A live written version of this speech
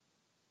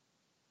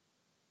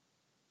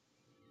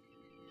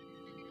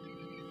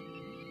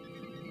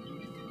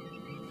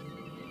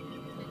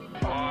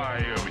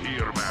am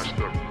here,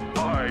 Master.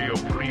 I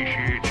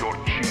appreciate your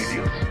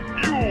genius.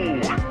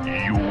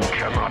 You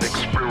cannot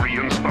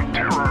experience the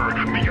terror,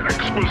 the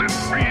exquisite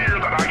fear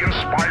that I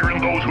inspire in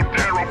those who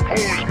dare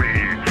oppose me.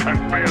 At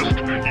best,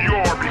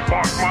 your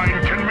befogged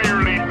mind can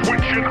merely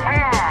twitch in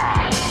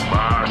awe.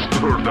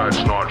 Master,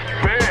 that's not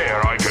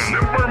fair. I can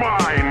never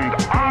mind.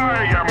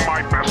 I am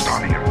my best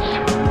audience.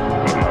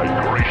 But I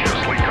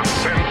graciously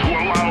consent to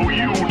allow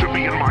you to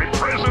be in my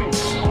presence.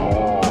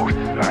 Oh,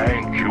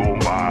 thank you,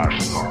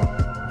 Master.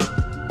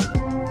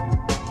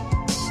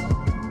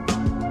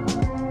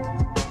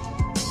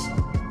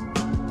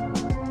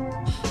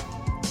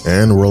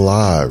 And we're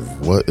live.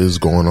 What is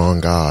going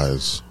on,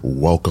 guys?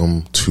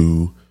 Welcome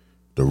to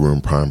the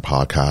Room Prime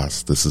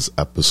Podcast. This is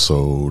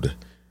episode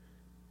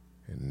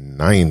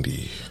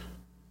 90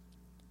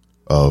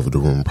 of the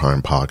Room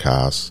Prime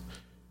Podcast.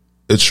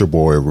 It's your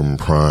boy, Room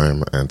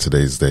Prime, and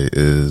today's day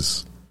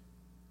is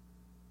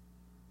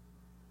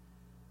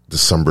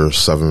December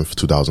 7th,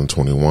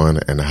 2021,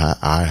 and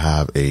I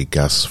have a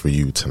guest for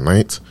you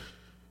tonight.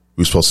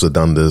 We were supposed to have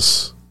done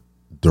this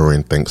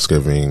during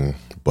Thanksgiving,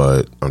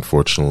 but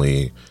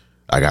unfortunately,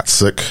 I got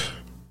sick,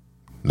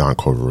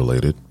 non-COVID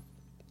related.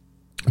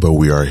 But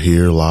we are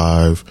here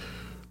live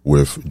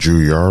with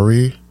Drew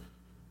Yari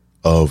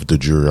of the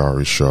Drew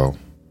Yari Show,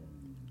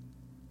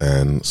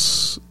 and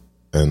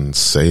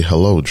say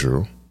hello,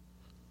 Drew.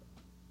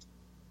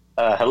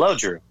 Hello,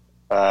 Drew.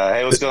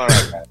 Hey, what's going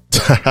on, man?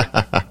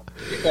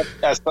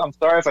 I'm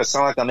sorry if I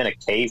sound like I'm in a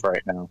cave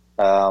right now.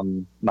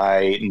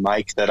 My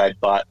mic that I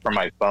bought for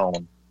my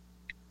phone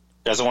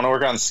doesn't want to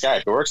work on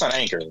Skype. It works on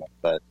Anchor,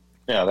 but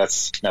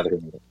that's another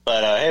thing.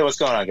 But hey, what's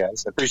going on,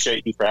 guys? I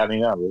appreciate you for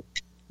having me on, Drew.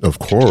 Of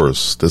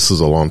course. This is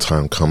a long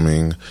time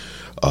coming.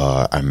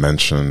 I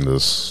mentioned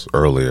this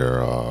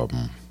earlier.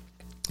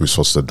 We were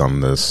supposed to have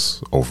done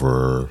this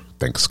over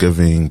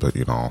Thanksgiving, but,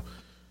 I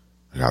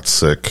got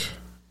sick,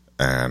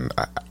 and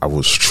I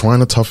was trying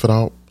to tough it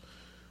out.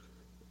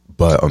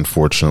 But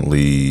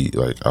unfortunately,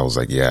 I was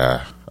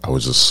I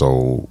was just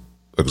so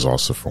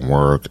exhausted from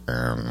work,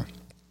 and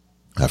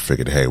I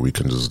figured, hey, we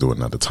can just do it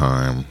another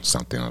time. It's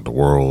not the end of the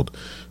world.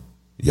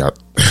 Yep.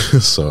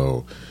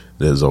 So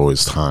there's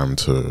always time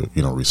to,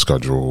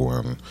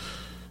 reschedule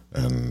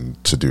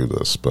and to do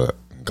this. But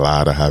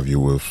glad to have you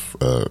with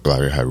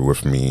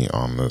me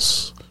on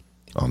this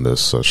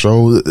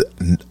show.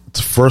 It's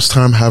the first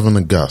time having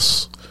a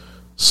guest,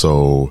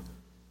 so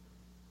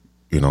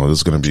this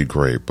is going to be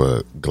great.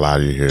 But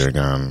glad you're here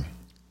again.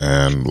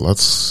 And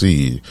let's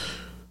see,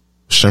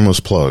 shameless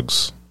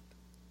plugs.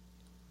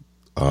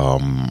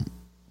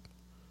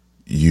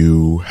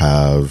 You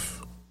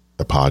have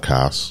a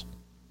podcast.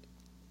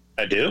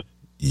 I do?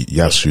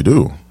 Yes, you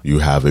do. You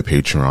have a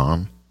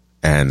Patreon.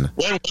 And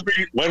when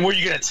were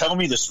you going to tell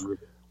me this?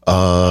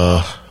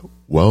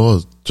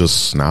 Well,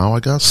 just now, I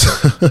guess.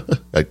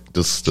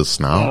 just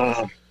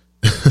now.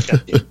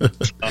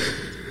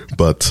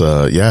 But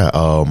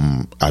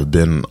I've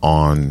been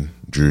on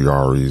Drew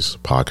Yari's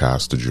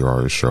podcast, The Drew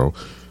Yari Show,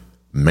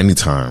 many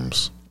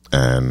times,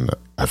 and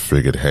I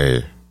figured,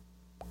 hey,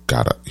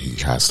 he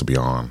has to be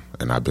on.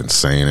 And I've been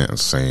saying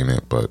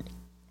it, but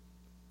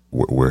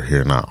we're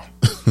here now.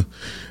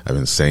 I've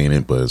been saying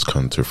it, but it's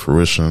come to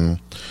fruition.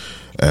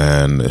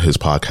 And his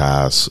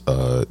podcast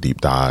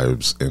deep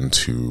dives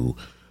into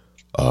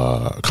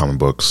comic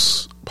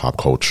books, pop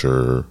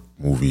culture,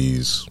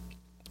 movies,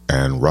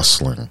 and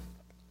wrestling.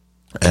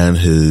 And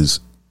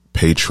his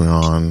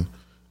Patreon,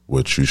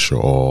 which you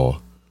should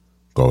all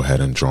go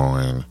ahead and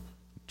join,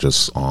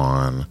 just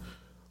on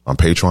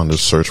Patreon,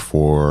 just search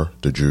for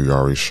The Drew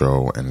Yari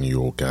Show, and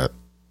you'll get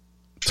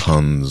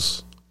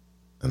tons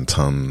and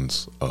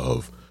tons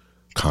of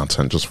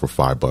content just for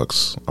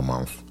 $5 a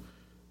month.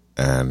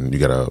 And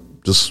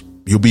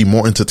you'll be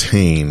more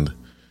entertained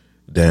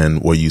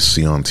than what you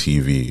see on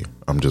TV.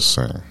 I'm just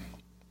saying.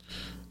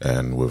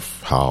 And with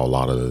how a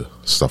lot of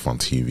stuff on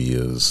TV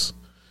is,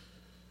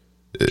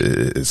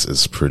 it's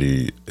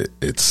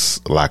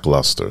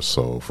lackluster.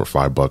 So for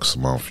 $5 a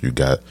month, you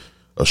get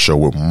a show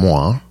with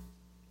moi,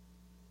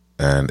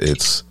 and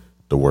it's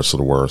the worst of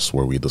the worst,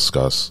 where we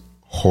discuss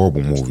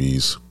horrible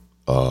movies,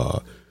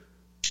 cult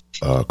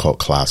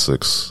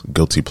classics,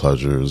 guilty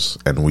pleasures,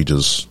 and we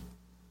just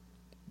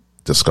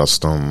discuss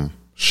them,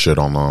 shit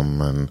on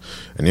them, and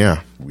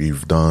yeah,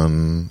 we've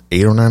done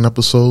 8 or 9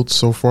 episodes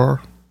so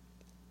far.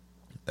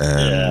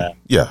 And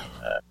yeah.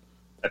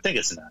 I think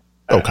it's 9.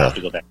 Okay. I have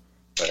to go back,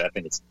 but I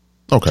think it's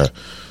okay.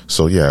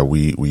 So yeah,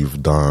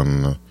 we've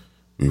done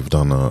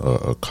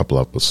a couple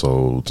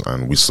episodes,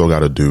 and we still got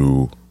to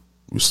do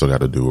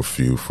a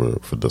few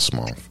for this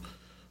month.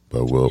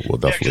 But we'll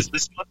definitely. Because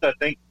this month, I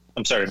think.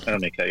 I'm sorry, I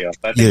don't mean to cut you off.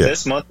 I think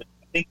this month,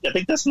 I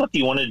think this month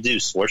you wanted to do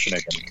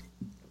Schwarzenegger.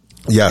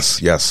 Yes,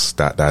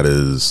 that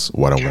is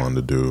what I wanted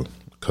to do,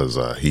 because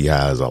he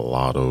has a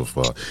lot of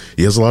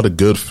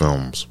good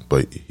films,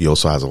 but he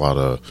also has a lot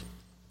of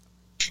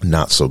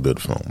not so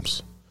good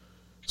films.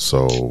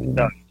 So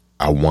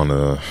I want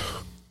to,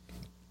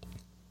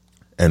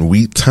 and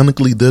we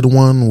technically did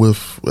one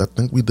with, I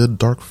think we did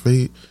Dark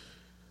Fate,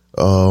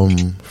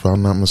 if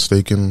I'm not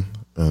mistaken.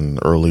 and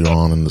early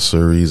on in the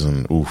series,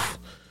 and oof.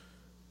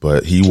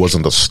 But he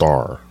wasn't a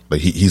star.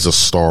 Like he's a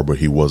star, but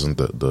he wasn't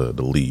the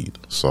lead.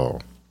 So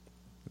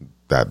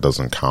that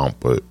doesn't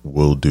count. But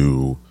we'll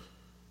do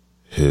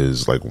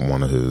his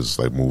one of his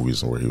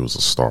movies where he was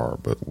a star.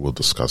 But we'll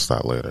discuss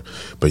that later.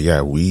 But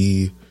yeah,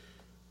 we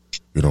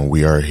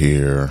are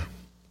here,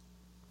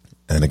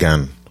 and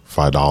again,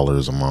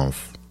 $5 a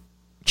month.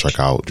 Check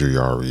out Drew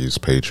Yari's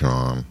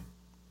Patreon.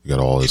 You get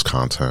all his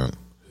content,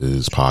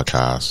 his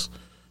podcasts,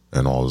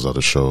 and all his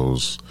other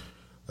shows.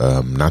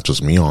 Not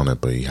just me on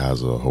it, but he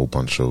has a whole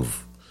bunch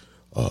of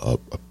a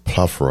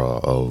plethora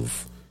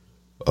of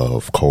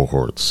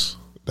cohorts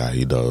that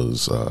he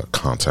does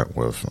content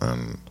with.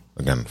 And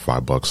again,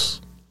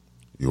 $5,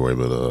 you're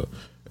able to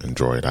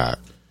enjoy that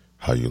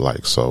how you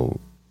like. So,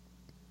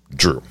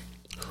 Drew,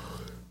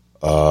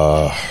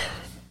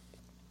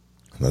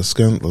 let's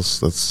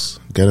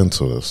get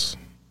into this.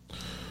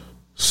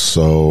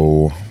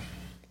 So,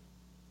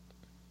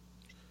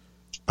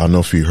 I don't know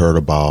if you heard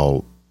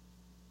about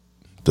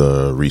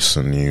the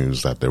recent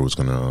news that they was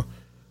going to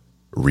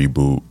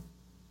reboot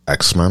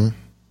X-Men.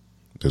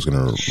 They was going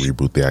to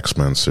reboot the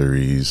X-Men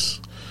series,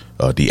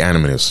 the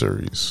animated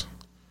series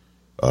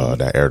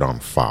that aired on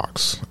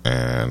Fox.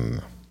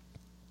 And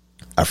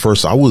at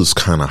first I was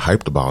kind of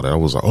hyped about it. I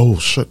was like, oh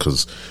shit,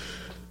 because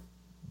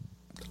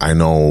I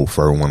know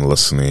for everyone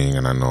listening,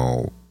 and I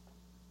know,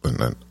 and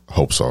I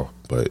hope so,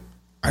 but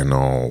I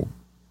know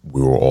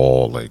we were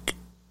all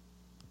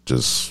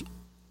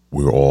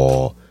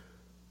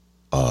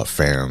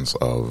fans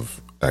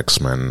of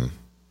X-Men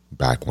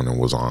back when it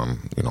was on,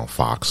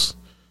 Fox.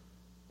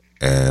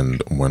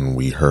 And when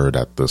we heard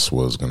that this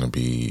was going to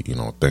be,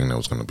 a thing that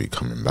was going to be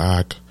coming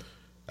back,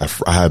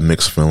 I had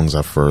mixed feelings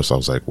at first. I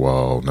was like,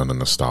 well, another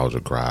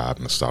nostalgia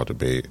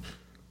bait.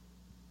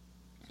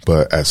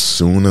 But as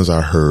soon as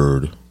I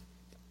heard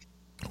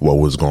what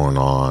was going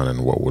on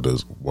and what were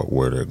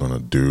they going to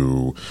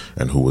do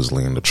and who was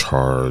leading the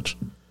charge,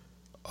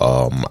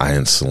 I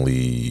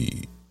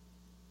instantly,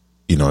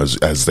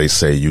 as they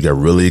say, you get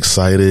really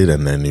excited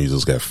and then you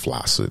just get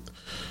flaccid.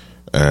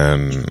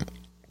 And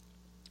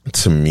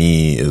to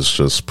me, it's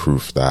just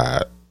proof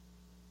that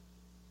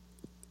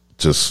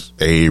just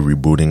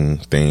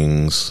rebooting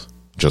things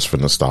just for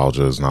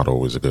nostalgia is not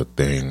always a good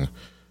thing.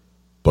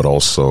 But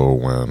also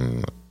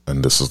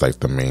and this is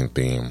the main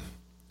theme,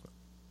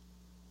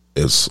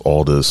 it's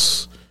all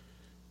this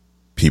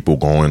people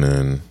going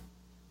in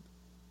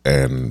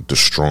and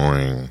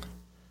destroying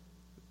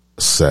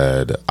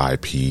said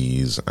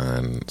IPs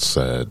and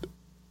said,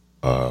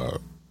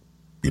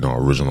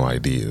 original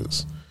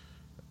ideas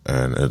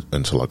and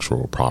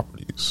intellectual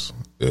properties.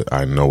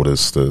 I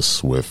noticed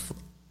this with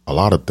a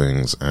lot of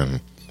things,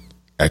 and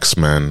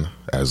X-Men,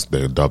 as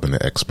they're dubbing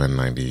it, X-Men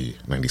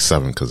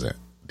 97, because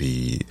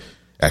the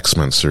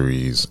X-Men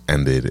series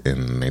ended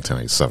in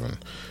 1997.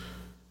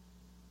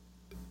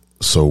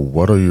 So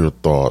what are your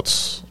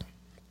thoughts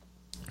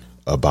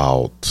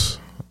about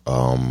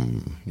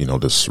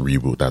this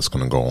reboot that's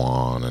going to go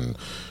on, and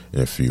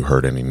if you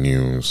heard any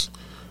news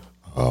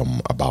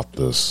about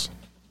this?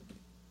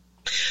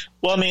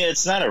 Well, I mean,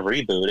 it's not a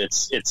reboot.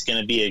 It's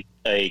going to be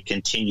a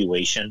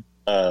continuation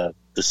of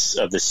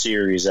the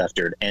series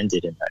after it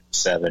ended in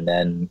 '97,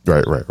 and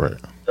right.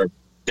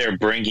 They're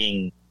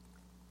bringing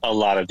a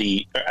lot of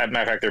the. As a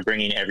matter of fact, they're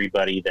bringing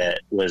everybody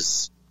that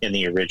was in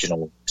the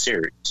original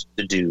series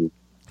to do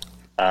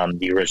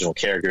the original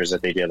characters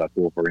that they did, like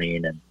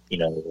Wolverine and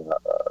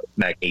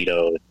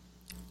Magneto.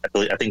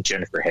 I think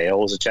Jennifer Hale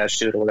was attached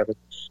to it or whatever.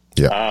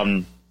 Yeah.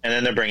 And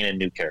then they're bringing in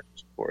new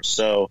characters, of course.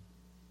 So,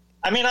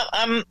 I mean,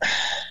 I'm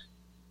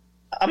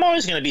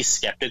always going to be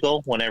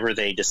skeptical whenever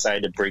they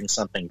decide to bring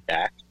something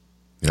back.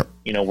 Yep.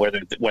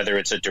 Whether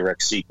it's a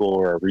direct sequel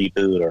or a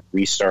reboot or a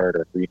restart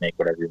or a remake,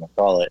 whatever you want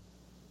to call it.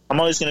 I'm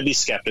always going to be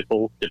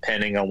skeptical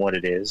depending on what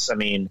it is. I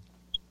mean,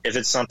 if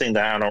it's something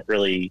that I'm not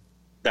really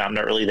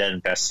that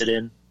invested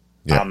in,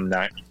 I'm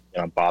not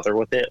going to bother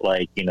with it.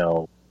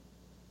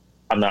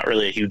 I'm not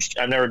really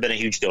I've never been a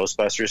huge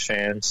Ghostbusters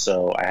fan,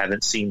 so I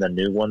haven't seen the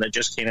new one that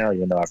just came out,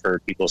 even though I've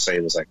heard people say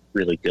it was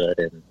really good.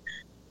 And,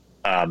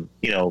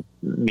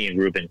 me and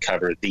Ruben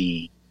covered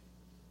the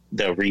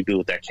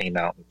reboot that came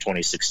out in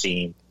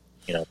 2016,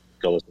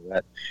 go with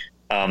that.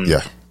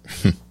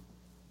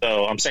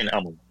 So I'm saying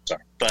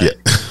sorry, but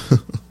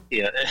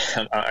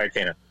I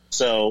kind of.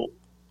 So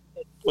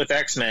with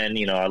X-Men,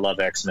 I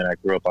love X-Men. I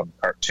grew up on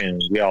the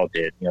cartoons. We all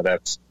did.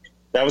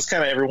 That was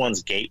kind of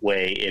everyone's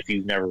gateway. If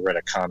you've never read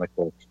a comic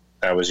book,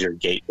 that was your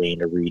gateway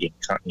into reading,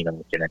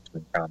 an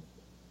X-Men comic.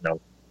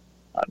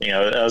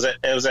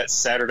 It was that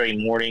Saturday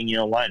morning,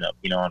 lineup.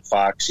 On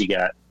Fox, you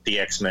got the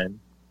X-Men,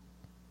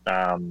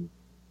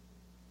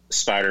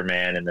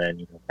 Spider-Man, and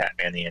then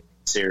Batman the animated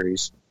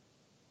series.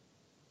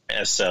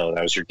 And so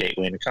that was your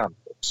gateway into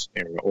comic books,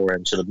 or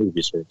into the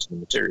movies, or into the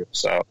material.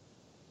 So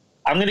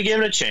I'm going to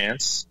give it a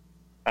chance.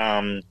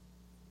 I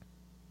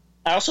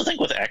also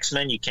think with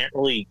X-Men, you can't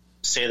really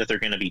say that they're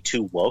going to be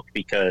too woke,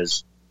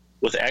 because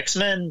with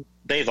X-Men,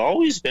 they've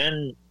always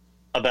been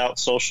about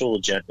social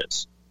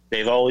agendas.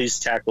 They've always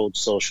tackled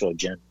social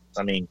agendas.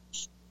 I mean,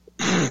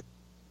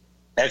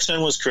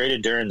 X-Men was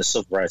created during the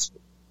Civil Rights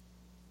Movement.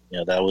 You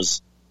know,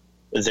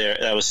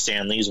 that was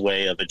Stan Lee's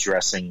way of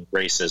addressing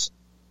racism.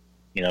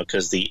 You know,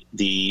 because the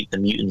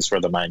mutants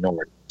were the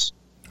minorities,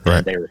 Right.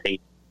 and they were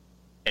hated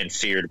and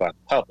feared by the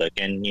public.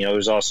 And you know,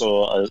 there's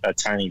also a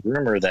tiny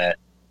rumor that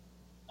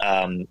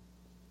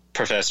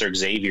Professor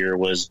Xavier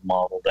was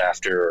modeled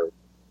after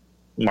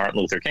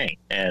Martin Luther King,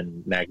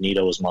 and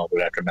Magneto was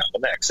modeled after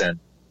Malcolm X. And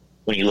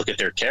when you look at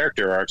their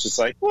character arcs, it's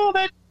like, well,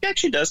 that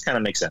actually does kind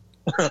of make sense.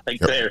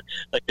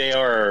 They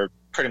are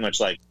pretty much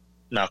like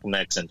Malcolm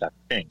X and Dr.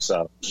 King.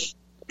 So,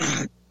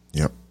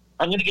 Yep.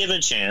 I'm going to give it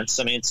a chance.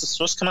 I mean, it's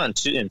supposed to come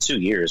out in 2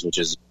 years, which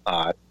is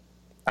odd.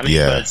 I mean,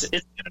 Yeah. but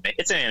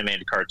it's an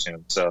animated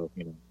cartoon, so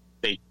you know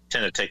they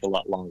tend to take a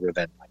lot longer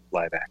than like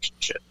live action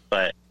shit.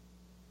 But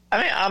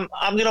I mean,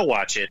 I'm going to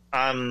watch it.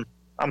 I'm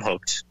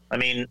hooked. I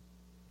mean,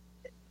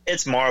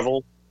 it's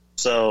Marvel,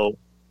 so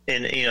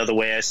in the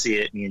way I see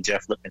it, me and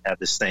Jeff Lippman have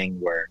this thing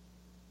where,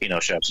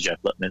 shout out to Jeff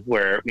Lippman,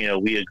 where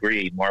we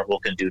agree Marvel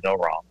can do no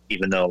wrong,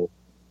 even though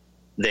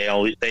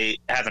they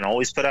haven't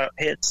always put out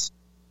hits.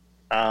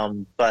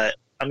 But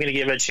I'm going to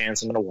give it a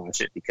chance. I'm going to watch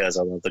it because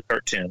I love the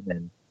cartoon,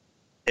 and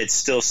it's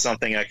still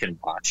something I can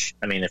watch.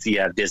 I mean, if you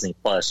have Disney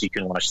Plus, you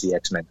can watch the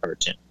X-Men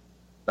cartoon.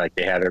 Like,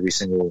 they have every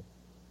single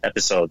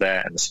episode of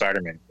that and the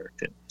Spider-Man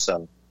cartoon.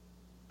 So,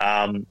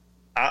 I'm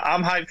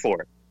hyped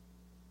for it.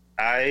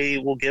 I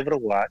will give it a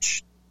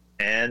watch,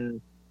 and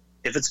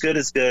if it's good,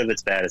 it's good. If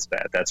it's bad, it's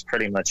bad. That's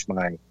pretty much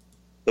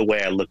the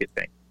way I look at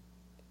things.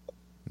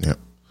 Yeah.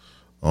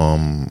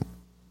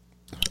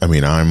 I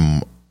mean,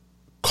 I'm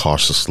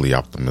cautiously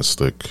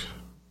optimistic,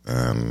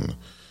 and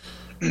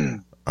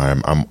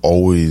I'm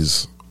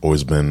always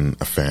been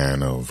a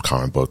fan of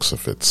comic books,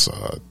 if it's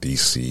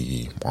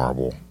DC,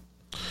 Marvel,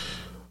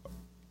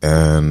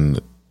 and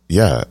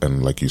yeah,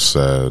 and like you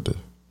said,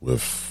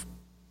 with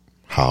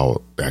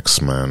how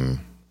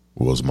X-Men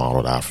was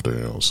modeled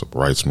after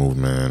civil rights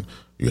movement,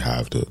 you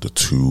have the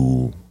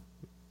two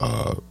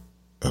of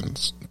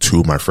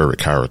my favorite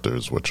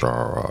characters, which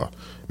are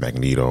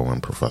Magneto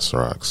and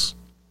Professor X.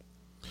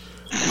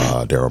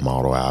 They're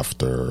modeled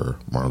after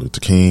Martin Luther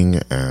King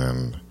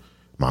and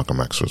Malcolm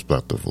X,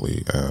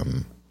 respectively.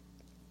 And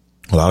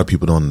a lot of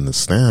people don't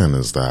understand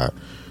is that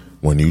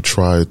when you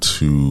try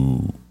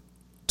to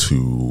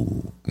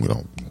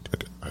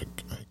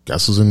I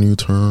guess is a new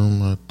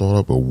term I thought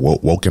of, but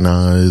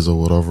wokenize or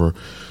whatever,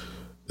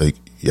 like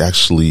you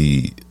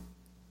actually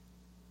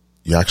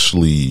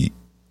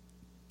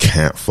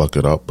can't fuck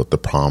it up. But the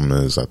problem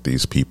is that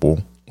these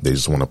people, they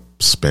just want to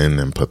spin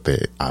and put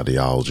their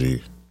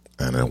ideology.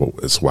 And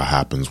it's what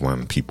happens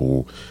when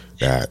people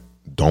that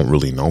don't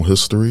really know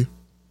history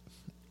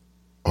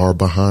are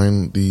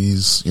behind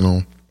these,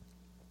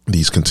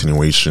 these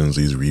continuations,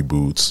 these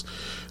reboots,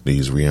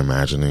 these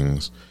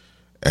reimaginings,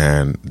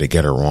 and they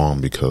get it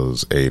wrong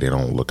because A, they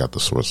don't look at the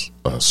source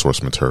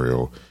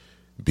material.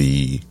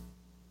 B,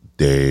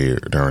 they're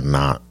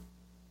not,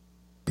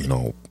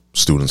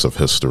 students of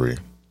history.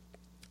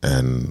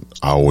 And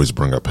I always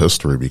bring up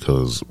history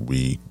because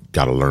we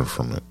got to learn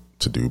from it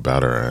to do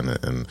better,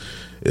 and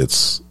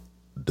it's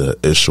the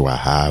issue I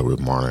have with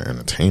modern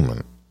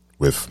entertainment.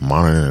 With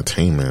modern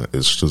entertainment,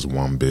 it's just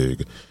one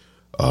big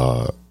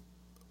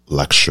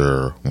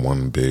lecture,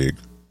 one big,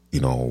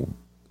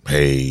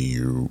 hey,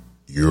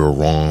 you're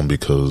wrong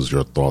because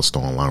your thoughts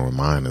don't align with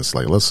mine. It's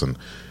like, listen,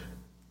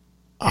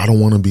 I don't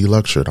want to be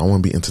lectured. I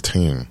want to be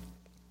entertained.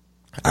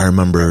 I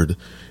remembered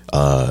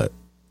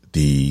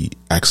the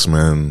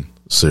X-Men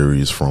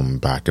series from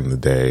back in the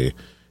day,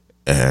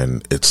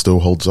 and it still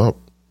holds up.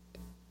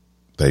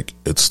 Like,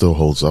 it still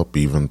holds up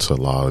even to a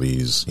lot of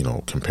these,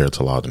 compared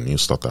to a lot of the new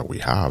stuff that we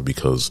have,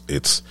 because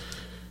it's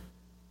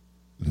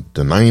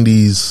the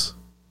 90s.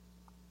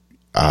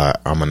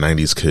 I'm a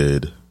 90s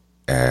kid,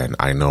 and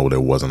I know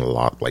there wasn't a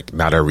lot, like,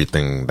 not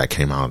everything that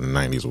came out in the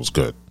 90s was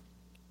good.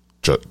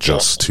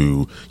 Just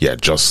to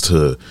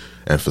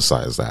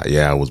emphasize that.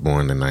 Yeah, I was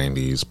born in the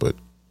 90s, but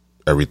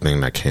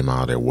everything that came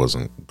out, it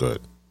wasn't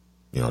good.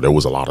 There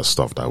was a lot of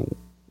stuff that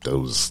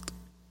was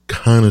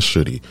kind of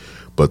shitty.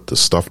 But the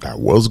stuff that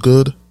was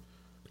good,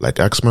 like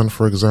X-Men,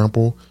 for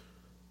example,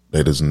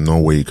 there's no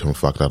way you can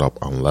fuck that up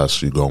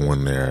unless you go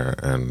in there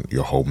and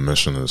your whole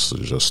mission is to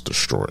just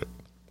destroy it.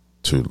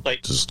 To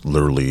just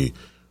literally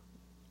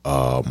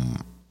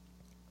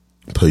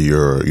put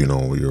your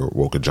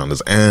woke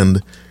agendas.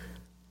 And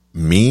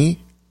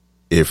me,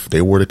 if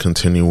they were to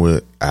continue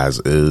it as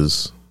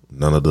is,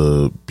 none of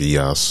the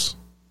BS,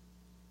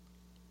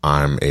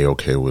 I'm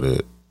A-okay with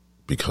it,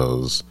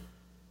 because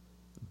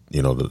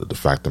the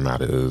fact of the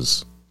matter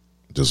is,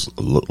 just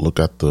look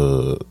at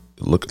the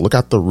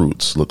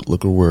roots.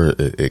 Look at where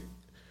it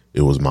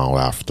was modeled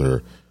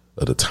after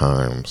at the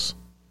times,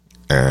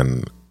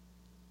 and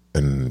I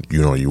know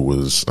you're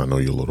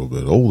a little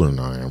bit older than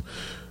I am,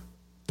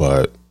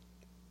 but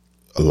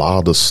a lot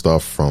of the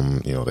stuff from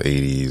the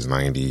 80s,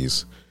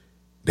 90s,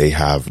 they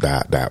have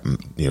that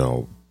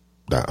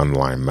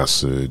underlying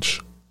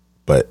message,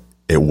 but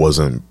it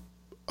wasn't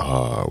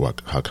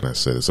how can I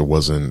say this? It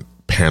wasn't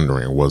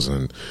pandering. It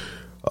wasn't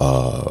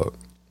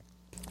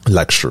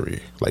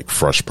luxury, like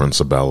Fresh Prince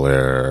of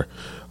Bel-Air,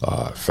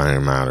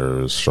 Family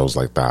Matters, shows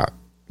like that.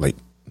 Like,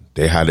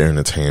 they had their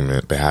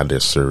entertainment, they had their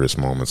serious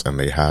moments, and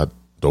they had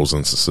those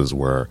instances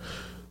where,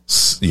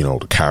 you know,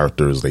 the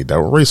characters, they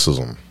dealt with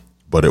racism,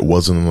 but it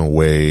wasn't in a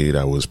way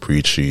that was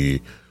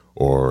preachy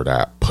or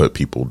that put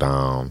people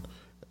down.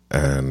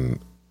 And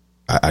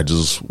I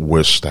just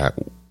wish that,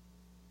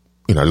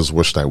 you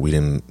know, we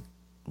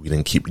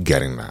didn't keep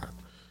getting that.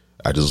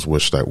 I just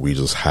wish that we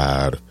just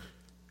had,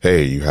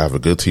 hey, you have a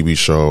good TV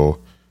show.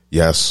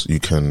 Yes, you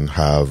can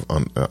have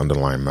an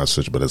underlying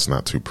message, but it's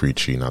not too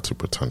preachy, not too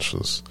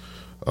pretentious.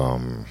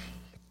 What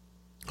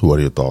are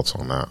your thoughts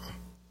on that?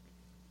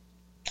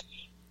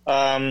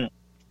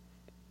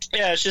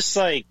 Yeah, it's just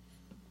like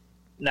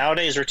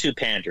nowadays we're too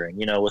pandering.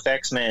 You know, with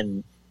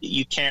X-Men,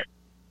 you can't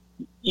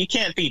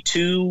be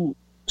too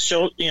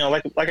you know,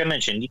 like I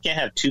mentioned, you can't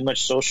have too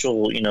much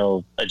social, you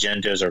know,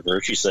 agendas or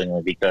virtue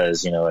signaling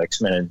because, you know,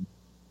 X-Men,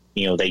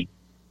 you know, they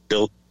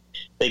built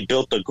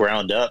the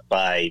ground up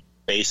by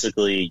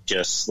basically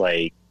just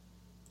like,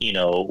 you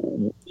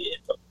know,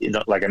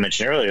 like I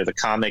mentioned earlier, the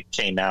comic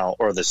came out,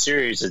 or the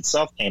series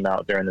itself came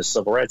out during the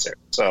Civil Rights era.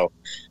 So,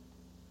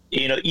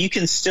 you know, you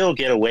can still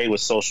get away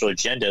with social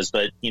agendas,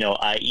 but, you know,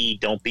 i.e.,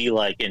 don't be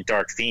like in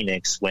Dark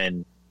Phoenix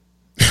when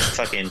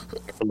fucking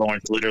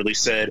Lawrence literally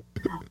said,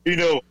 you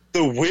know,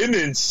 the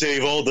women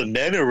save all the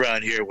men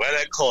around here. Why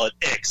not call it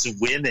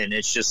X-Women?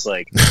 It's just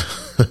like,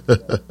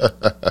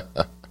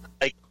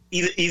 like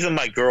even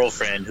my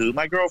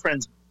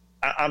girlfriend's,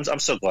 I'm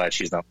so glad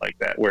she's not like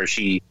that, where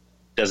she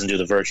doesn't do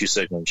the virtue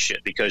signaling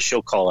shit, because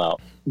she'll call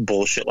out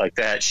bullshit like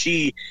that.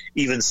 She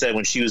even said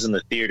when she was in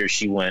the theater,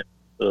 she went,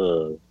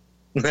 ugh.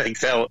 like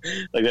that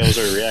was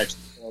her reaction.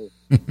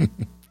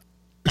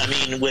 I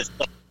mean, with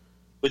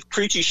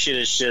preachy shit,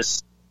 it's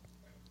just,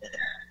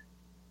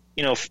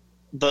 you know,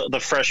 the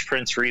Fresh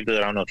Prince reboot.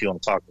 I don't know if you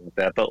want to talk about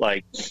that, but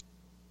like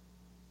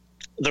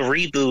the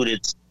reboot,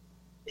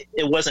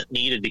 it wasn't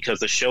needed because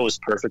the show was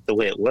perfect the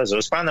way it was. It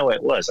was fine the way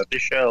it was. Like the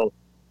show,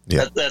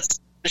 yeah. That's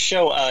the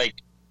show. Like,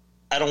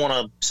 I don't want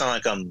to sound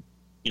like I'm,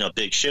 you know,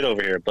 big shit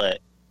over here, but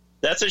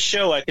that's a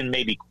show I can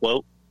maybe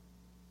quote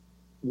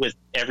with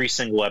every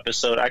single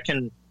episode. I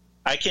can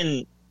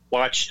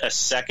watch a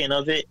second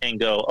of it and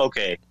go,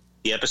 okay,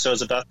 the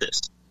episode's about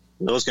this.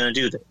 Will's going to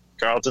do this.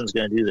 Carlton's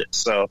going to do this.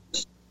 So,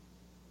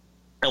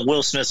 and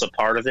Will Smith's a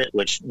part of it,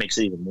 which makes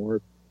it even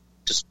more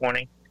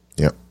disappointing.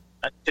 Yeah,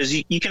 because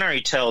you can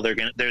already tell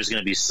there's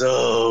going to be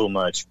so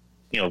much,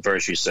 you know,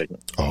 virtue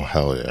signaling. Oh,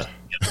 hell yeah.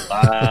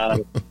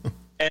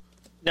 And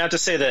not to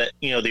say that,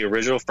 you know, the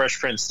original Fresh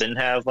Prince didn't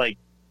have like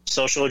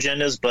social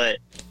agendas, but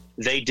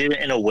they did it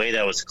in a way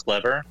that was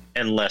clever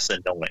and less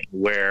annoying,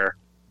 where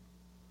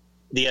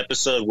the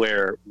episode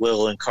where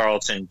Will and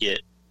Carlton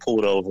get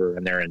pulled over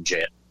and they're in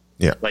jail.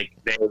 Yeah. Like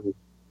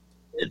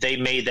they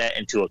made that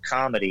into a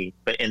comedy,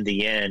 but in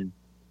the end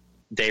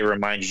they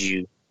remind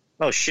you,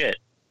 oh shit,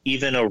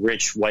 even a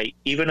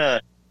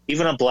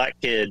black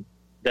kid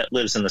that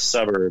lives in the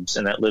suburbs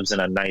and that lives in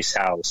a nice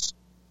house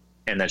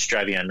and that's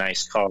driving a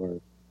nice car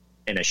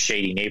in a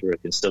shady neighborhood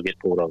can still get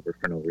pulled over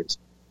for no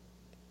reason.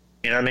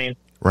 You know what I mean?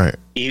 Right.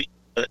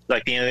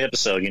 Like the end of the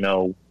episode, you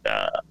know,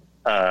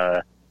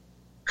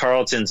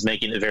 Carlton's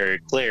making it very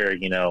clear,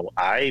 you know,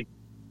 I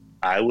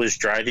was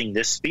driving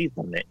this speed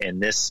limit in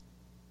this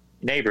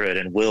neighborhood,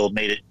 and Will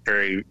made it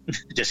very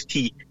just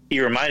he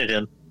reminded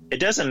him, it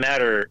doesn't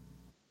matter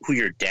who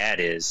your dad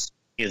is,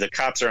 you know, the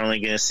cops are only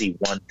going to see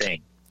one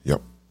thing.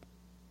 Yep.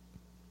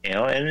 You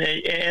know, and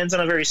it ends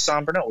on a very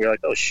somber note. We're like,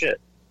 oh shit,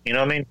 you know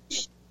what I mean?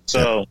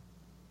 So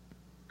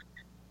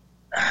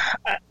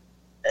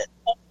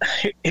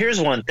here's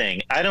one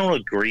thing. I don't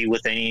agree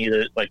with any of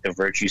the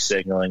virtue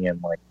signaling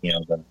and like, you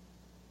know,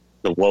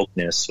 the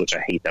wokeness, which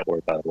I hate that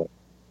word, by the way.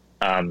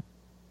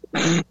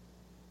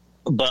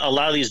 But a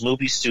lot of these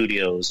movie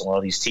studios, a lot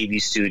of these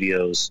TV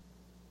studios,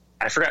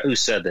 I forgot who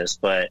said this,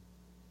 but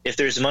if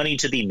there's money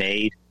to be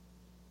made,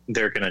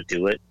 they're going to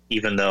do it,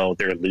 even though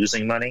they're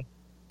losing money.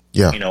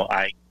 Yeah. You know,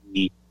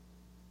 i.e.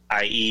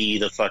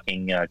 the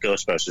fucking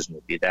Ghostbusters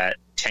movie that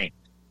tanked.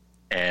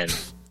 And,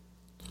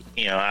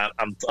 you know,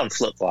 I'm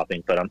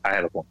flip-flopping, but I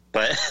have a point.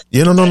 But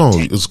yeah, no,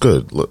 it's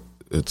good. Look,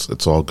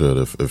 it's all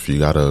good. If you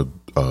got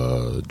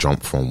to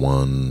jump from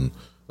one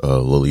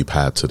lily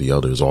pad to the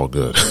other, is all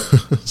good.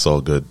 It's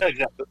all good.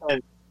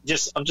 Exactly.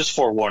 I'm just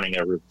forewarning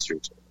everyone.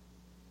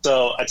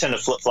 So I tend to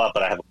flip flop,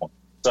 but I have a point.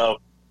 So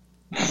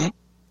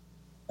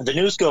the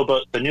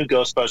new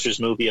Ghostbusters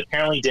movie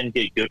apparently didn't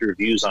get good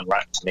reviews on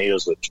Rotten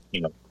Tomatoes, which,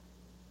 you know,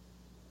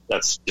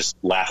 that's just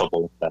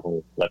laughable, that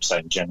whole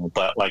website in general.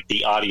 But like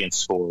the audience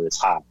score is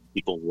high.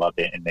 People love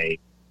it, and they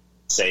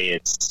say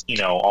it's, you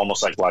know,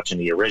 almost like watching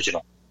the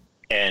original.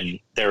 And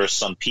there are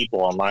some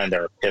people online that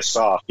are pissed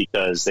off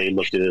because they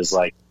looked at it as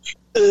like,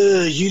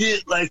 you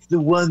didn't like the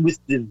one with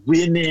the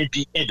women,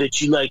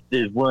 but you like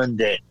the one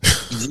that...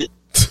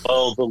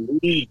 Well, the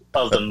lead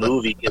of the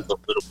movie is a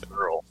little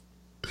girl.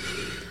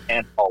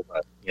 And Paul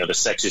Rudd, you know, the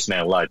sexiest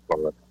man alive,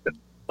 Paul Rudd.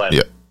 But,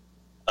 yeah.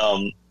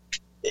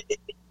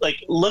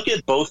 Like, look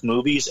at both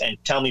movies and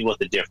tell me what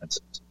the difference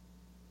is.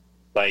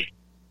 Like,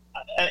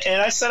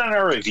 and I said on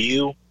our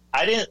review,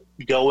 I didn't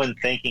go in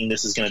thinking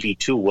this is going to be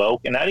too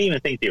woke, and I didn't even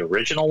think the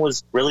original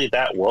was really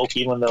that woke,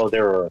 even though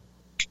there were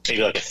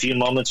maybe like a few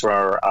moments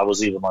where I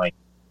was even like,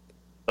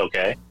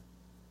 okay.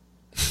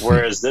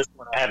 Whereas this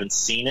one, I haven't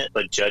seen it,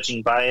 but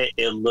judging by it,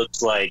 it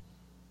looks like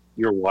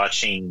you're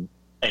watching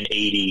an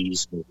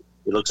 80s movie.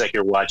 It looks like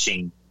you're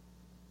watching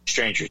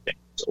Stranger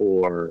Things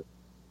or,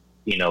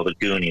 The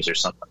Goonies or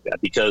something like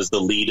that, because the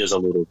lead is a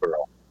little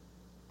girl.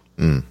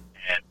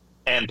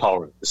 And Paul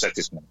Rudd, the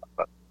sexiest man.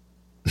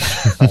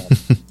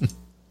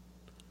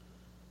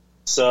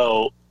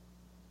 So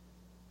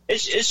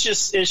it's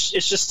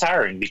just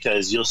tiring,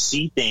 because you'll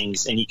see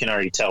things and you can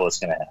already tell what's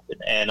going to happen.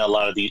 And a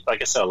lot of these,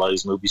 like I said, a lot of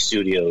these movie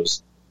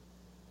studios,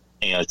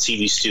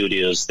 TV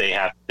studios, they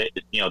have,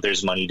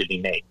 there's money to be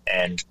made.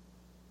 And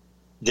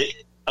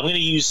I'm going to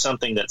use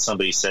something that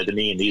somebody said to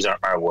me, and these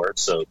aren't my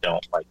words, so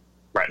don't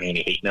write me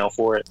any hate mail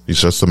for it. He's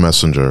just the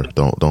messenger.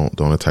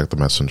 Don't attack the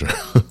messenger.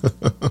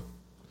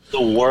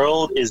 The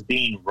world is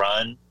being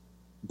run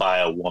by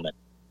a woman.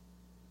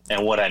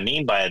 And what I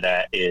mean by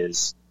that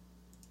is,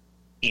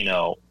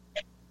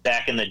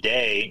 back in the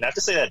day, not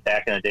to say that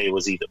back in the day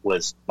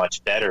was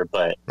much better,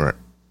 but right.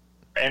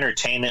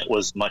 Entertainment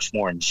was much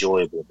more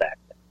enjoyable back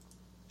then,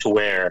 to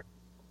where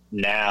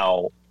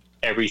now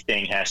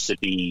everything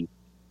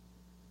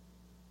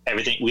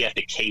we have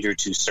to cater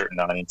to certain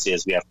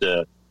audiences. We have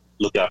to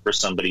look out for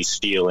somebody's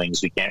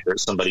feelings. We can't hurt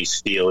somebody's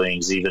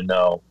feelings, even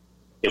though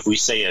if we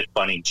say a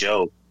funny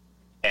joke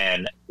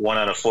and 1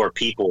 out of 4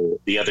 people,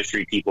 the other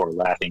 3 people are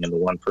laughing, and the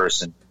one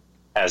person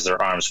has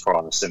their arms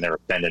crossed and they're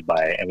offended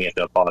by it, and we have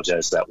to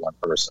apologize to that one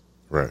person.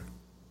 Right.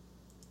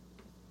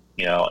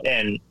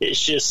 And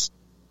it's just,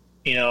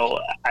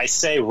 I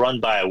say run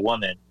by a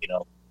woman,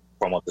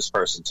 from what this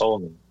person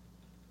told me,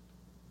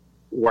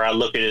 where I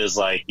look at it as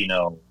like,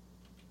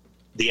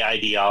 the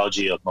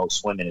ideology of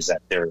most women is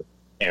that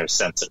they're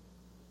sensitive.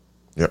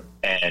 Yep.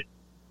 And,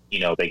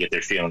 they get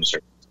their feelings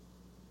hurt.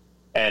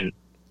 And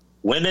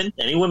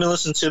any women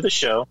listen to the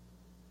show,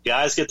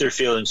 guys get their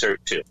feelings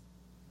hurt too.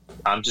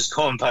 I'm just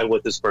going by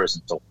what this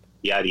person told me,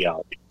 the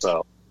ideology.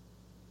 So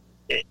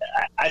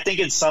I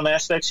think in some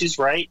aspects he's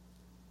right,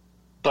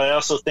 but I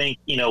also think,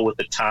 with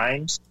the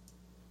times,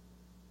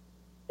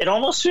 it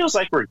almost feels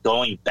like we're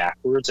going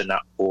backwards and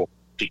not forward,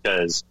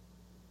 because,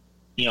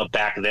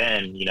 back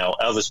then,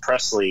 Elvis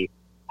Presley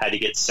had to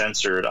get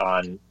censored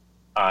on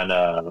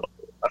I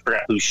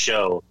forgot whose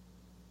show,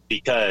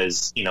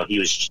 because,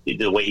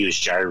 the way he was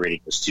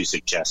gyrating was too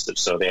suggestive.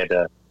 So they had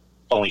to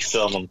only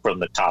film him from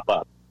the top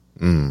up.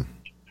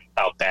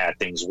 How bad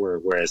things were.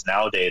 Whereas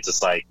nowadays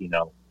it's like,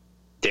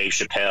 Dave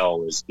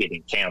Chappelle is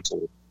getting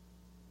canceled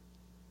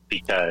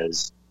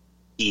because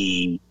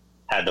he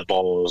had the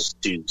balls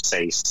to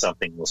say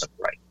something wasn't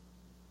right.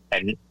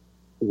 And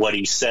what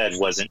he said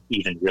wasn't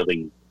even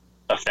really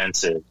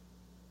offensive.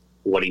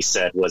 What he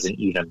said wasn't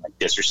even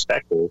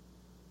disrespectful.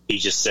 He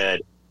just said,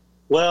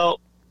 well,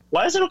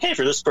 why is it okay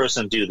for this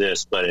person to do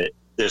this, but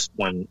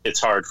when it's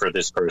hard for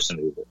this person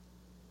to do it?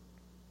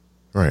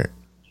 Right.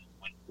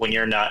 When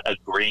you're not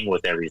agreeing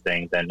with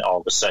everything, then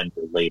all of a sudden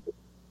you're labeled.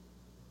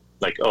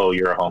 Like, oh,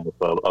 you're a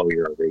homophobe. Oh,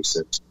 you're a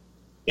racist.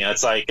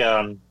 It's like,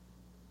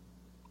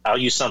 I'll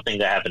use something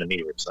that happened to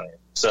me recently.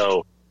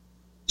 So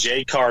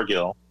Jade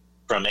Cargill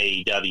from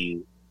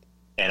AEW,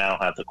 and I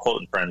don't have the quote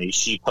in front of me,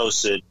 she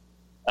posted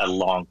a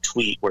long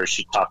tweet where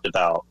she talked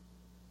about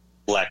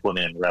black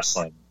women in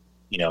wrestling,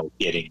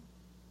 getting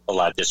a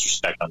lot of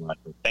disrespect online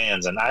from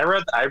fans. And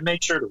I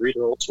made sure to read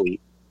her whole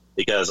tweet,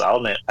 because I'll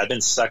admit, I've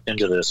been sucked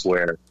into this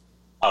where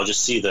I'll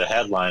just see the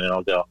headline and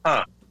I'll go,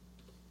 huh,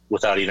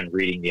 without even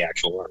reading the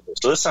actual article.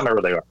 So this time I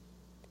really are.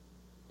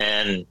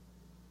 And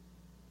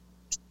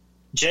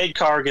Jade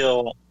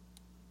Cargill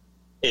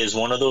is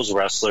one of those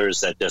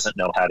wrestlers that doesn't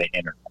know how to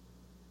internet.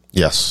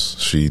 Yes,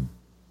 she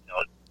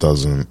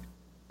doesn't.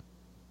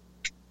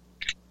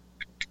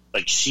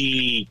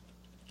 She's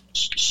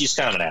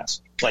kind of an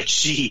ass.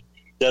 She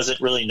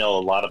doesn't really know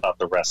a lot about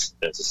the wrestling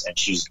business, and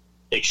she's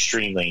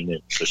extremely new.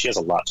 So she has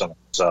a lot to learn.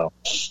 So,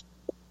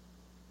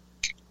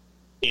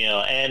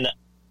 and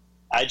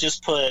I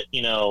just put,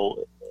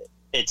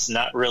 it's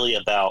not really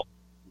about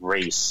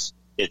race.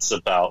 It's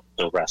about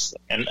the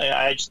wrestling. And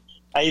I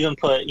even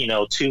put,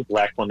 2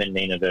 black women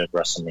main event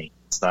WrestleMania.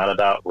 It's not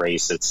about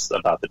race. It's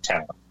about the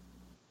talent.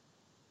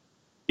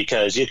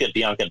 Because you get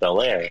Bianca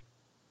Belair.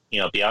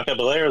 Bianca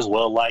Belair is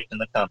well-liked in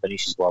the company.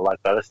 She's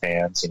well-liked by the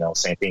fans.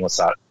 Same thing with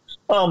Sasha.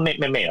 Oh,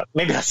 maybe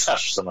not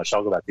Sasha so much.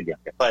 I'll go back to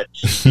Bianca. But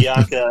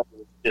Bianca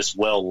is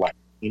well-liked.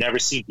 You never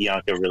see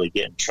Bianca really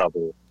get in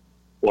trouble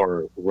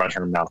or run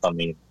her mouth on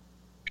me.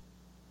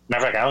 Matter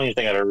of fact, I don't even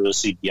think I've ever really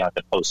seen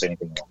Bianca post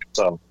anything wrong.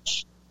 So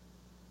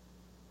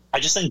I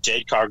just think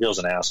Jade Cargill's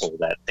an asshole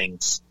that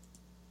thinks,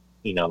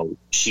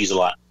 she's a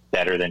lot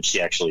better than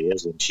she actually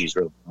is when she's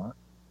really not.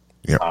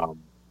 Yeah.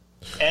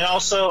 And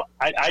also,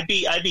 I'd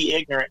be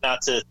ignorant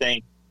not to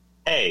think,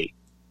 hey,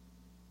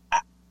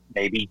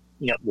 maybe,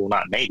 well,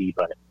 not maybe,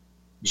 but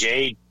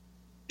Jade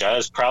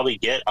does probably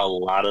get a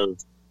lot of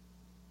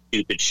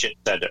stupid shit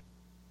said to her.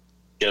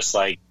 Just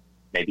like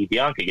Maybe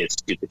Bianca gets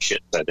stupid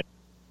shit said,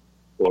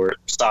 or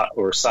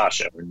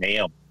Sasha or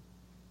Naomi.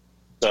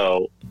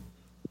 So,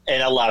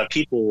 and a lot of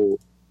people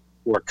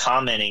were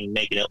commenting,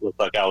 making it look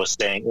like I was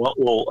saying,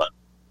 well,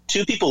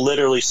 two people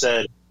literally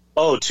said,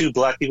 "Oh, two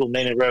black people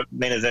main event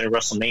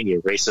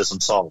WrestleMania,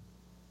 racism solved."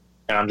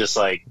 And I'm just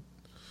like,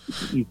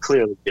 you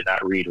clearly did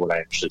not read what I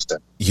actually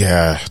said.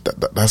 Yeah,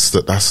 that's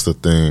the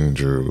thing,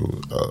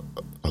 Drew.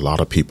 A lot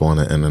of people on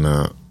the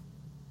internet,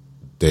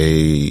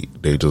 they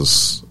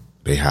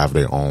have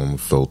their own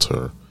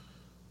filter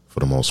for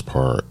the most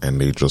part, and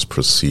they just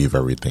perceive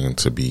everything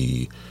to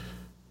be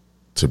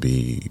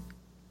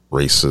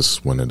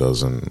racist when it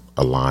doesn't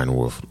align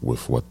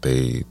with what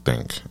they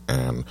think.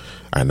 And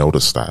I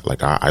noticed that.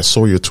 Like, I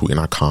saw your tweet and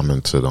I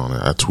commented on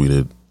it. I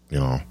tweeted,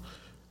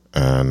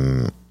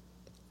 and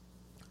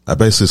I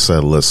basically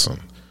said,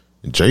 listen,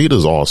 Jade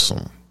is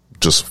awesome,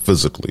 just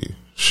physically.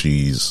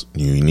 She's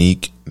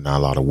unique. Not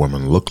a lot of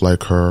women look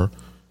like her.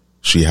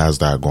 She has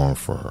that going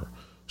for her.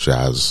 She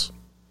has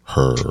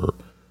her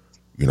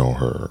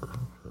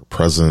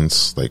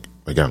presence. Like,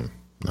 again,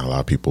 not a lot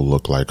of people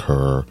look like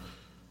her.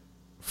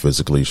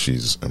 Physically,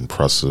 she's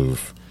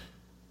impressive,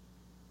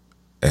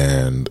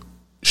 and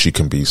she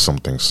can be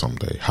something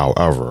someday.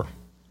 However,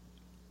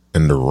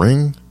 in the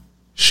ring,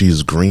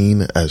 she's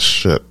green as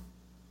shit,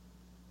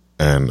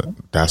 and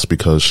that's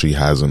because she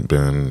hasn't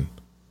been,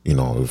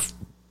 if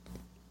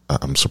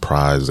I'm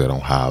surprised they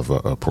don't have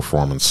a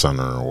performance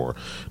center or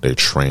they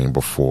train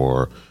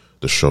before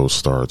the show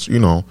starts,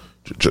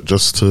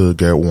 just to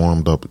get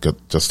warmed up,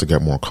 just to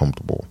get more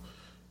comfortable,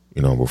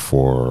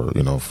 before,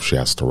 she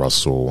has to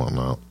wrestle and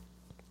whatnot.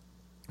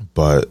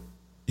 But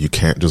you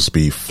can't just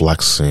be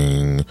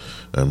flexing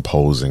and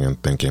posing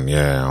and thinking,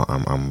 yeah,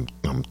 I'm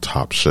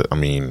top shit. I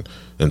mean,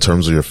 in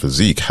terms of your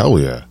physique, hell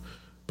yeah.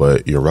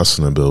 But your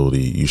wrestling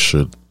ability, you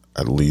should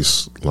at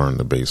least learn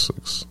the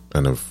basics.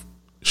 And if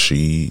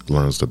she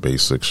learns the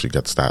basics, she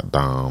gets that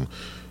down,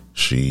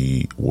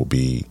 she will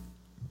be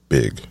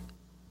big.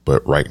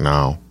 But right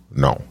now,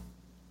 no.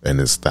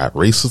 And is that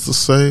racist to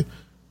say?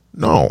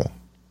 No.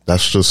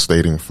 That's just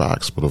stating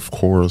facts. But of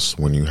course,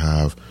 when you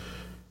have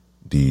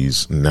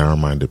these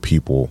narrow-minded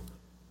people,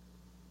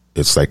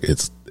 it's like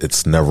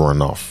it's never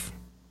enough.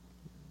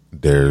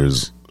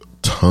 There's a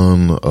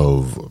ton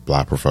of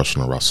black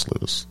professional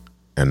wrestlers,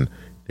 and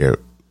they're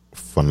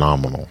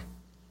phenomenal.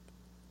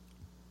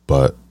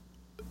 But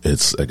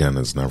it's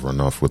never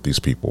enough with these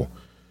people.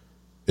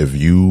 If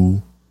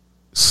you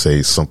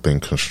say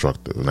something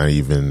constructive, not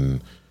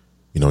even,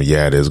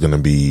 there's going to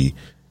be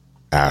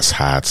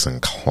asshats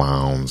and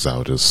clowns that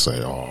would just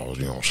say, oh,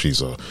 she's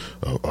a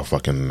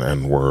fucking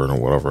N-word or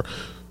whatever.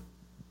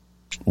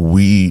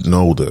 We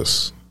know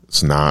this.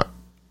 It's not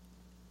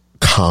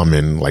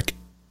common like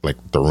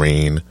the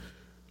rain,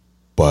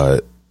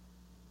 but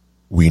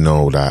we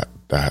know that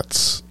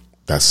that's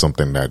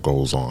something that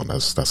goes on.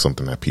 That's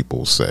something that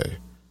people say.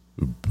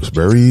 It's a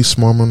very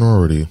small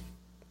minority.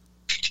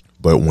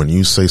 But when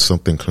you say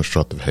something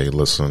constructive, hey,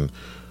 listen,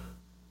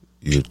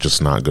 you're just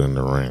not good in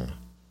the ring.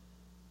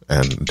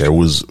 And there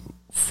was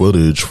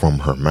footage from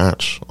her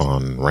match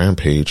on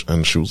Rampage,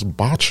 and she was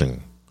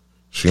botching.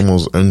 She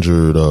almost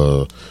injured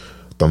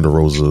Thunder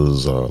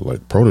Rosa's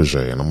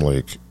protege, and I'm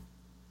like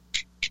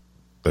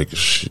I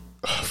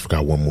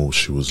forgot what move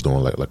she was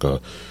doing, I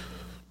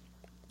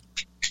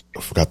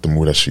forgot the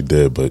move that she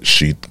did, but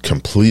she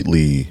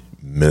completely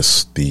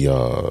missed the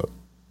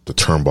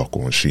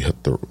turnbuckle, and she hit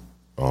her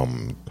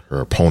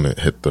opponent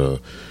hit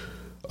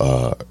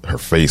her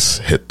face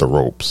hit the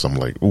ropes. I'm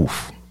like,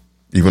 oof.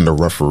 Even the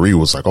referee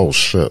was like, oh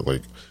shit,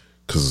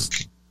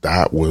 because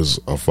that was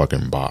a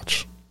fucking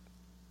botch.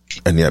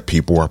 And yet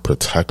people are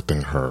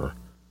protecting her.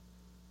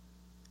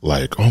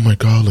 Like, oh my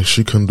God,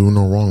 she couldn't do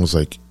no wrong. It's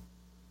like,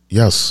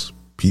 yes,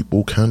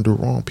 people can do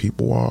wrong.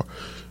 People are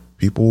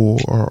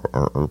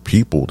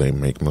people. They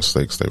make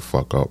mistakes, they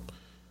fuck up.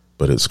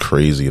 But it's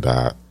crazy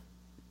that,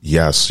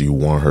 yes, you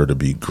want her to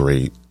be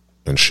great,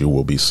 and she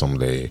will be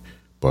someday,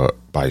 but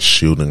by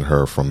shielding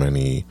her from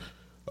any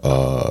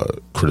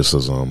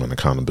criticism and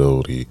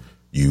accountability,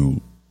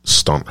 you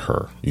stunt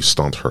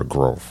her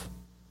growth.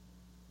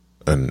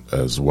 And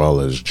as well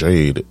as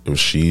Jade, if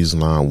she's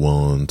not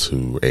willing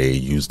to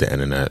use the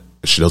internet,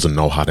 if she doesn't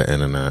know how to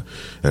internet,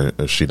 and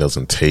if she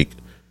doesn't take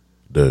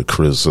the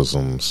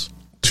criticisms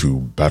to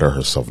better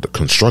herself, the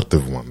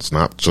constructive ones,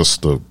 not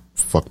just the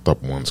fucked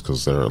up ones,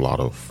 because there are a lot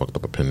of fucked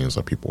up opinions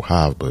that people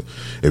have, but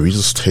if you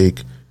just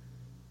take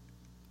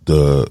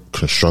the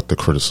constructive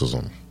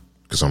criticism,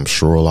 because I'm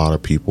sure a lot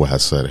of people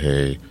have said,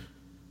 hey,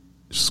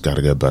 she's got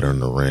to get better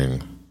in the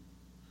ring,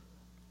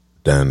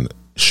 then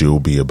she'll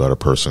be a better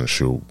person.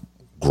 She'll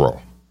grow.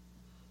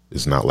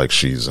 It's not like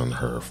she's in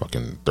her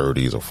fucking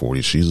 30s or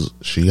 40s.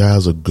 She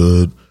has a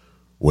good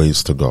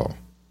ways to go.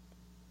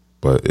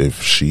 But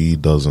if she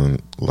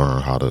doesn't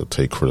learn how to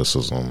take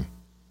criticism,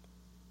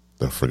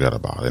 then forget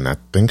about it. And I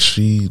think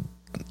she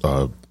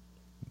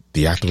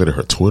deactivated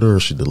her Twitter.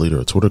 She deleted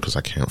her Twitter because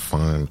I can't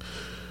find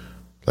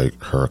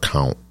her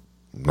account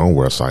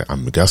nowhere. So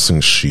I'm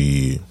guessing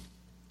she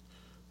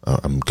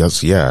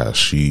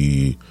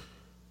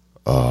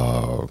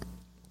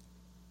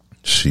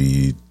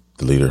she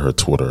deleted her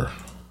Twitter,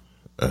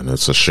 and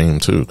it's a shame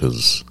too,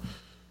 because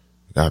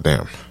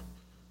goddamn.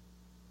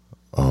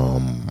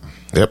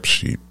 Yep,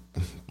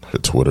 her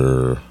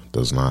Twitter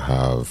is not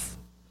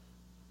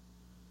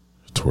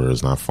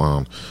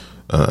found,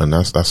 and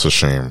that's a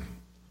shame.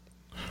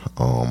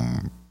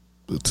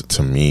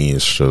 To me,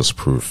 it's just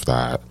proof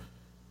that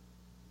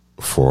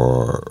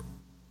for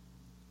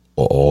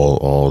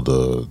all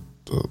the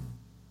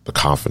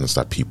confidence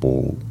that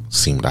people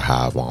seem to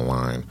have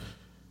online,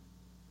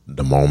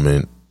 the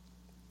moment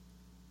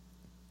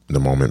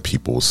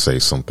people say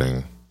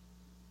something,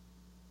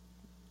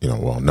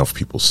 enough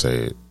people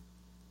say it,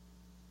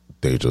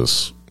 they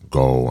just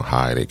go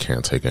high. They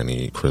can't take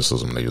any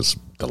criticism. They just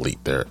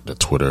delete their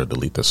Twitter,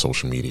 delete their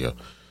social media.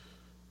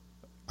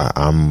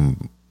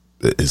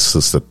 It's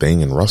just a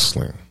thing in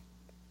wrestling.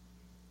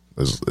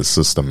 It's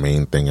just the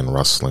main thing in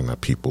wrestling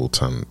that people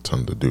tend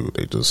to do.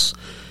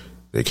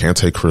 They can't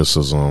take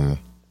criticism,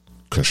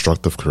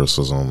 constructive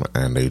criticism,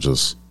 and they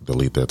just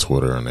delete their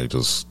Twitter, and they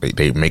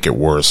make it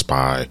worse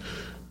by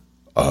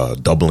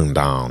doubling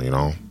down,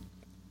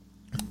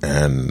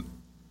 And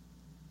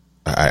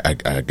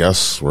I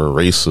guess we're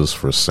racist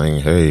for saying,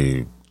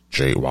 hey,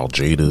 while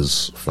Jade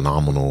is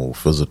phenomenal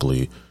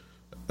physically,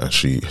 and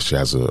she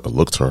has a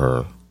look to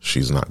her,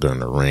 she's not good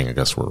in the ring. I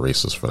guess we're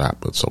racist for that,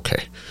 but it's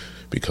okay,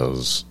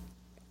 because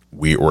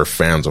we're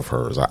fans of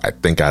hers. I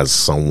think as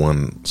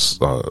someone,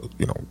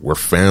 we're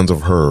fans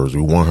of hers.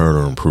 We want her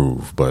to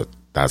improve, but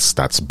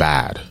that's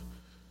bad.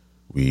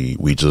 We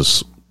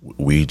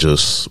should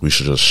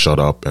just shut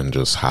up and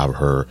just have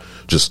her,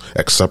 just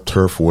accept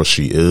her for what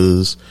she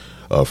is.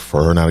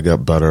 For her not to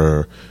get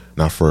better,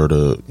 not for her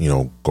to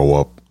go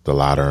up the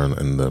ladder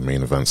in the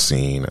main event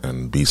scene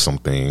and be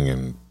something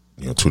in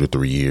 2 to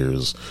 3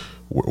 years.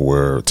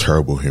 We're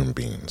terrible human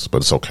beings, but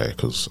it's okay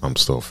because I'm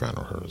still a fan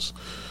of hers.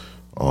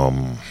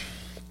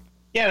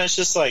 Yeah, and it's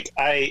just like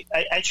I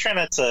try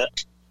not to,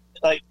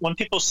 like, when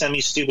people send me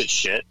stupid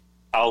shit,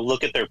 I'll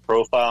look at their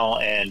profile,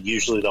 and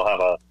usually they'll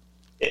have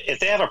if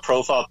they have a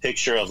profile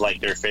picture of like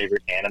their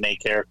favorite anime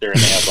character and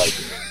they have like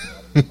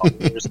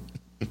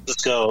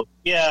just go,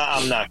 yeah,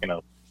 I'm not gonna.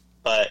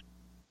 But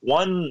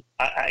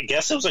I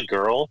guess it was a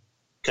girl,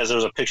 because there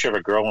was a picture of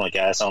a girl and a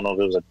guy. I don't know if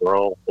it was a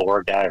girl or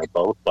a guy or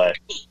both, but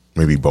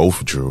maybe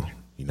both, Drew.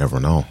 You never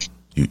know.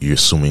 You're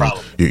assuming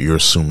you're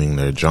assuming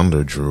their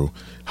gender, Drew.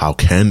 How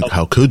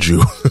could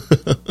you?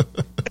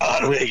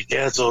 God, we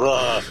canceled.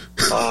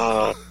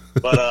 But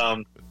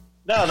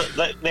no,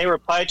 they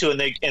replied to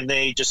it, and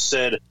they just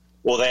said,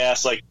 well, they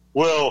asked like,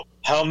 well,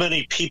 how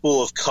many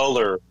people of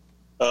color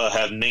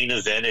have main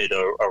evented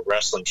a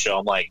wrestling show?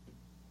 I'm like,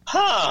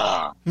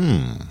 So,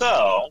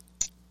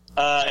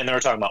 and they were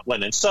talking about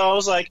women. So I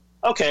was like,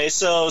 okay,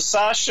 so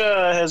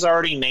Sasha has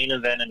already main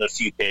evented a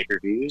few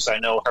pay-per-views. I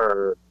know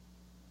her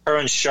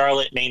and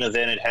Charlotte main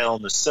evented Hell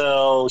in the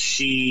Cell.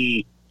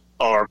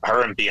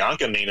 Her and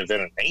Bianca main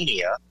evented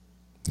Mania.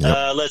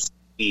 Yep. Let's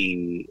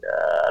see,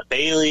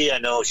 Bailey, I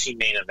know she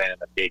main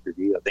evented a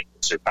pay-per-view. I think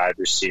the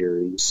Survivor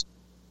Series.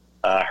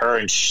 Her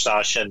and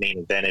Sasha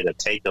main evented a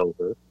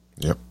takeover.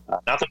 Yep.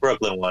 Not the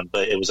Brooklyn one,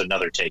 but it was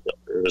another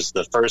takeover. It was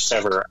the first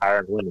ever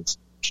Iron Women's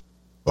match.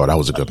 Oh, that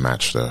was a good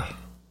match there.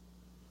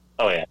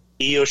 Oh, yeah.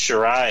 Io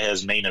Shirai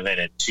has main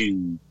evented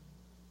 2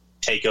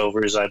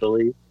 takeovers, I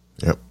believe.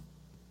 Yep.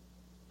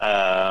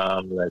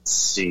 Let's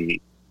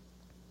see.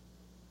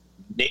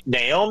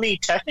 Naomi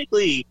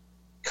technically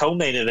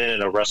co-main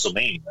evented a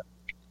WrestleMania,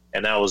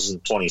 and that was in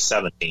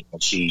 2017 when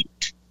she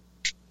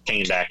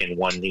came back and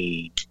won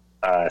the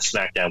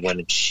SmackDown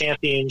Women's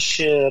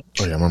Championship.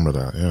 Oh, yeah, I remember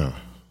that, yeah.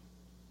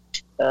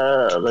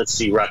 Let's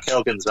see.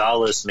 Raquel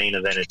Gonzalez main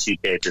evented 2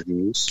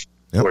 pay-per-views.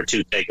 Yep. Or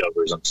 2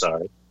 takeovers, I'm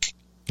sorry.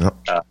 Yep.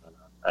 A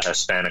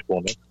Hispanic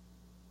woman.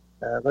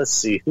 Let's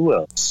see. Who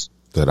else?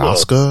 Did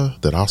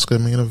Asuka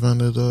main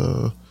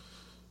evented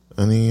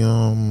any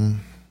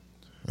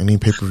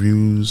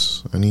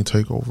pay-per-views, any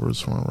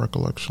takeovers from my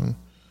recollection?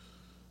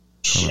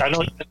 I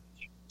know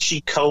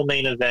she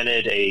co-main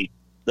evented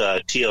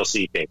the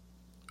TLC pay.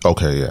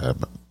 Okay, yeah.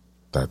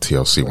 That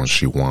TLC when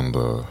she won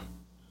the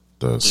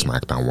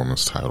SmackDown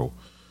Women's title.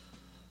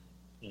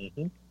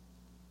 Mm-hmm.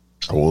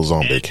 I was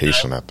on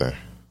vacation that day.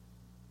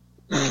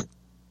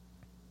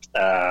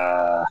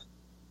 I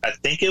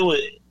think it was.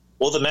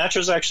 Well, the match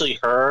was actually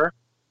her,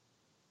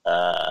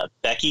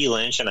 Becky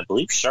Lynch, and I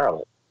believe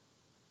Charlotte.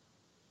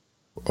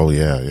 Oh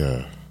yeah.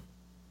 If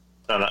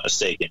I'm not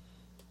mistaken.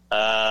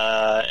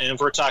 And if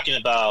we're talking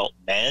about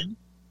men,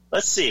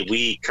 let's see.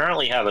 We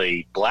currently have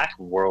a black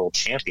world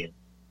champion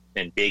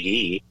in Big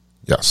E.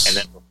 Yes. And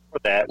then before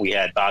that, we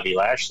had Bobby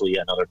Lashley,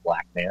 another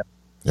black man.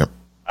 Yep.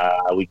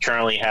 We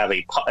currently have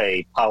a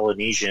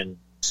Polynesian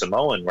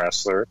Samoan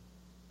wrestler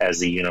as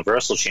the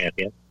Universal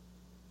Champion.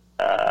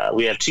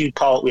 We have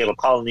a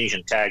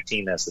Polynesian tag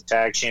team as the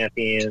tag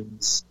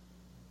champions.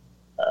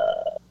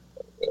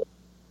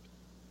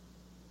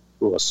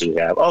 Who else do we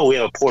have? Oh, we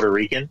have a Puerto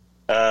Rican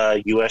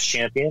U.S.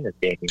 champion,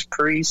 Damian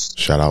Priest.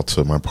 Shout out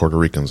to my Puerto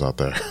Ricans out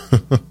there.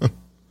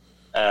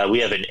 We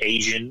have an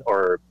Asian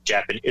or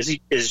Japanese.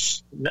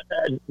 Is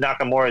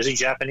Nakamura, is he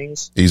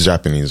Japanese? He's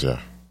Japanese, yeah.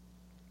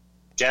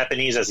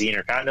 Japanese as the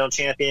Intercontinental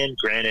Champion.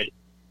 Granted,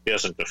 he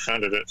hasn't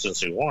defended it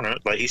since he won it,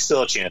 but he's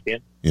still a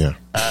champion. Yeah.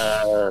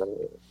 Let's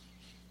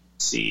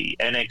see,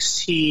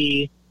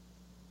 NXT.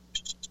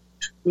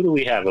 Who do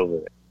we have over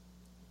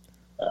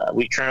there?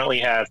 We currently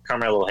have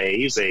Carmelo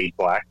Hayes, a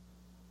black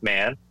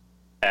man,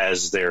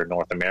 as their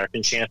North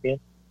American champion.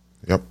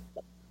 Yep.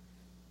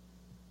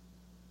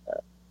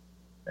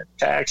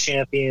 Tag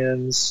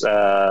champions,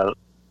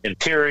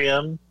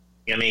 Imperium.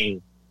 I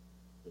mean,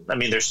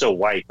 they're still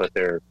white, but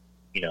they're,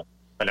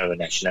 another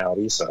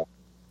nationality, so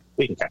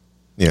we can count.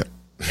 Yeah.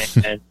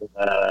 and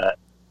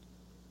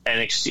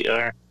NXT,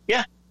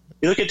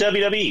 you look at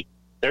WWE,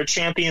 their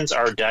champions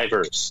are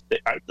diverse. They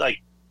are,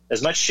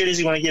 as much shit as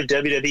you want to give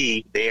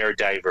WWE, they are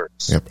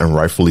diverse. Yep, and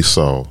rightfully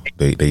so.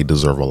 They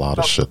deserve a lot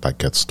of shit that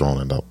gets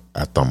thrown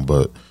at them,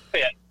 but...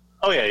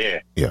 Oh, yeah.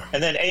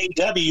 And then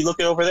AEW, you look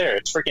at over there,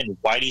 it's freaking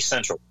Whitey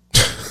Central.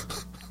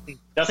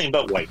 Nothing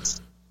but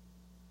whites.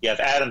 You have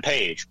Adam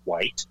Page,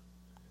 white.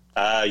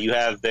 You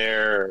have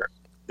their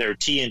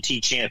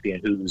TNT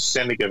champion, who's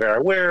Sammy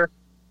Guevara.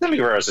 Sammy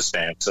Guevara's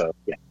Hispanic, so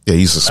yeah. Yeah,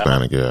 he's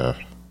Hispanic, yeah.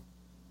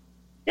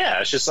 Yeah,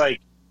 it's just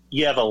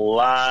you have a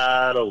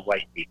lot of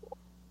white people.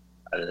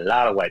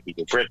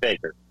 Britt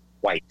Baker,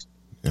 white.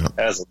 Yeah.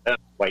 That's a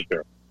white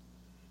girl.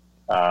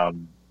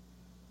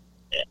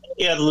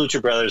 Yeah, the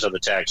Lucha Brothers are the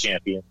tag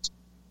champions.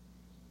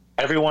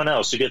 Everyone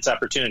else who gets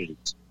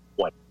opportunities,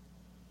 white.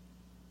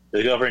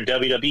 They go over in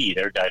WWE,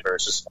 they're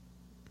diverse as fuck.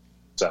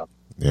 So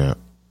yeah,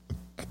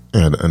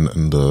 and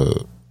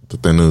the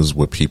thing is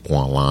with people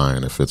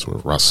online, if it's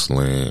with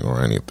wrestling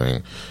or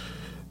anything,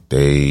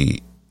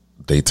 they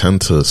tend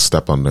to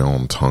step on their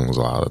own tongues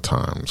a lot of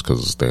times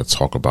because they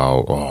talk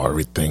about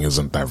everything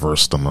isn't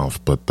diverse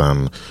enough, but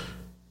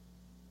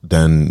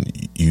then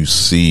you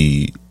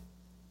see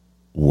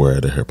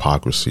where the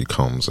hypocrisy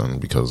comes in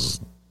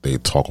because they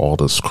talk all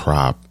this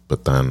crap,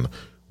 but then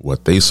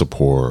what they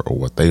support or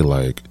what they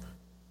like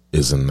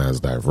isn't as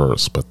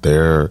diverse. But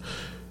they're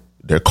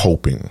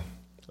coping.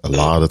 A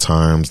lot of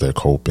times they're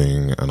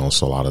coping, and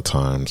also a lot of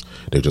times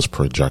they're just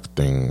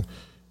projecting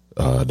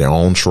their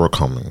own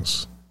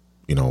shortcomings.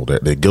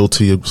 They're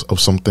guilty of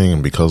something,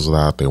 and because of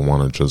that, they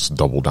want to just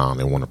double down.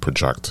 They want to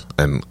project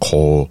and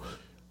call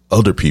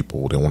other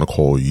people. They want to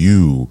call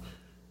you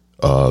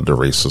the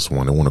racist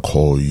one. They want to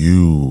call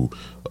you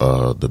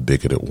the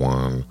bigoted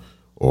one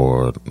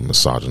or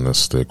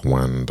misogynistic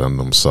when them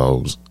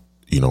themselves,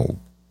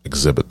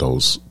 exhibit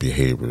those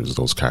behaviors,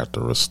 those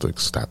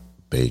characteristics that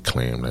they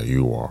claim that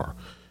you are.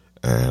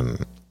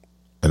 And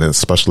then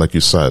especially like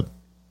you said,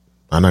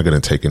 I'm not going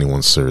to take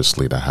anyone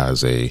seriously that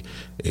has a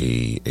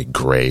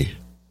gray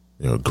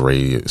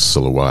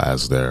silhouette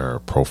as their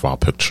profile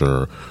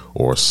picture,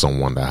 or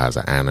someone that has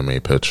an anime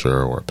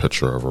picture or a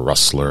picture of a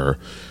wrestler,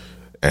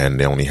 and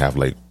they only have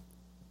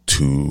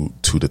 2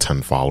 to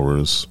 10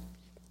 followers.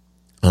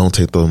 I don't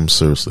take them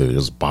seriously. They're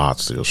just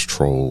bots. They're just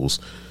trolls.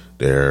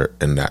 They're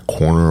in that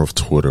corner of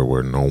Twitter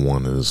where no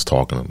one is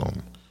talking to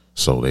them,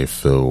 so they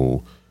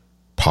feel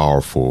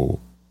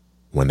powerful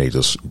when they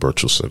just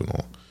virtue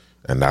signal.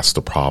 And that's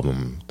the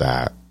problem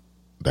that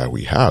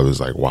we have is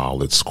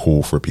while it's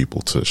cool for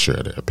people to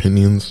share their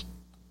opinions,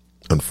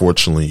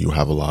 unfortunately you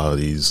have a lot of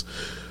these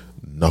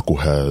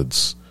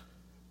knuckleheads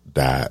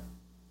that,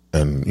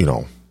 and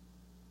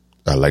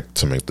I like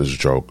to make this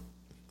joke,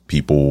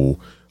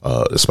 people,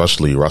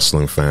 especially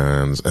wrestling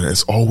fans, and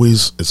it's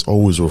always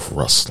with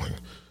wrestling.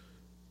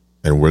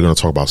 And we're going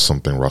to talk about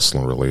something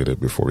wrestling related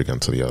before we get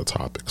into the other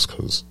topics,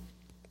 because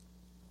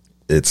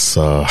it's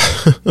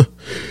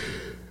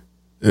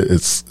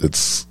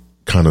it's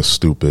kind of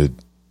stupid.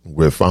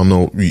 With I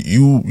know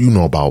you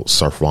know about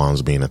Seth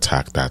Rollins being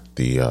attacked at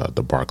the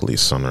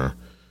Barclays Center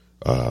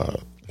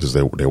because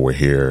they were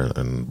here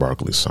in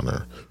Barclays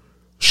Center.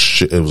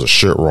 It was a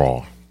shit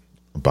Raw,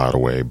 by the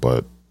way,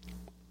 but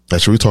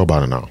actually we talk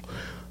about it now.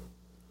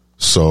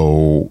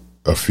 So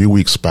a few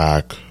weeks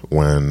back,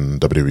 when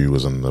WWE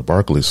was in the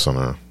Barclays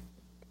Center,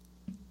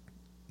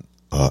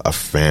 a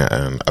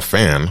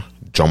fan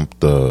jumped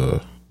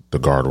the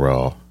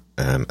guardrail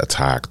and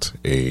attacked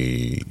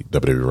a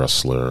WWE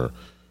wrestler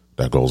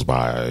that goes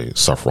by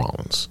Seth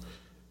Rollins.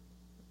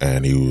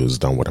 And he was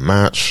done with a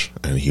match,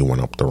 and he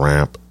went up the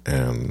ramp,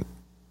 and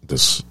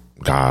this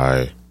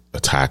guy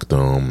attacked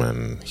him,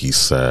 and he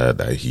said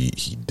that he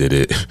did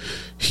it.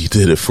 He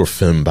did it for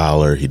Finn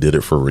Balor. He did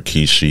it for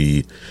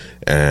Rikishi.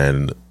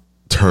 And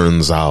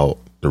turns out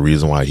the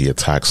reason why he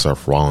attacked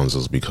Seth Rollins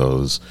is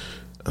because,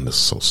 and this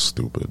is so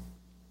stupid.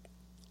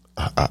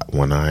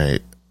 When I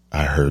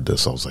heard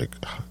this, I was like,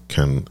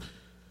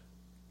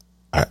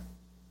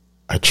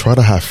 I try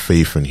to have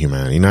faith in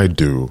humanity, and I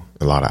do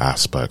in a lot of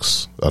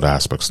aspects. Other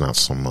aspects, not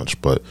so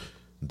much. But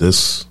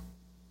this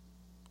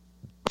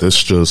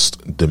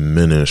just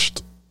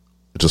diminished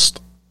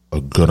just a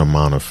good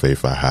amount of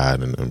faith I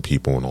had in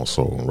people, and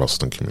also in the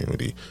wrestling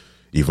community.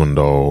 Even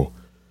though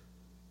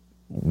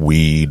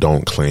we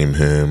don't claim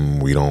him,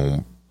 we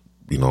don't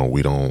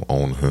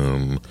own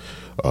him.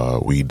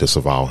 we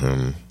disavow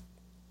him,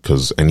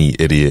 because any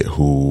idiot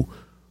who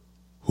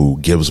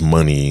gives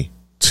money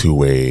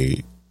to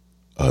a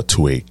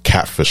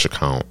catfish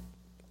account,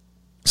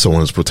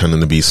 someone is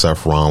pretending to be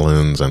Seth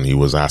Rollins and he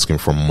was asking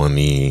for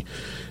money.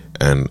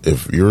 And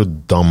if you're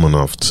dumb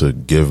enough to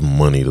give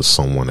money to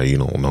someone that you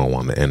don't know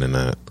on the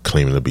internet,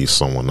 claiming to be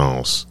someone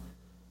else,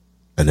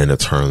 and then it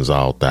turns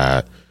out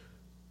that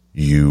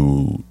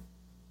you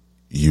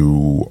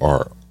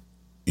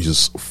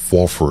just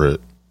fall for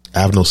it, I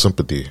have no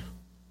sympathy.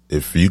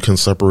 If you can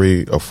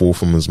separate a fool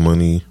from his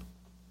money,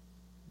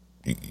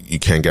 you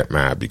can't get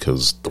mad,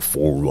 because the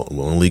fool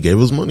willingly gave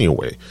his money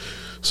away.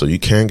 So you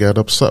can't get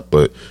upset.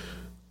 But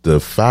the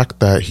fact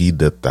that he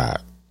did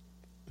that,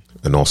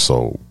 and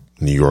also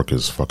New York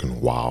is fucking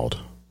wild.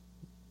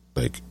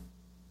 Like,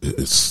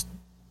 it's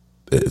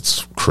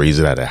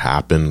crazy that it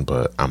happened,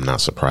 but I'm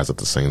not surprised at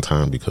the same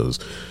time, because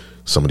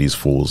some of these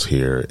fools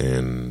here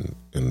in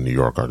New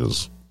York are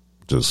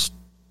just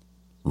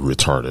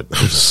retarded.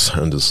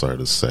 I'm just sorry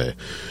to say.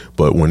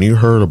 But when you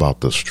heard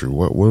about this, Drew,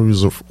 what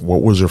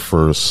was your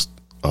first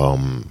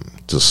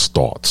just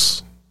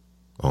thoughts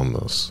on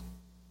this?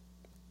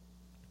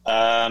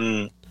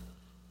 I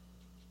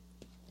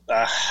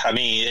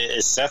mean,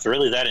 is Seth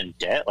really that in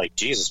debt? Like,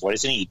 Jesus, what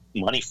does he need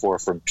money for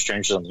from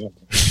strangers on the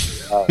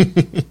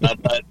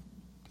internet?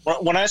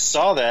 But when I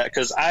saw that,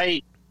 because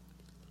I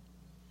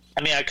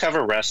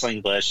cover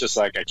wrestling, but it's just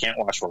like I can't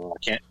watch Raw. I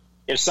can't.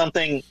 If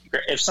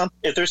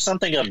there's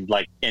something of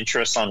like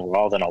interest on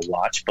Raw, then I'll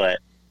watch. But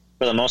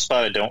for the most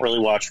part, I don't really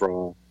watch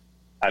Raw.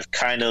 I've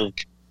kind of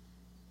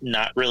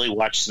not really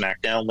watched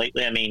SmackDown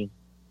lately. I mean,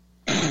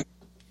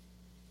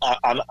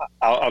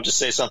 I'll just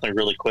say something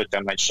really quick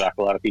that might shock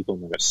a lot of people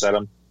when I've said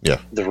them. Yeah,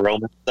 the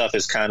Roman stuff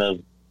is kind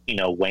of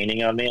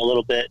waning on me a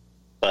little bit,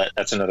 but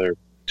that's another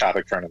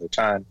topic for another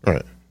time. All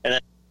right. And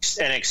then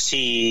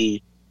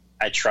NXT,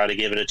 I try to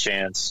give it a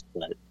chance,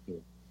 but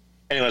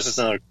anyways, that's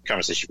another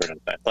conversation for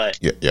another time. But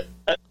yeah.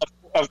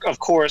 Of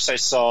course, I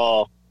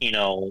saw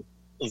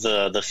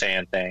the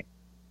fan thing.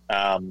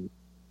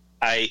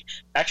 I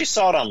actually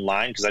saw it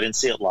online because I didn't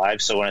see it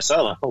live. So when I saw it,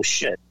 I'm like, oh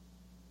shit.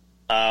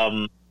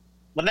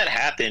 When that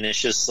happened, it's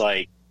just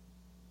like,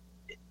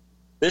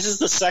 this is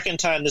the second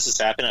time this has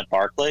happened at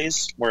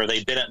Barclays, where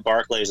they've been at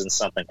Barclays and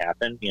something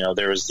happened.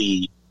 There was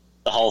the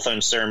Hall of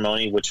Fame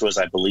ceremony, which was,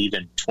 I believe,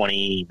 in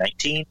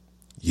 2019.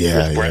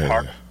 Yeah, Bret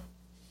Hart,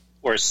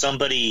 where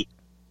somebody,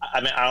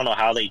 I mean, I don't know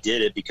how they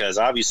did it, because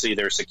obviously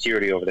their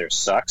security over there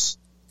sucks.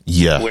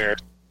 Yeah. Where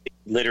they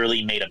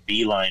literally made a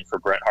beeline for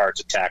Bret Hart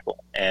to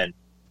tackle, and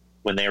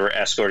when they were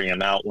escorting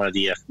him out, one of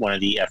the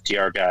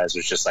FTR guys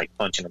was just like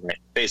punching him right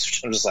in the face,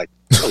 which I'm just like,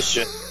 oh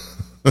shit.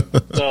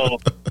 So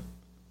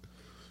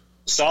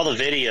saw the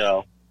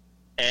video,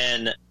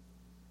 and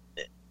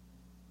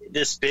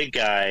this big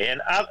guy,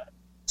 and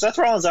Seth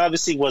Rollins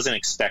obviously wasn't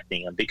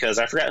expecting him, because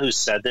I forgot who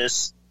said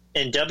this.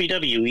 In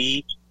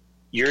WWE,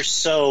 you're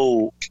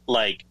so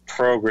like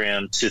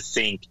programmed to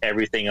think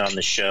everything on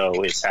the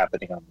show is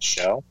happening on the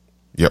show.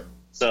 Yep.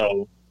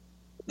 So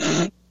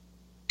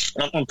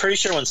I'm pretty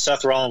sure when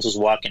Seth Rollins was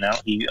walking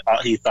out, he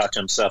thought to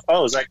himself,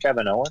 "Oh, is that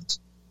Kevin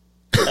Owens?"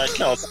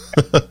 No,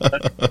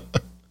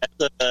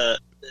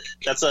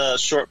 that's a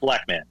short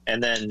black man.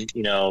 And then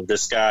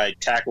this guy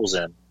tackles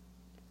him,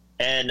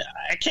 and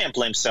I can't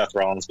blame Seth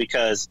Rollins,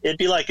 because it'd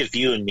be like if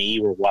you and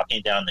me were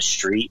walking down the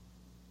street,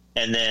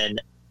 and then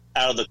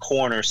out of the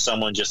corner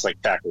someone just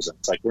like tackles him.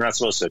 It's like, we're not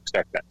supposed to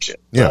expect that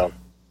shit. Yeah.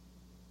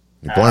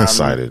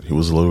 Blindsided. He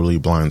was literally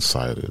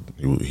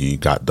blindsided. He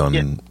got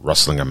done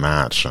wrestling a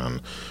match,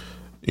 and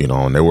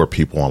and there were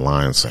people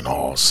online saying,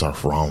 "Oh,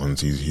 Seth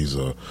Rollins, he's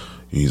a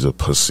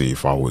pussy.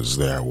 If I was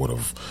there, I would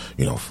have,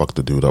 fucked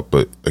the dude up."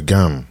 But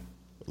again,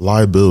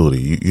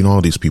 liability. You know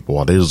how these people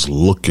are. They're just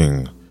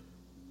looking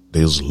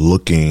to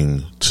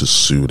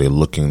sue. They're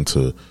looking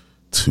to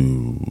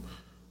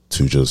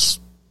just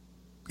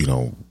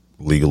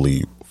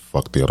legally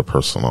fuck the other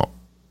person up.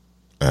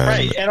 And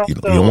right. And also,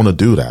 you don't want to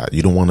do that.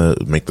 You don't want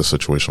to make the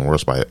situation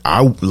worse by it.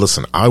 I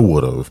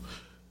would have,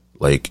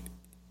 like,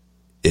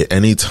 at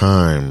any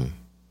time,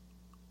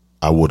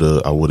 I would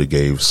have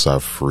gave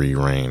Seth free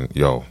reign.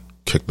 Yo,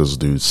 kick this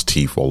dude's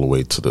teeth all the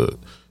way to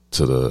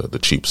the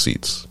cheap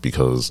seats,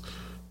 because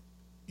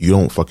you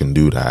don't fucking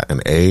do that.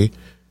 And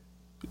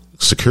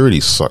security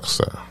sucks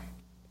there.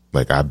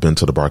 Like, I've been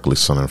to the Barclays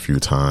Center a few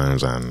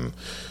times, and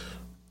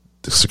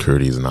the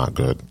security is not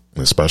good,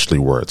 especially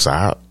where it's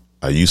at.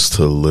 I used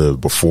to live,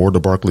 before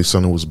the Barclays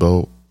Center was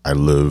built, I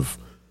live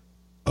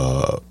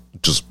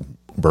just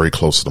very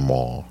close to the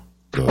mall.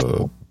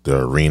 The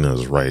arena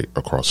is right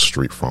across the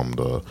street from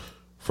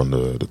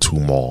the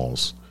two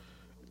malls.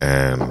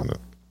 And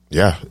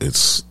yeah,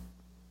 it's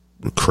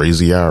a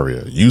crazy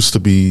area. It used to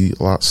be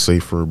a lot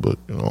safer, but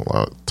a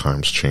lot of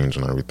times change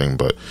and everything.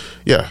 But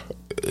yeah,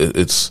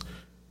 it's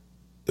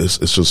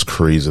just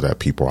crazy that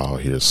people are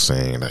out here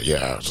saying that,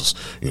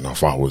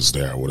 if I was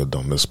there, I would have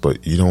done this.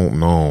 But you don't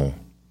know.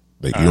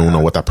 Like, you don't know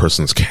what that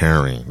person's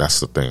carrying. That's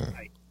the thing.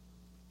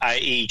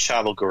 I.e.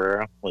 Chavo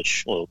Guerrero,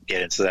 which we'll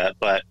get into that.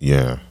 But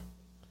yeah,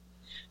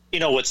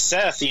 with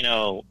Seth,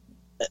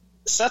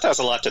 Seth has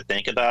a lot to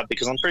think about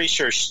because I'm pretty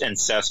sure in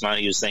Seth's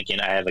mind he was thinking,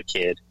 I have a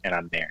kid and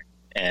I'm married.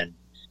 And,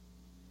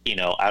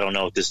 I don't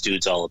know what this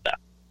dude's all about.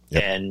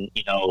 Yep. And,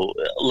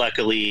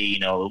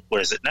 luckily,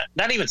 what is it?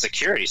 Not even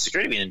security.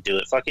 Security didn't do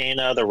it. Fucking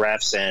the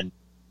refs and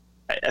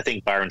I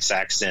think Byron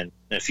Saxton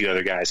and a few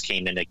other guys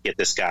came in to get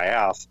this guy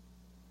off.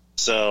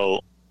 So,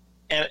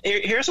 and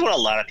here's what a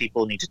lot of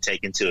people need to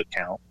take into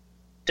account.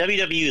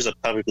 WWE is a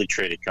publicly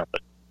traded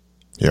company.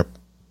 Yep.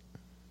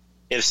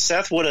 If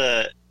Seth would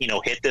have,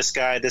 hit this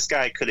guy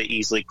could have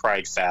easily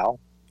cried foul.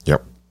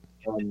 Yep.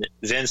 And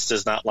Vince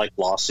does not like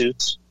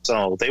lawsuits,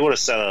 so they would have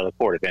settled out of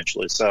court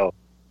eventually. So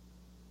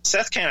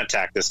Seth can't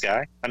attack this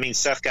guy. I mean,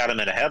 Seth got him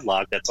in a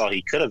headlock. That's all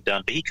he could have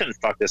done, but he couldn't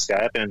fuck this guy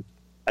up. And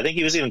I think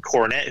he was even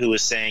Cornette who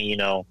was saying,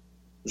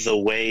 the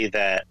way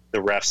that the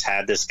refs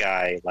had this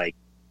guy, like,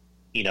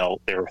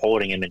 they were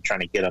holding him and trying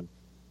to get him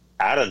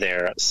out of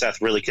there.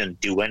 Seth really couldn't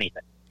do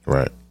anything.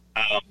 Right.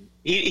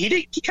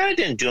 He kind of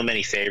didn't do him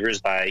any favors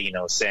by,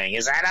 saying,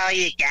 "Is that all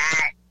you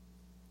got?"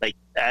 Like,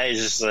 I was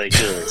just like,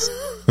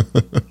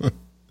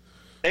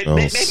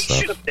 maybe he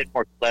should have been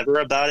more clever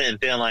about it and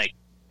been like,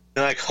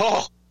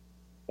 oh,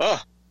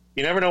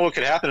 you never know what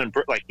could happen. And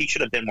like, he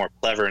should have been more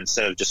clever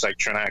instead of just like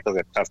trying to act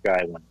like a tough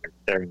guy when they're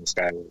tearing this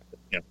guy,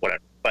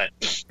 whatever. But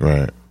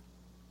right.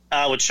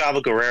 With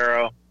Chavo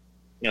Guerrero,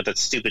 that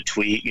stupid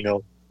tweet,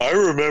 I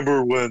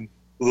remember when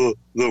the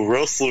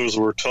wrestlers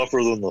were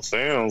tougher than the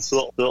fans,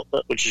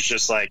 which is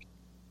just like,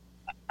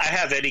 I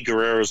have Eddie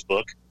Guerrero's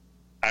book.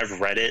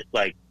 I've read it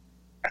like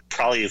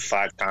probably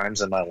 5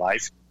 times in my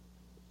life.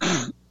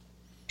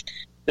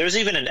 There's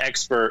even an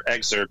excerpt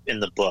in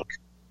the book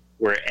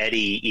where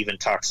Eddie even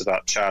talks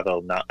about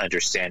Chavo not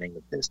understanding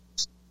the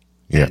business.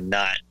 Yeah. And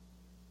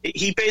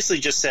he basically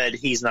just said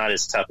he's not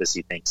as tough as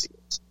he thinks he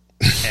is.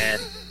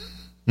 And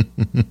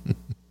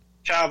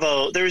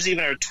Chavo, there was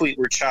even a tweet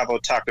where Chavo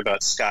talked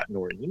about Scott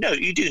Norton. You know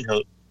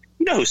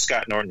who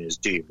Scott Norton is,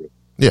 do you?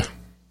 Yeah.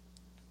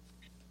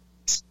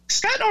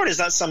 Scott Norton is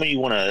not someone you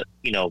want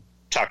to,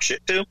 talk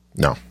shit to.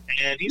 No.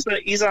 And he's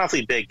an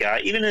awfully big guy.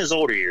 Even in his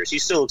older years, he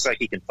still looks like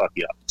he can fuck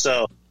you up.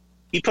 So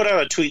he put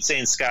out a tweet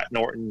saying Scott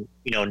Norton,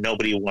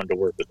 nobody wanted to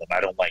work with him.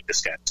 I don't like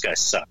this guy. This guy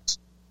sucks.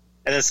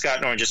 And then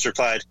Scott Norton just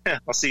replied,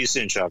 I'll see you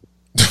soon, Chavo.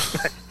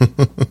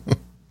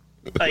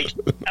 Like,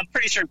 I'm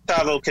pretty sure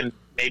Chavo can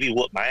maybe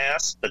whoop my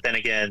ass, but then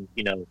again,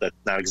 that's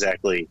not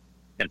exactly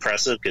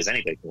impressive because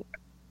anybody can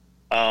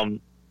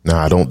whoop.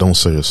 Nah, don't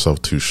sell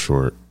yourself too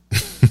short.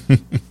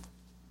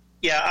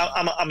 Yeah,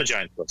 I'm a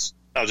giant puss.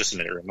 I'll just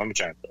admit it. I'm a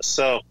giant puss.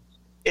 So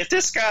if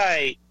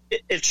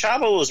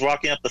Chavo was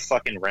walking up the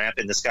fucking ramp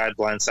and this guy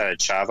blindsided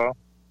Chavo,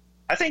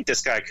 I think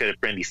this guy could have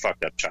maybe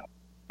fucked up Chavo.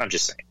 I'm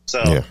just saying.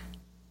 So, yeah.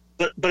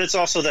 But it's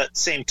also that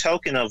same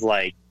token of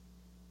like,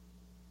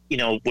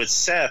 with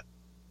Seth,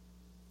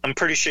 I'm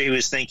pretty sure he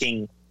was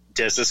thinking,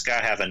 does this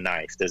guy have a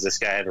knife? Does this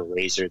guy have a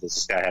razor? Does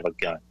this guy have a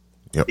gun?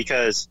 Yep.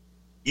 Because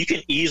you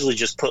can easily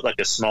just put like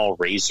a small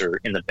razor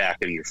in the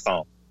back of your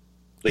phone.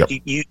 Like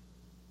yep.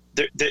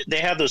 They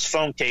have those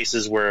phone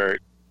cases where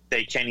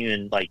they can't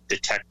even like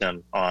detect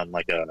them on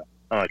like a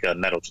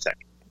metal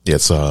detector. Yeah,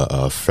 it's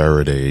a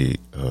Faraday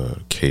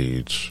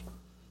cage.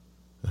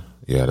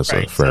 Yeah, that's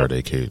right. A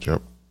Faraday cage.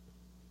 Yep.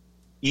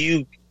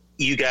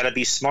 You got to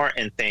be smart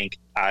and think,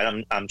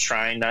 I'm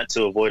trying not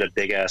to avoid a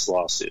big ass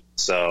lawsuit,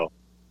 so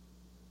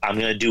I'm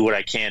going to do what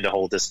I can to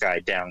hold this guy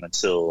down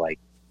until like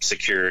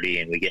security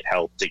and we get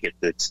help to get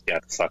this guy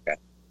the fuck out.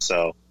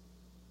 So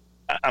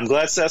I'm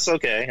glad Seth's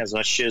okay. As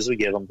much shit as we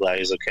give, I'm glad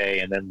he's okay.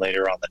 And then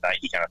later on the night,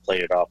 he kind of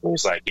played it off. It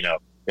was like,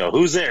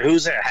 who's there?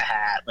 Who's there?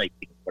 Like,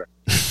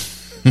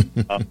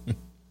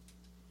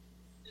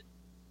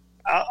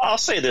 I'll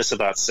say this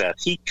about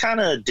Seth. He kind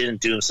of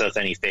didn't do himself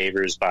any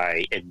favors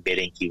by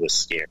admitting he was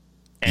scared.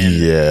 And,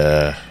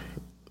 yeah.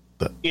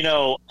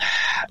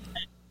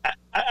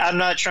 I'm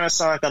not trying to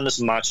sound like I'm this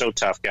macho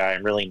tough guy.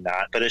 I'm really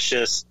not. But it's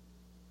just,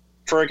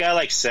 for a guy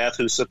like Seth,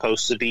 who's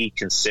supposed to be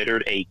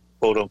considered a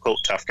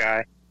quote-unquote tough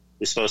guy,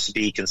 who's supposed to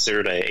be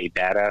considered a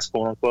badass,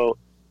 quote-unquote,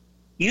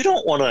 you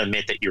don't want to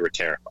admit that you were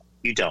terrified.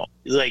 You don't.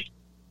 Like,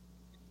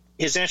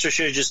 his answer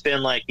should have just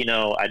been like,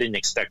 I didn't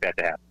expect that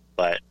to happen.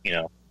 But,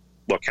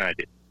 what can I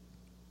do?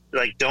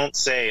 Like, don't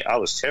say I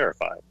was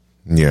terrified.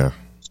 Yeah.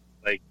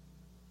 Like,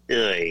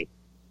 ugh.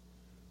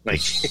 Like,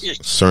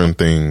 certain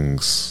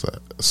things,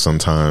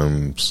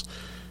 sometimes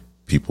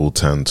people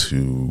tend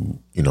to,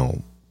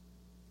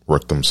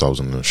 work themselves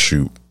in the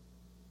shoot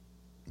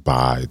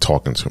by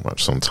talking too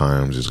much.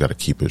 Sometimes you just got to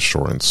keep it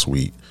short and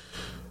sweet,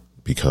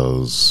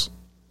 because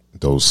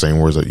those same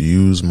words that you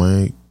use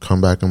might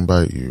come back and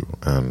bite you.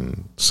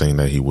 And saying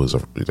that he was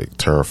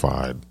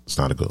terrified is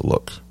not a good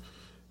look.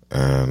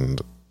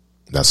 And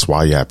that's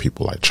why you have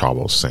people like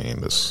Chavo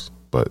saying this.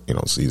 But,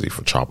 it's easy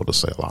for Chavo to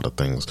say a lot of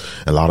things.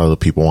 And a lot of other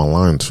people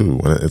online,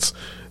 too. And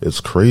it's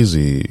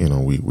crazy,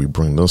 we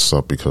bring this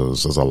up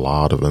because there's a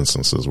lot of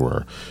instances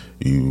where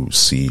you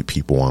see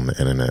people on the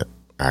internet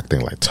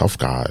acting like tough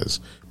guys,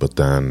 but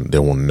then they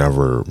will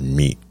never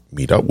meet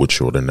up with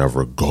you. Or they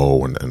never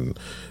go and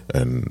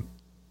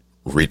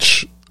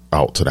reach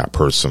out to that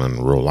person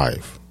in real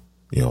life.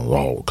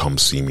 oh, come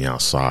see me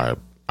outside.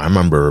 I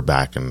remember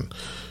back in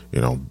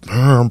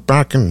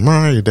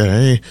my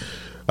day,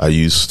 I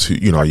used to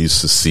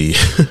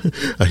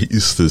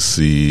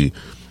see,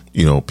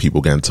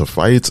 people get into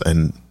fights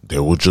and they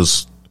would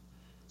just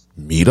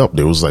meet up.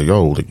 They was like,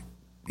 yo,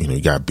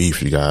 you got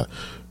beef, you got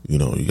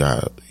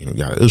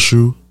an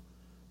issue,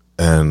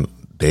 and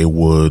they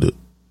would,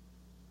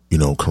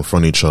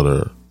 confront each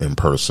other in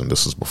person.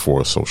 This is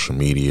before social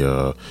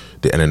media.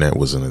 The internet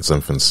was in its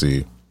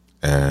infancy,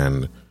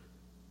 and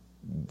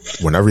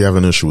whenever you have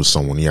an issue with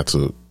someone, you have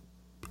to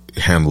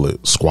handle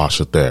it,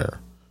 squash it there.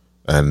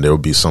 And there will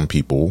be some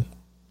people,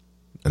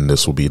 and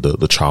this will be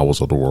the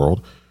Chowers of the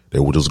world, they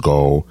will just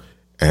go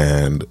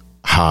and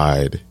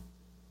hide.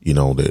 They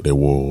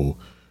will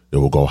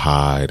go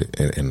hide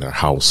in their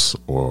house,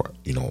 or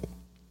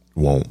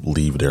won't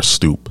leave their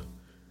stoop,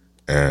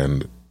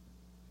 and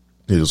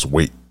they just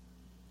wait.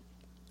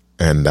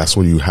 And that's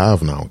what you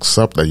have now,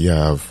 except that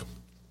you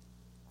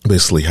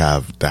basically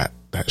have that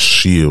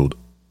shield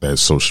that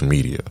is social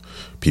media.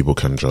 People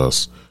can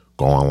just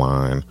go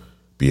online,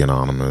 be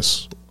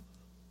anonymous,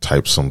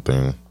 type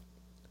something,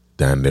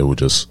 then they would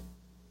just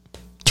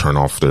turn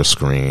off their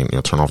screen,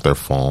 turn off their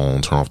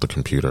phone, turn off the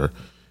computer,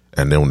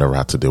 and they'll never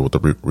have to deal with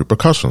the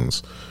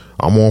repercussions.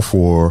 I'm all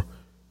for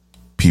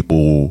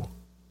people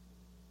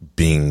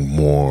being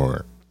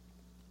more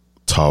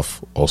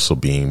tough, also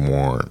being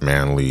more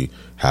manly,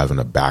 having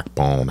a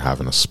backbone,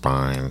 having a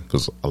spine,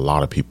 because a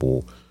lot of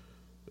people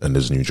in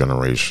this new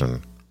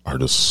generation are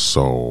just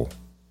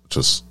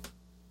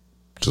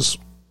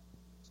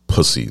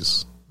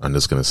pussies. I'm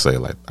just gonna say it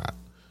like that,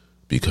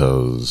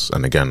 because,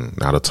 and again,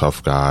 not a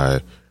tough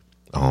guy.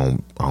 I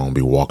don't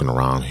be walking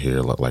around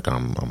here like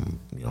I'm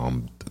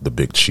the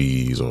big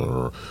cheese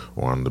or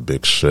I'm the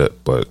big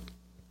shit, but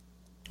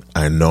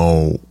I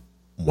know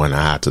when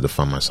I had to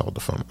defend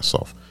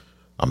myself.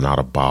 I'm not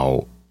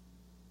about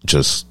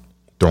just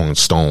throwing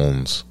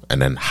stones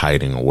and then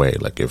hiding away.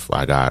 Like, if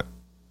I got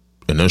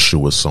an issue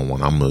with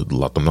someone, I'm gonna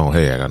let them know,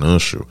 hey, I got an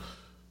issue.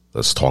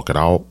 Let's talk it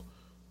out.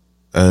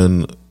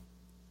 And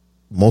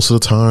most of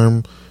the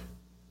time,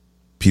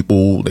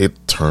 people, they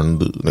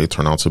turn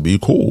out to be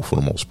cool for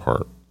the most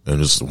part.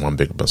 And it's one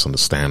big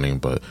misunderstanding,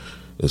 but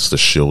it's the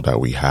shield that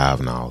we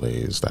have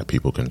nowadays, that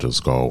people can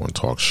just go and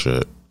talk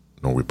shit,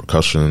 no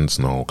repercussions,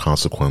 no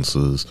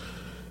consequences,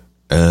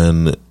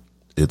 and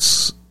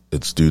it's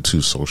due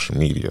to social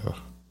media.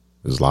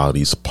 There's a lot of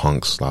these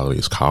punks, a lot of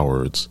these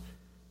cowards.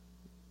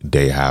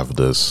 They have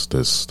this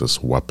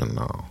weapon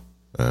now,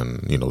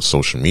 and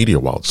social media,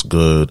 while it's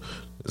good,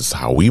 it's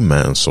how we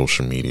met in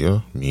social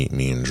media. Me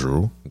and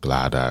Drew,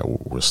 glad that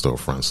we're still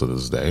friends to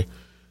this day.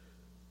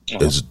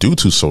 Uh-huh. It's due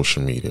to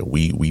social media.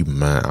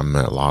 I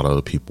met a lot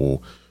of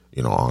people,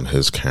 on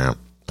his camp.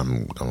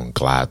 I'm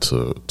glad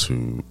to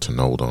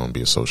know them,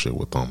 be associated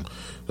with them,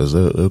 because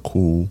they're a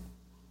cool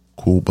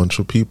bunch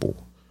of people.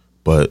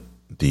 But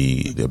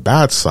the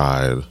bad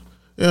side,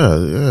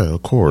 yeah,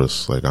 of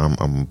course. Like,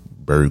 I'm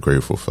very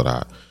grateful for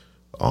that.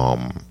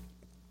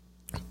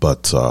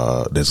 But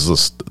there's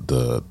just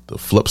the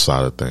flip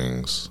side of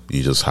things.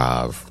 You just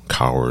have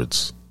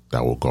cowards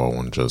that will go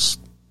and just,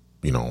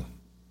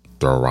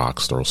 throw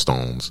rocks, throw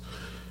stones,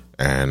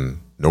 and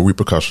no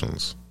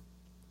repercussions.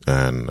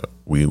 And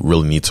we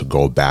really need to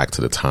go back to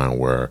the time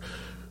where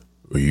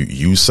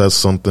you said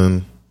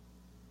something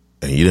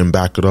and you didn't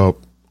back it up.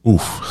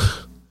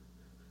 Oof.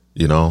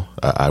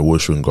 I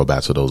wish we can go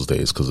back to those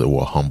days, because it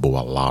will humble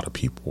a lot of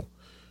people,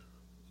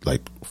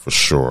 like, for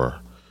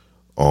sure.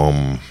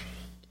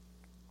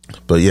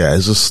 But yeah,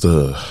 it's just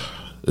the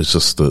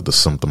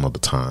symptom of the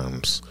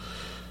times.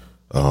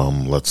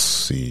 Let's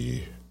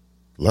see.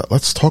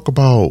 Let's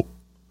go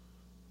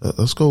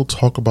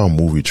talk about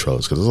movie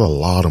trailers, because there's a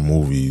lot of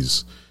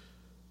movies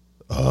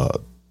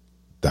that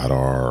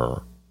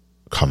are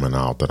coming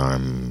out that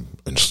I'm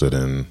interested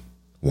in.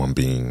 One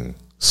being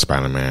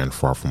Spider-Man: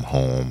 Far From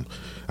Home.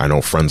 I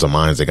know friends of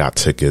mine, they got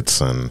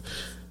tickets, and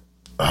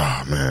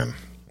man,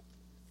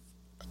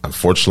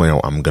 unfortunately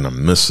I'm gonna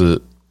miss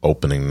it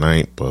opening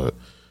night, but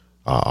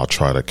I'll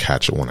try to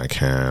catch it when I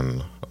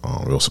can.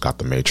 We also got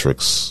The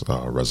Matrix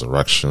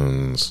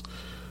Resurrections.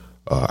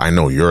 I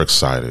know you're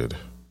excited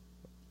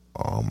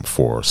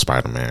for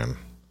Spider-Man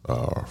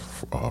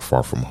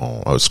Far From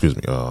Home.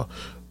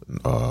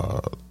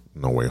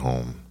 No Way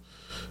Home.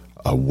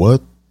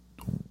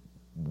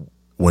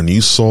 When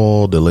you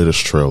saw the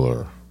latest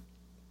trailer,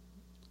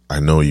 I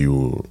know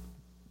you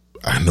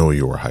were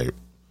hyped.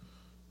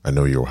 I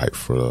know you were hyped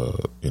for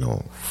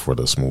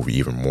this movie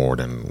even more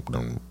than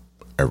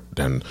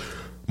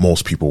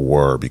most people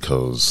were,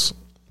 because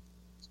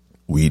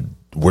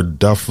we're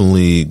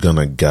definitely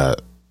gonna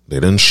get. They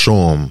didn't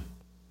show him,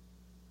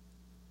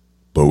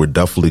 but we're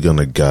definitely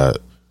gonna get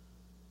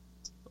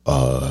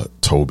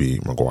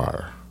Tobey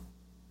Maguire.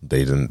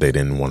 They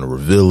didn't want to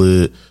reveal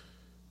it,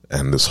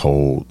 and this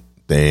whole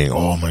thing.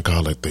 Oh my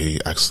god! Like, they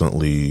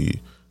accidentally,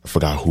 I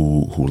forgot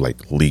who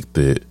like leaked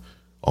it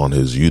on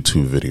his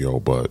YouTube video,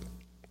 but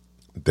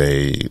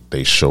they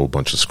show a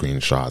bunch of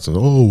screenshots and,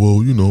 oh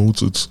well,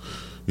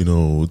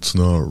 it's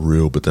not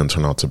real, but then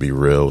turned out to be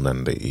real,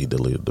 and then he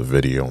deleted the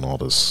video and all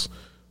this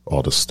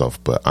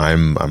stuff. But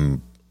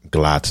I'm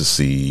glad to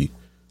see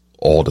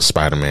all the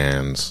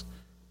Spider-Mans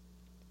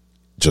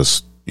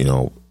just,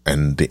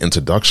 and the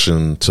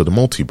introduction to the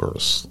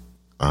multiverse.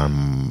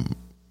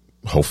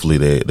 Hopefully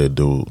they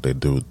do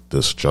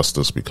this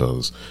justice,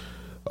 because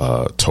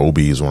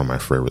Toby is one of my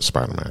favorite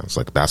Spider-Mans.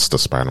 Like, that's the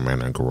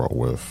Spider-Man I grew up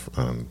with.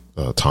 And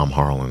Tom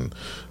Holland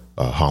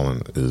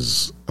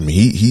is,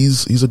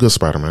 he's a good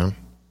Spider-Man.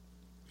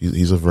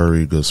 He's a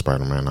very good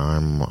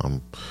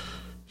Spider-Man.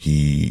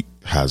 He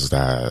has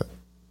that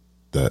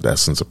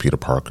essence of Peter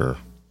Parker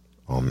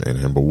in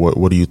him. But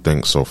what do you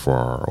think so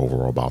far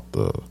overall about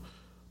the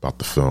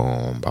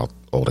film, about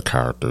all the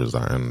characters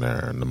that are in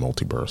there in the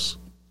multiverse?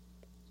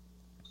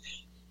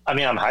 I'm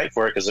hyped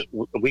for it because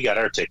we got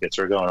our tickets.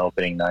 We're going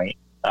opening night.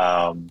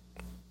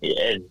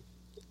 It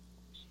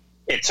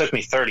took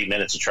me 30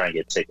 minutes to try and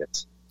get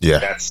tickets. Yeah.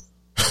 That's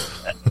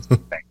the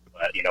thing.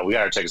 But, we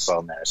got our tickets all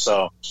in there.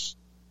 So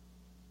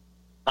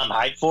I'm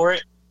hyped for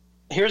it.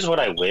 Here's what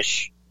I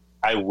wish.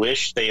 I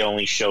wish they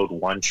only showed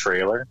one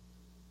trailer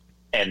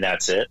and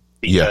that's it.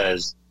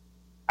 Because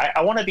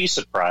I want to be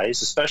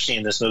surprised, especially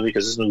in this movie,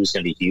 because this movie is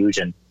going to be huge.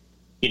 And,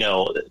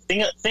 the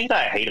thing that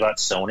I hate about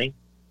Sony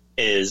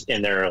is,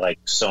 in their,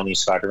 Sony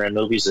Spider-Man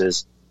movies,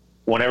 is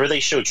whenever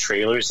they show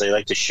trailers, they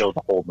like to show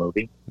the whole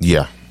movie.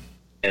 Yeah.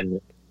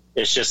 And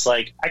it's just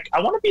I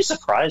want to be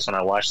surprised when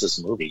I watch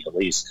this movie, at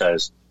least,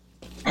 because,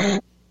 I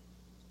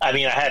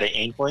had an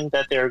inkling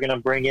that they were going to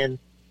bring in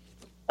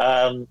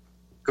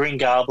Green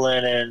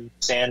Goblin and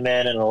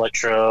Sandman and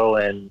Electro,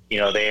 and,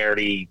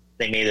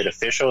 they made it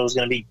official it was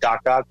going to be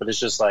Doc Ock, but it's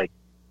just I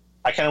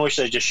kind of wish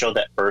they just showed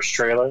that first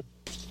trailer,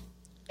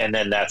 and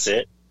then that's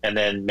it, and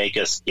then make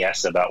us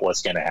guess about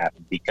what's going to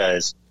happen,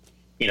 because,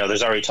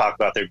 there's already talk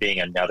about there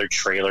being another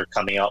trailer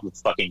coming out the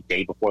fucking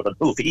day before the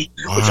movie,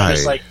 which I'm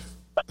just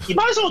you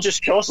might as well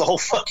just show us the whole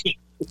fucking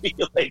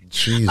movie.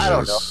 Jesus. I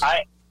don't know.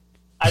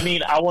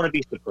 I want to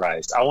be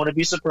surprised. I want to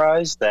be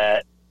surprised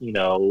that,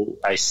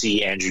 I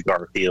see Andrew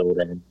Garfield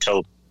and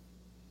Tobey.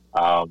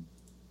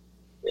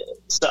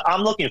 So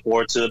I'm looking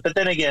forward to it. But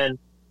then again,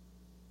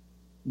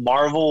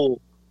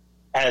 Marvel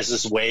has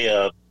this way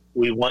of,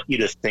 we want you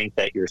to think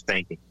that you're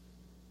thinking.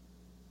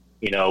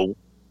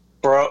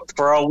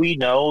 For all we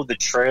know, the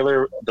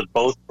trailer,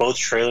 both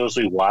trailers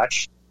we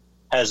watched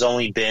has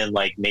only been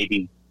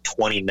maybe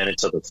 20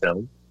 minutes of the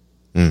film,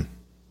 and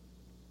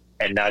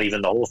not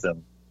even the whole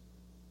film.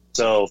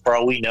 So for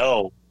all we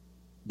know,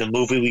 the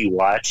movie we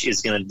watch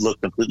is going to look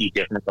completely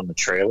different from the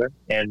trailer.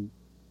 And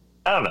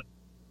I don't know.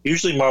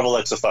 Usually Marvel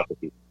likes to fuck with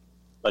you.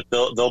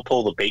 They'll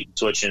pull the bait and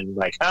switch and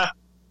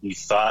you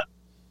thought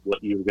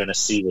what you were going to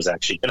see was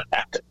actually going to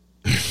happen.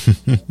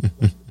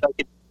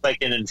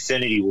 like in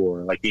Infinity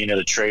War, the end of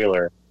the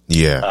trailer.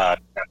 Yeah.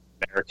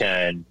 America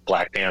and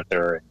Black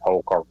Panther and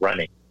Hulk are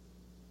running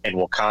in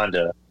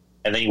Wakanda.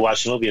 And then you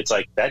watch the movie, it's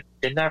that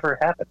did never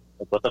happen.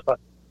 What the fuck?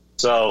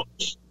 So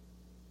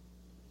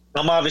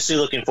I'm obviously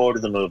looking forward to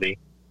the movie.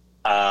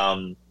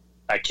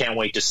 I can't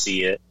wait to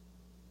see it.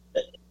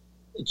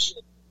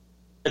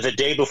 The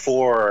day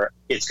before,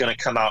 it's going to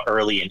come out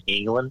early in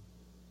England.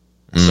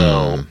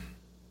 So,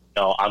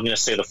 I'm going to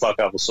stay the fuck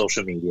out of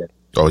social media.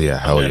 Oh, yeah.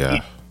 Hell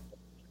yeah.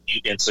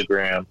 Mute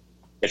Instagram.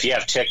 If you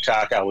have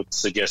TikTok, I would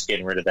suggest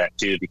getting rid of that,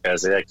 too,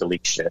 because they like to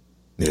leak shit.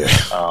 Yeah.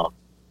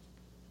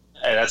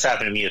 And that's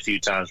happened to me a few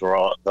times where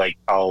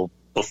I'll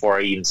before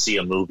I even see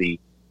a movie,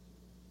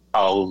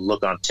 I'll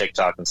look on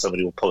TikTok and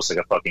somebody will post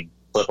a fucking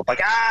clip of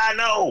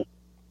no!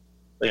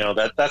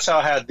 That's how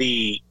I had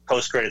the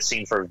post-credit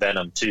scene for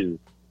Venom 2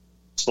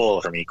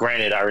 spoiled for me.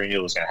 Granted, I already knew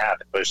it was going to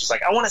happen, but it's just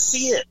I want to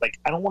see it.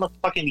 I don't want to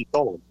fucking be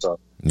told. So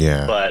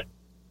yeah. But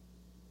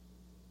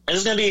this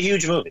is going to be a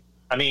huge movie.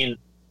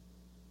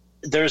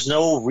 There's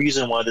no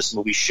reason why this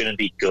movie shouldn't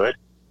be good.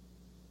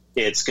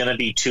 It's going to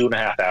be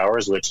 2.5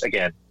 hours, which,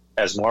 again,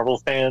 as Marvel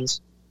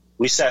fans,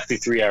 we sat through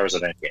 3 hours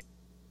of Endgame.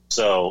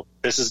 So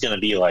this is going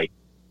to be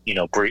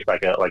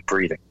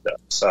breathing stuff.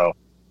 So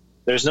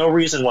there's no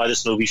reason why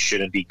this movie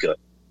shouldn't be good.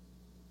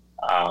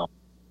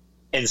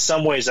 In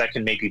some ways, that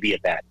can maybe be a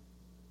bad.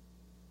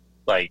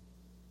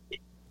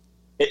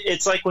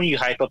 It's like when you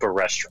hype up a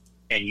restaurant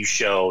and you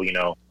show,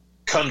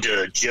 come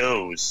to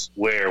Joe's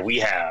where we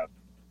have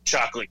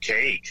chocolate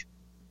cake.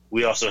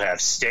 We also have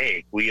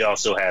steak. We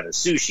also have a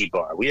sushi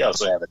bar. We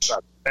also have a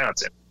chocolate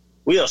fountain.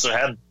 We also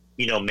have,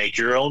 make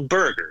your own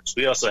burgers.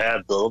 We also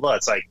have blah, blah, blah.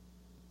 It's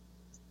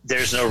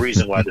there's no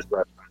reason why this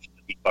restaurant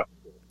should be fucking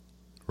good.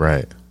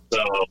 Right.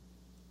 So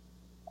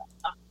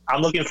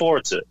I'm looking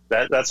forward to it.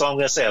 That's all I'm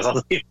going to say. I'm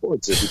looking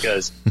forward to it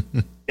because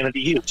it's going to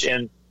be huge.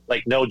 And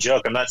no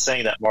joke, I'm not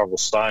saying that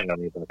Marvel's spying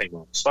on me, but I think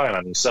Marvel's spying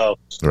on me. So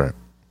right.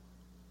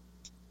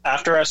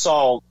 After I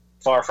saw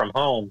Far From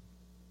Home,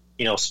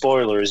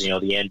 spoilers,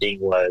 the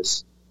ending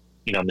was,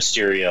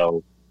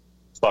 Mysterio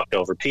fucked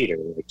over Peter.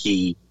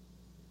 He,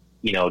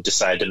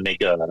 decided to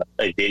make a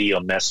video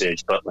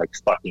message, but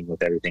fucking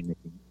with everything,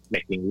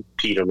 making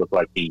Peter look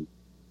like the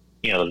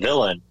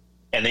villain.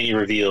 And then he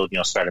revealed,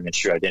 Spider-Man's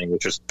true identity,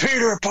 which was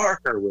Peter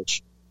Parker,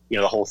 which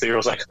the whole theory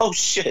was like, oh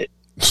shit.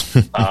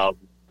 I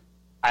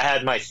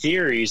had my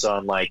theories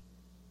on like,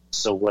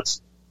 so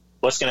what's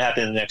going to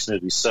happen in the next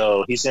movie?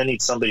 So he's going to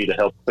need somebody to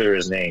help clear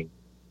his name.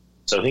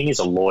 So he needs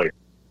a lawyer.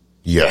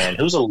 Yeah. And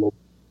who's a lawyer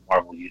in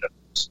Marvel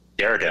Universe?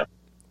 Daredevil.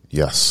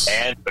 Yes.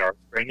 And they're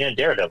bringing in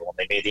Daredevil.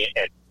 They made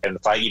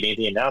and Feige made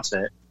the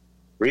announcement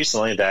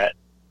recently that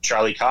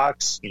Charlie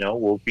Cox,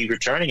 will be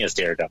returning as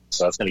Daredevil.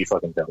 So that's going to be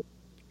fucking dope.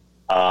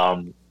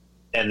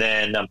 And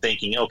then I'm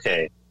thinking,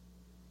 okay,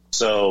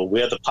 so we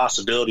have the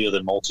possibility of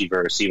the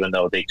multiverse, even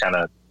though they kind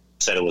of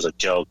said it was a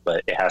joke,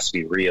 but it has to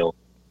be real.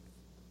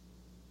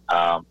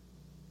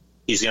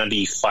 He's going to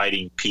be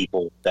fighting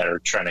people that are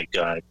trying to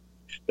go.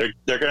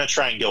 They're going to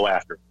try and go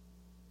after him.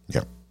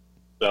 Yeah.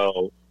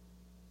 So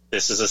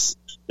this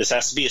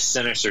has to be a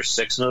Sinister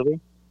Six movie,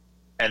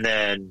 and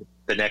then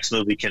the next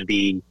movie can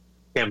be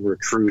him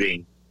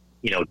recruiting,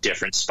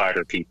 different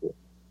Spider people,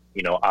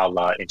 a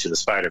la Into the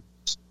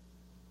Spider-Verse.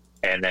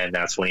 And then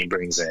that's when he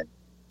brings in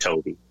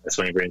Toby. That's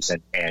when he brings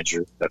in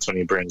Andrew. That's when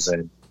he brings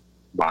in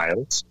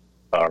Miles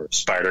or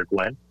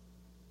Spider-Gwen,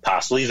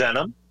 possibly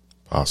Venom.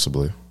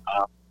 Possibly.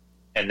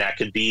 And that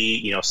could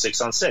be,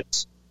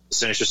 6-on-6. The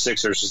Sinister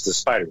Six versus the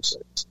Spider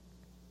Six.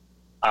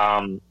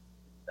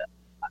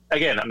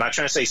 Again, I'm not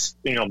trying to say,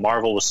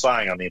 Marvel was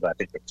spying on me, but I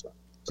think they're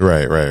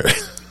spying. Right.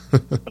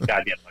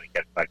 Goddamn money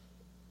kept back.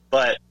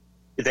 But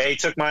they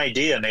took my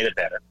idea and made it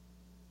better.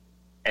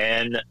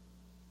 And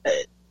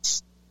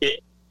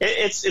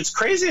it's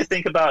crazy to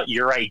think about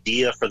your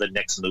idea for the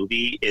next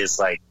movie is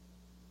like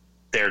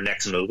their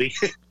next movie.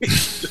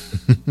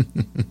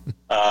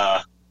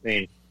 I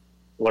mean,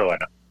 what do I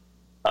know?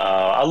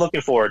 I'm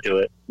looking forward to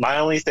it. My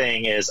only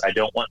thing is I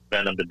don't want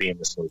Venom to be in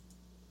this movie,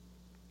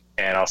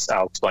 and I'll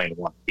explain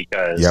why.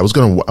 Because I was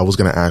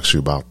gonna ask you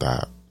about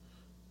that.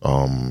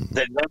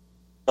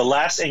 The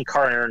last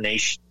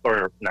incarnation,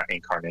 or not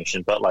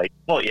incarnation, but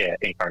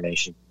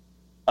incarnation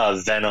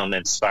of Venom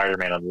and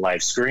Spider-Man on the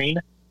live screen,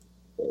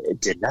 it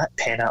did not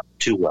pan out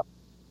too well.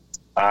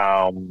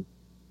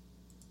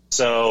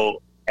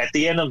 So at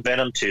the end of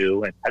Venom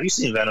 2, and have you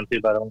seen Venom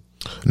 2, by the way?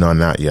 No,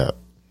 not yet.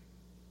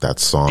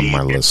 That's on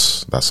my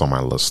list. That's on my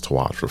list to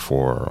watch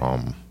before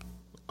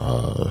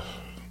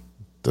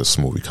this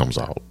movie comes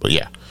out. But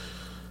yeah.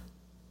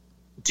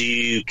 Do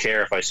you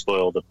care if I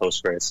spoil the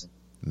post-credits?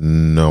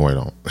 No, I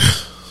don't.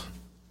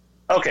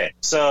 Okay,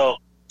 so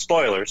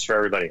spoilers for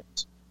everybody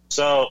else.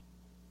 So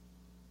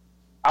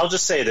I'll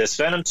just say this: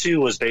 Venom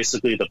 2 was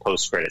basically the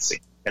post-credit scene,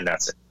 and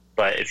that's it.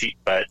 But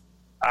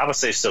I would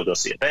say still go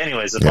see it. But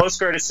anyways, the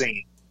post-credit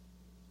scene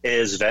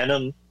is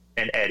Venom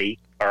and Eddie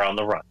are on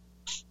the run.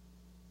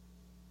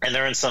 And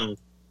they're in some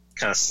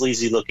kind of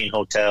sleazy-looking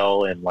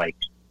hotel in, like,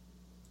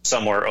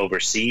 somewhere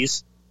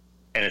overseas.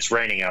 And it's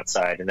raining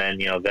outside. And then,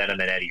 Venom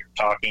and Eddie are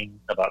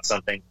talking about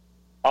something.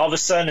 All of a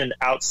sudden,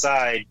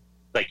 outside,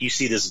 like, you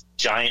see this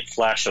giant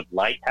flash of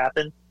light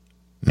happen.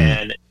 Mm.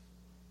 And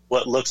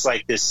what looks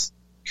like this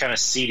kind of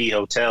seedy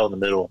hotel in the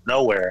middle of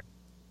nowhere,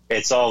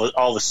 it's all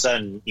of a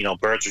sudden,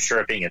 birds are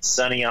chirping. It's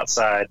sunny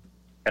outside.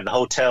 And the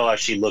hotel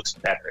actually looks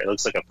better. It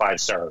looks like a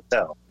 5-star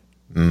hotel.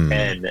 Mm.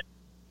 And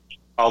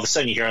all of a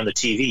sudden you hear on the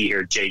TV, you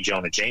hear J.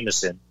 Jonah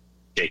Jameson,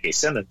 J.K.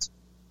 Simmons,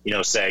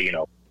 say,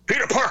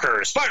 Peter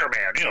Parker,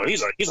 Spider-Man,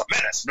 he's a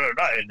menace. Blah, blah,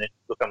 blah. And then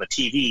look on the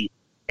TV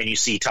and you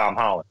see Tom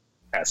Holland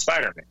as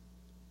Spider-Man.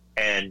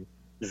 And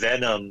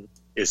Venom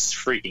is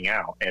freaking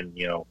out. And,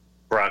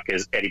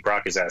 Eddie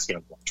Brock is asking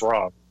him what's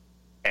wrong.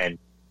 And,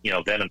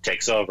 Venom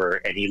takes over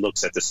and he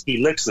licks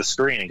the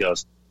screen and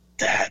goes,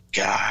 that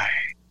guy.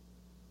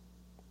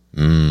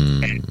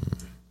 Mm.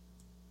 And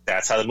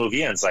that's how the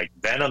movie ends. Like,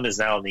 Venom is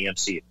now in the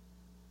MCU.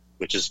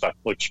 Which is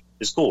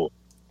cool.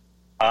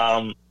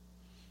 I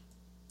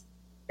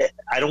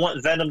don't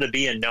want Venom to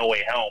be in No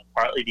Way Home,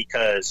 partly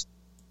because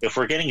if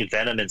we're getting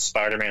Venom and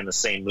Spider-Man in the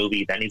same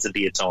movie, that needs to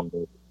be its own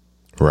movie.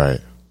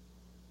 Right.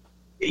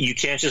 You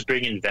can't just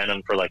bring in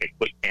Venom for like a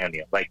quick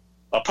cameo, like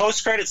a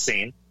post-credit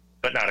scene,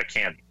 but not a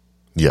cameo.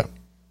 Yeah.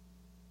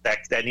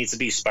 That needs to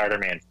be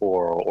Spider-Man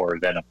 4 or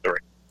Venom 3.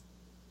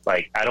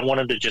 Like, I don't want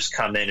him to just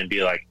come in and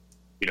be like,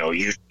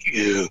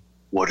 you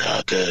what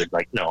happened?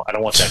 Like, no, I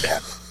don't want that to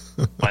happen.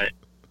 Want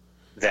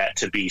that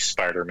to be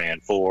Spider-Man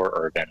 4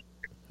 or Venom.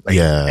 Like,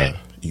 yeah,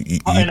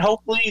 and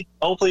hopefully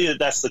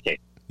that's the case.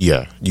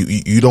 Yeah,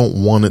 you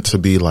don't want it to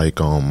be like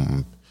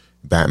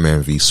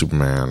Batman v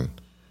Superman,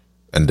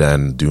 and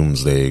then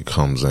Doomsday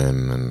comes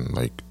in, and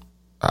like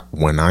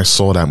when I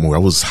saw that movie, I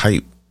was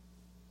hyped,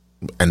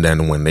 and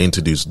then when they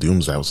introduced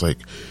Doomsday, I was like,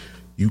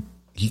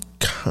 he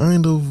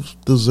kind of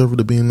deserved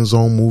to be in his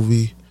own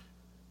movie,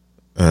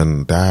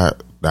 and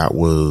that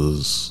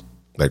was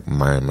like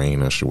my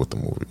main issue with the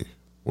movie,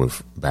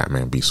 with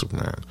Batman v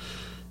Superman.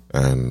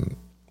 And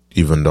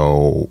even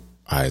though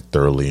I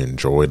thoroughly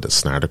enjoyed the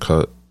Snyder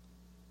Cut,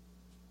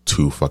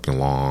 too fucking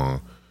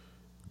long.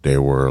 They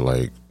were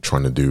like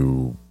trying to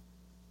do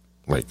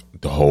like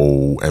the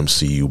whole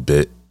MCU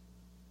bit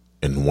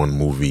in one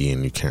movie,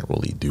 and you can't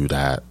really do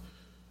that.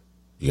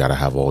 You got to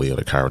have all the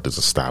other characters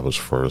established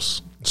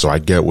first. So I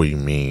get what you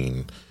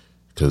mean,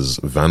 because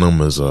Venom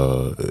is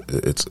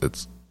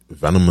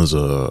Venom is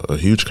a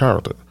huge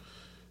character,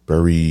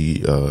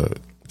 very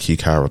key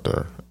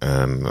character,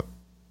 and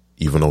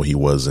even though he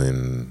was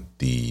in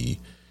the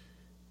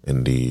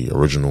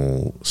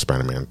original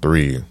Spider-Man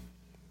 3,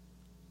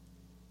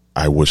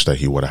 I wish that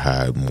he would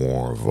have had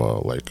more of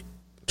a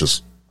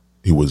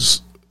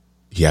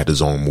he had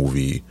his own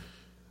movie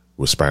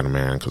with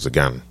Spider-Man, because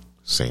again,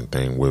 same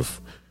thing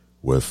with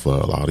a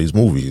lot of these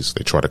movies,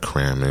 they try to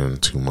cram in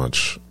too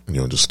much,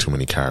 just too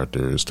many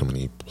characters, too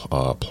many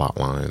plot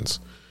lines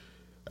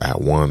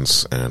at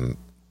once, and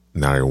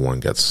not everyone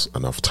gets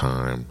enough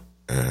time.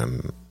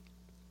 And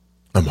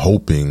I'm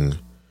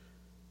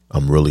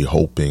really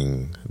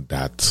hoping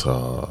that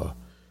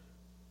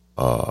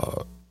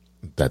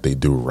that they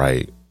do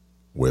right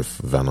with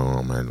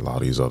Venom and a lot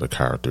of these other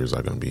characters that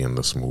are going to be in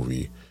this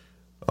movie,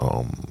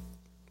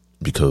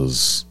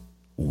 because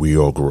we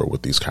all grew up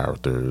with these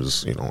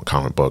characters,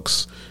 comic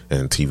books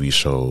and TV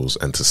shows,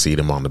 and to see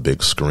them on the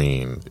big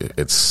screen,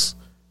 it's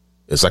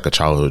like a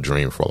childhood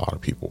dream for a lot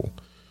of people.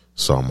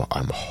 So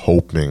I'm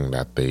hoping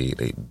that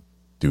they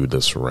do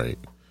this right.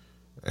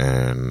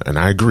 And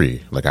I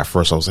agree. Like, at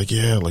first I was like,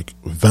 yeah, like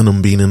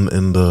Venom being in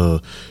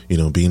the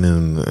being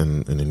in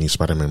the new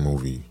Spider-Man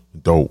movie,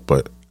 dope.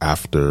 But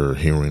after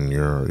hearing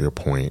your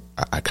point,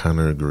 I kind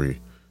of agree,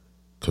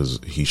 because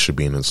he should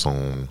be in its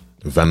own.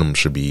 Venom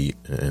should be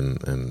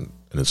in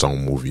its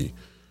own movie,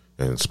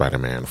 in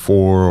Spider-Man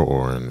 4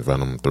 or in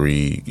Venom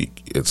 3.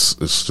 It's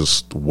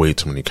just way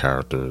too many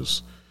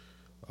characters,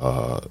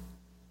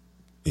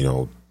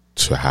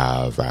 to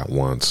have at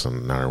once,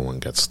 and not everyone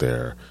gets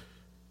their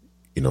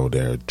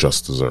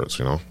just desserts,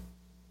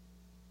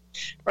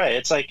 Right.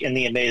 It's like in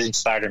The Amazing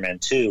Spider-Man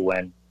 2,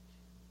 when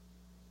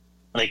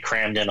they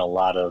crammed in a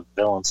lot of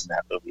villains in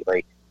that movie.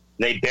 Like,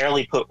 they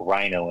barely put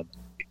Rhino in,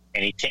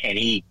 and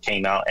he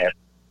came out at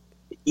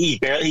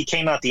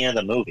the end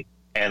of the movie,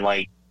 and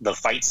like the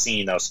fight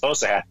scene that was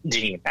supposed to happen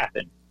didn't even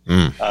happen.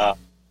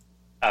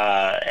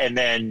 And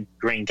then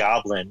Green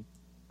Goblin,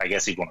 I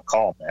guess you'd want to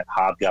call him that,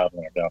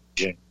 Hobgoblin or Goblin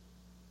Jr.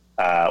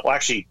 Well,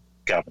 actually,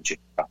 Goblin Jr.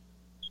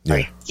 Yeah.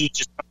 Right? He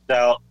just comes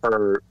out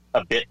for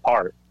a bit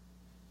part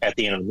at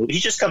the end of the movie. He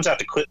just comes out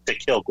to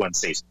kill Gwen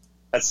Stacy.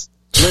 That's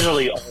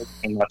literally all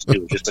he came out to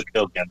do, just to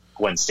kill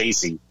Gwen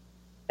Stacy.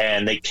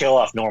 And they kill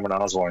off Norman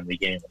Osborn in the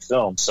beginning of the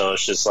film. So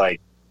it's just like,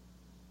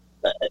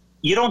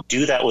 you don't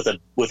do that with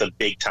a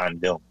big time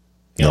villain,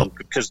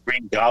 because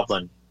Green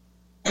Goblin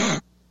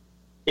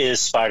is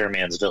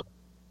Spider-Man's villain.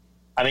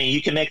 I mean,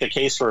 you can make a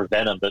case for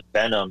Venom, but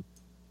Venom's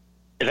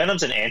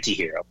an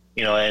anti-hero,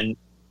 and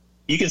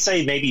you can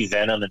say maybe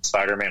Venom and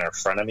Spider-Man are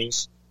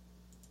frenemies,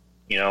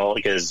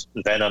 because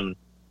Venom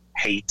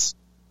hates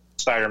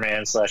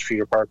Spider-Man /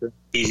 Peter Parker.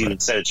 He's even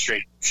said it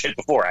straight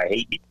before, I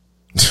hate you.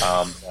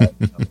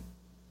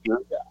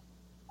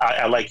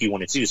 I like you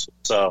when it's useful.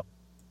 So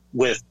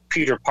with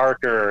Peter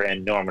Parker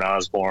and Norman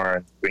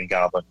Osborn, Green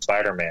Goblin,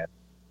 Spider-Man,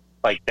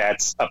 like,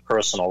 that's a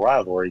personal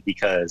rivalry,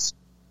 because,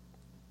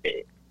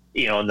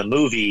 in the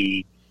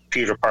movie,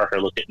 Peter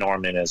Parker looked at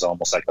Norman as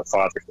almost like a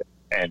father figure,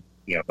 and,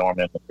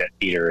 Norman looked at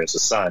Peter as a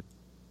son,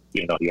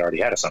 even though he already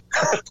had a son.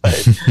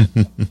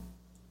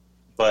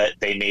 But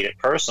they made it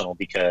personal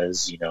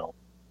because,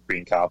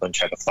 Green Goblin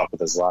tried to fuck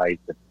with his life.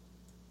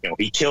 And,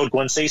 he killed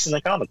Gwen Stacy in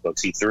the comic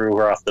books. He threw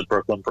her off the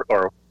Brooklyn,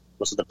 or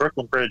was it the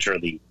Brooklyn Bridge or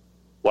the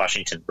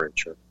Washington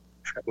Bridge, or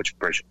which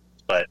bridge?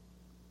 But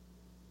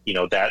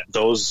that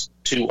those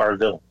two are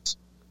villains.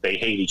 They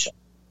hate each other.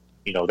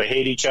 They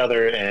hate each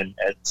other, and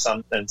at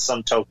some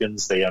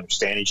tokens they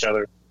understand each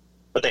other,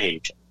 but they hate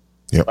each other.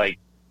 Yep. Like,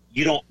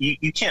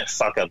 you can't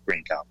fuck up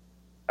Green Goblin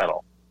at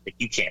all. Like,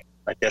 you can't.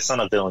 Like, that's not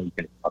a villain you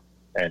can fuck up.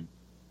 And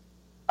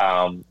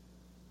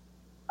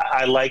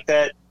I like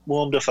that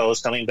Willem Dafoe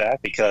is coming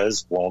back,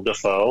 because Willem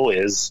Dafoe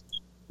is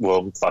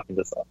Willem fucking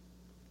Dafoe.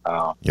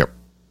 Yep.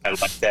 I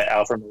like that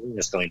Alfred Molina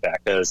is coming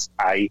back, because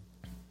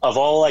of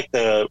all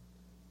the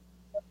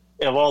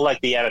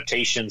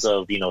adaptations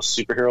of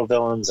superhero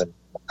villains and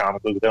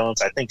comic book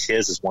villains, I think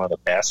his is one of the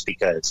best,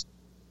 because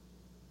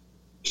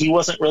he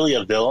wasn't really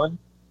a villain.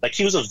 Like,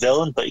 he was a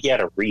villain, but he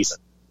had a reason.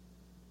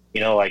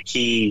 Like,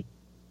 he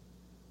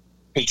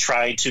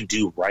tried to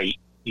do right.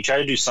 He tried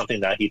to do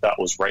something that he thought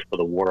was right for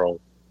the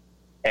world,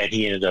 and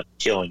he ended up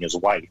killing his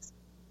wife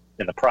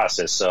in the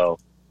process. So,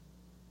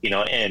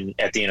 and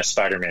at the end of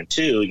Spider-Man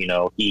 2,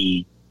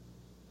 he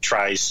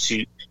tries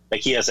to,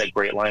 like, he has that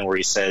great line where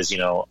he says,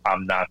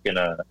 I'm not going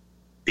to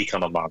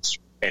become a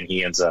monster. And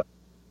he ends up,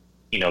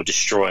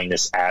 destroying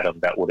this atom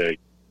that would have,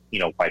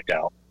 wiped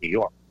out New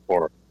York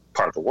or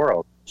part of the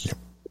world.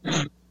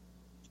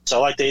 So I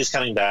like that he's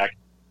coming back.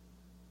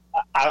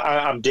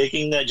 I'm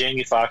digging that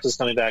Jamie Foxx is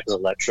coming back as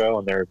Electro,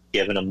 and they're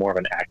giving him more of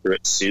an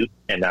accurate suit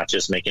and not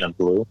just making him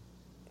blue.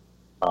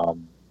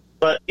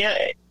 But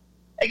yeah,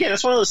 again,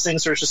 it's one of those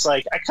things where it's just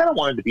like, I kind of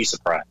wanted to be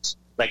surprised.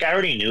 Like, I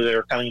already knew they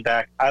were coming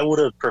back. I would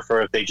have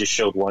preferred if they just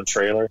showed one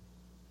trailer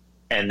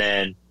and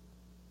then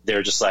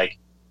they're just like,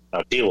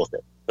 deal with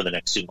it for the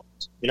next 2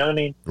 months. You know what I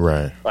mean?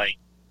 Right. Like,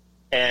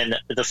 and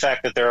the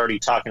fact that they're already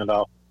talking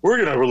about, we're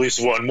going to release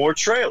one more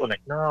trailer.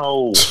 Like,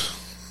 no.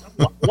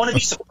 I want to be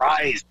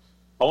surprised.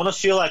 I want to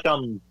feel like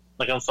I'm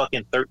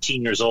fucking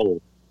 13 years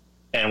old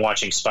and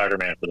watching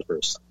Spider-Man for the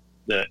first time.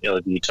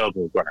 The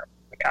Tobey Maguire.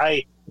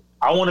 Like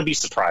I want to be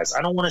surprised.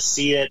 I don't want to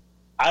see it.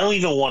 I don't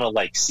even want to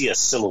like see a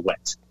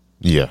silhouette.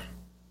 Yeah.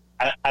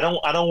 I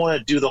don't want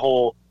to do the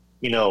whole,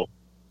 I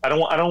don't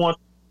want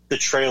the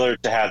trailer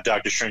to have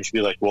Doctor Strange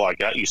be like, well, I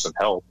got you some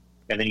help.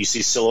 And then you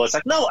see silhouettes.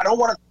 Like, no, I don't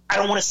want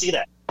to see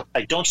that.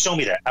 Like, don't show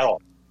me that at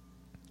all.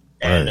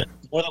 And right.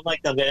 More than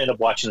likely, I'm going to end up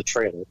watching the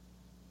trailer.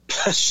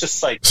 It's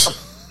just like,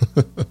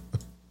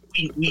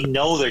 we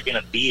know they're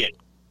going to be in it.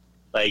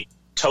 Like,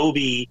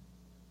 Toby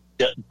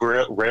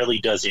rarely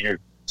does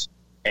interviews,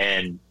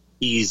 and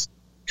he's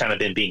kind of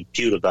been being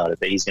cute about it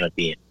that he's going to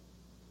be in it.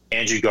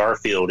 Andrew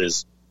Garfield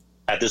is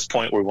at this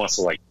point where he wants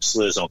to like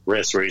slit his own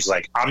wrist, where he's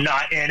like, I'm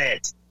not in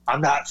it.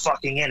 I'm not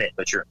fucking in it,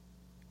 but you're.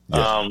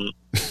 Yeah.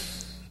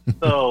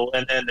 So,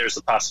 and then there's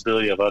the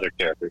possibility of other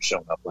characters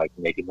showing up, like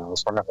maybe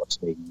Miles Morales,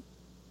 maybe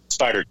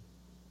Spider.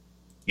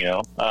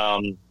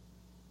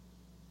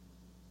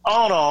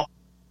 All in all,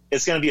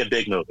 it's going to be a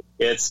big movie.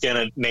 It's going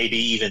to maybe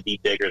even be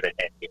bigger than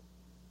Endgame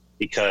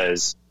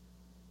because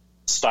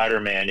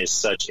Spider-Man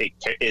is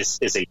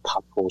is a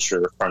pop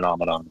culture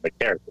phenomenon of a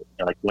character.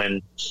 Like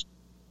when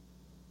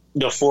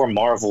before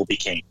Marvel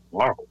became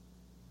Marvel,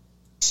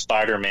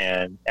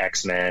 Spider-Man,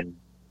 X-Men,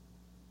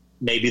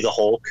 maybe the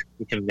Hulk.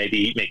 You can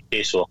maybe make a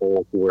case for the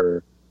Hulk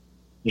were,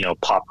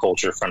 pop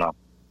culture phenomenon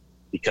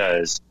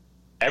because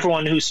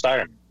everyone knew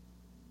Spider-Man.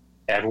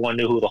 Everyone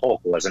knew who the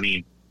Hulk was. I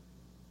mean,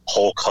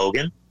 Hulk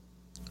Hogan.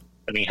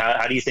 I mean,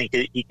 how do you think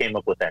he came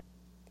up with that?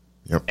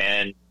 Yep.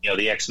 And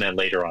the X-Men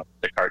later on,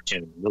 the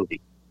cartoon and the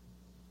movie.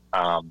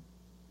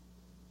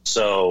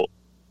 So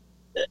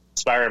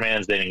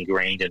Spider-Man's been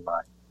ingrained in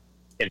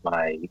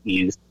my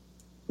youth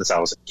since I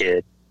was a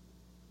kid.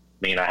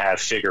 I mean, I have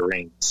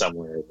figurines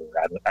somewhere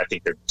where I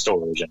think they're in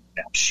storage, and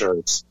I'm sure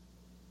it's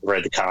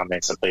read the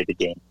comics, I played the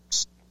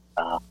games,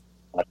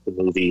 like the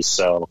movies.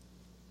 So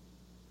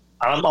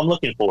I'm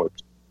looking forward.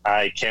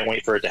 I can't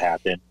wait for it to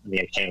happen. I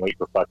mean, I can't wait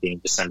for fucking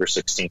December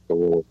 16th to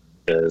roll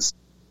because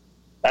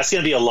that's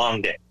going to be a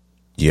long day.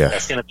 Yeah.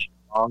 That's going to be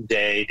a long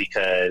day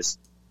because,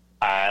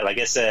 like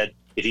I said,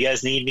 if you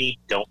guys need me,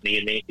 don't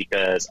need me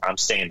because I'm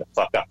staying the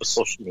fuck off of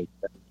social media.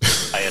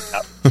 I am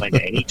not replying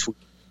to any tweet.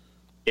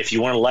 If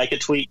you want to like a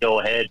tweet, go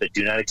ahead, but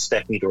do not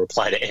expect me to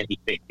reply to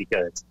anything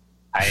because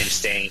I am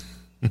staying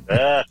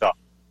off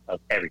of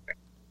everything.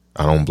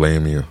 I don't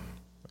blame you.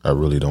 I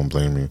really don't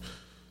blame you.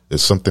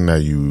 It's something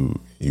that you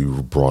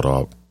brought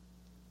up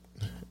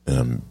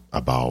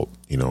about,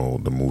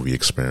 the movie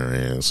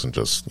experience and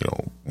just,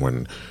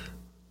 when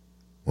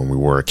we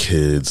were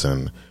kids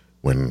and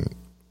when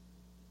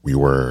we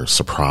were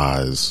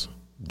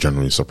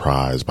generally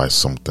surprised by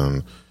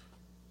something,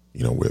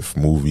 with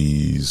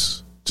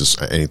movies, just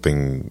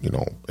anything,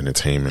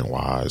 entertainment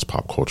wise,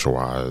 pop culture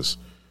wise.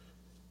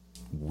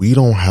 We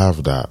don't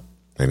have that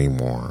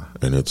anymore.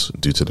 And it's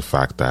due to the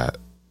fact that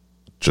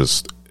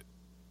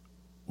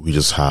we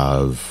just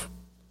have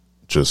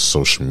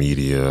social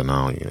media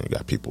now. You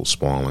got people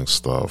spoiling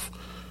stuff,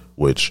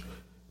 which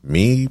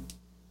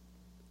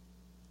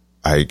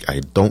I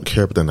don't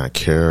care, but then I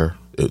care.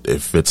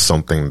 If it's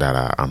something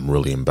that I'm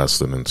really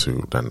invested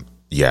into, then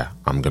yeah,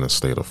 I'm going to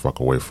stay the fuck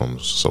away from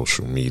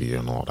social media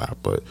and all that.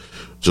 But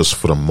just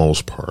for the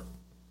most part,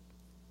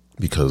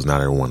 because not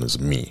everyone is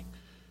me,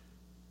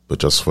 but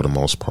just for the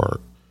most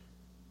part,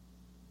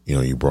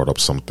 you brought up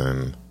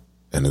something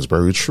and it's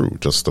very true.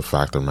 Just the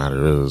fact of the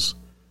matter is,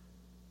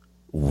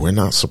 we're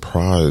not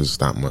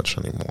surprised that much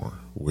anymore.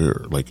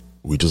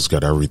 We just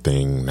got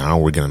everything. Now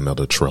we're getting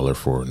another trailer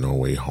for No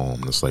Way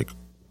Home. It's like,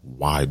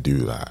 why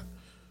do that?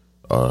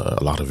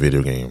 A lot of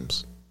video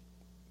games,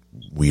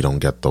 we don't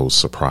get those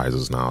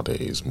surprises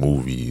nowadays.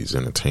 Movies,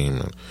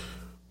 entertainment,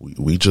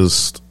 we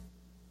just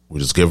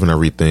given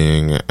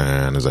everything,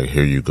 and it's like,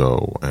 here you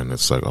go, and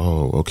it's like,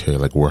 oh, okay,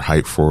 like we're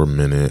hyped for a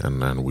minute,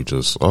 and then we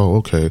just, oh,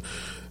 okay.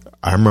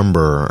 I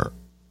remember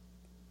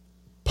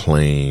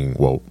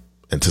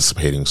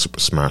anticipating Super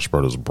Smash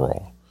Bros.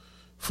 Brawl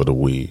for the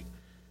Wii.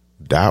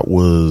 That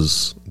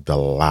was the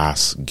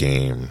last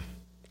game,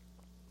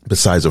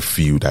 besides a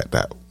few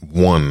that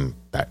one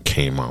that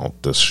came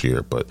out this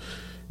year, but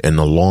in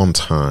a long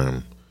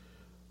time,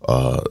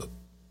 I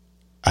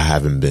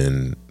haven't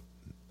been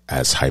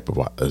as hype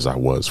as I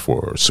was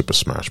for Super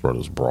Smash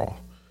Bros. Brawl,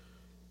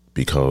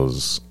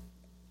 because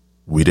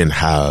we didn't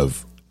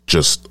have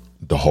just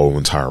the whole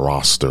entire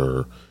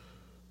roster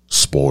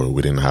spoiled.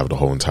 We didn't have the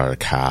whole entire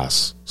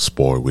cast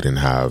spoiled. We didn't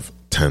have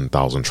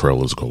 10,000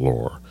 trailers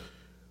galore.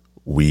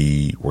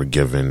 We were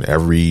given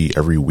every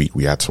week.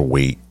 We had to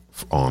wait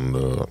on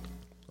the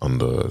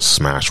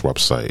Smash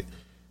website.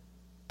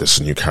 This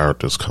new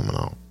character's coming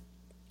out.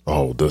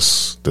 Oh,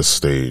 this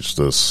stage,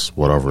 this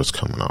whatever is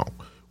coming out.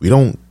 We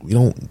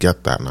don't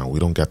get that now. We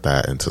don't get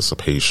that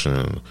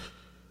anticipation,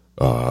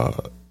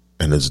 and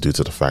it's due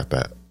to the fact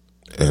that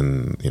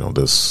in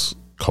this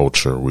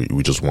culture,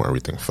 we just want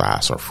everything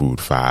fast. Our food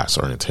fast,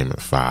 our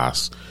entertainment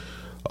fast,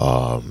 a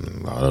lot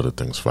of other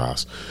things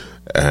fast,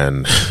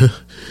 and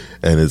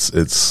and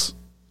it's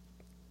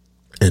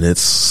And it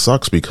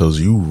sucks because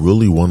you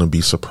really want to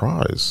be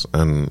surprised.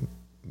 And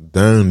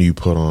then you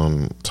put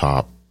on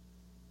top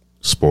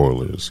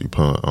spoilers. You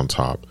put on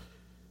top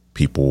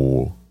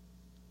people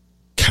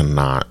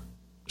cannot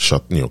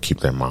keep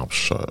their mouths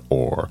shut,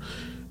 or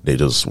they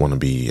just want to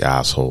be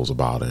assholes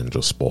about it and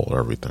just spoil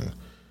everything.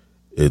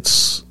 It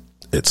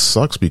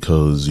sucks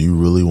because you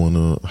really want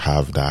to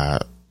have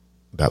that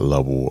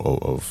level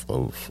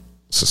of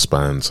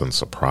suspense and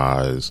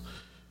surprise.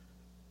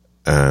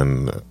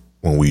 And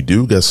when we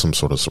do get some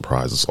sort of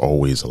surprise, it's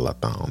always a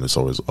letdown. It's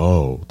always,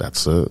 oh,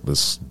 that's it.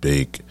 This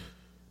big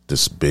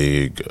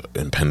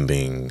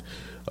impending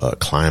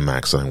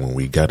climax, and when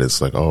we get it, it's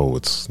like, oh,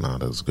 it's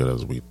not as good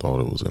as we thought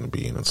it was going to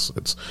be. And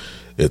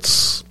it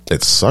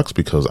sucks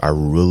because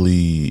I'm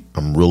really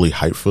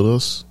hyped for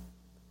this,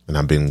 and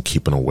I've been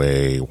keeping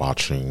away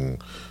watching.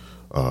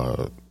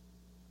 I'm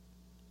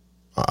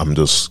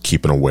just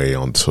keeping away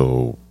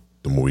until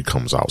the movie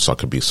comes out so I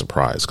could be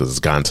surprised, because it's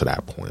gotten to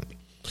that point.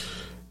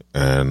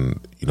 And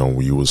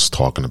we was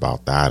talking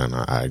about that, and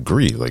I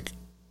agree. Like,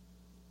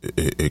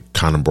 it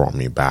kind of brought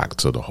me back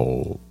to the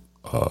whole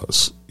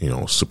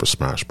Super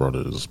Smash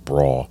Brothers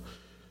Brawl,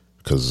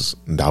 because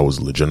that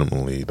was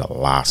legitimately the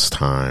last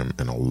time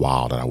in a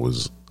while that I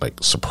was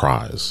like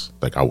surprised.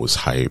 Like, I was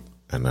hyped,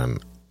 and then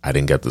I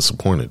didn't get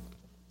disappointed.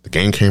 The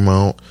game came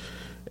out,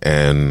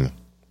 and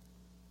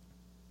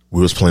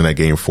we was playing that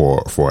game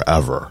for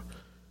forever.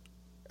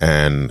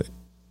 And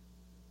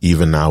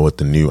even now with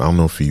the new, I don't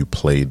know if you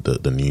played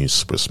the new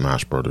Super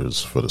Smash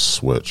Brothers for the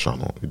Switch. I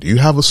don't know. Do you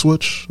have a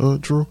Switch,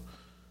 Drew?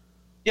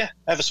 Yeah,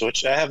 I have a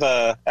Switch. I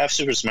have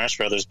Super Smash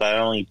Brothers, but I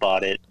only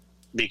bought it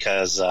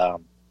because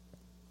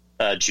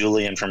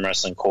Julian from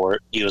Wrestling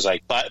Court, he was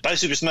like, buy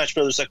Super Smash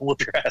Brothers so I can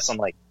whoop your ass. I'm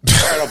like, all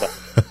right, I'll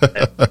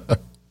buy it.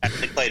 I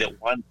actually played it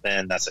once,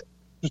 and that's it.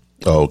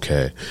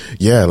 Okay.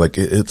 Yeah, like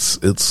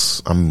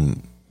it's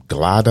I'm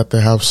glad that they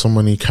have so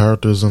many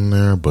characters in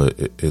there, but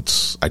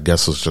I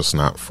guess it's just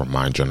not for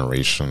my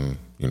generation.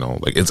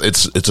 Like it's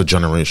a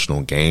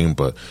generational game,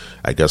 but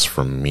I guess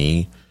for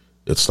me,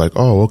 it's like,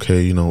 oh,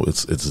 okay,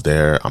 it's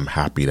there. I'm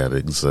happy that it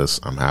exists.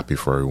 I'm happy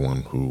for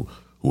everyone who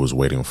was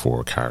waiting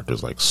for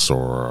characters like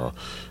Sora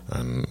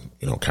and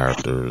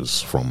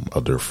characters from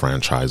other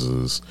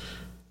franchises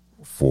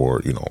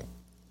for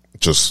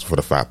just for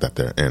the fact that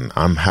they're in.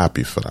 I'm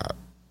happy for that.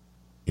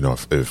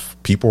 If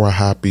people are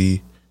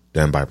happy,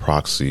 then by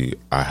proxy,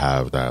 I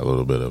have that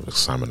little bit of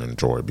excitement and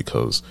joy,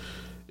 because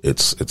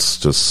it's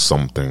just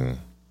something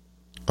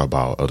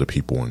about other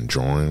people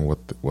enjoying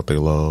what they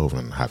love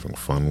and having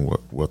fun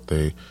with what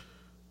they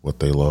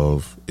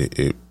love.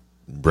 It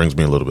brings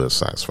me a little bit of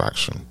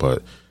satisfaction.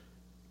 But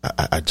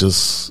I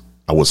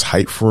was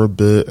hyped for a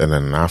bit, and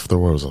then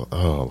afterwards,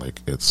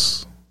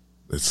 it's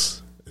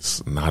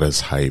not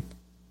as hype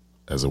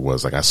as it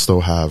was. Like, I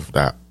still have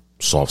that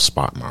soft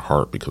spot in my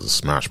heart because of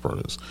Smash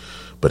Brothers,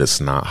 but it's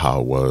not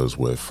how it was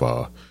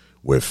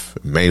with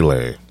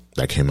Melee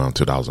that came out in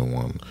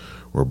 2001,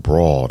 or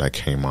Brawl that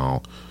came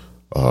out.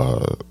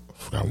 I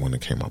forgot when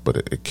it came out, but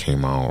it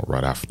came out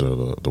right after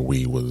the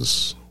Wii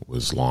was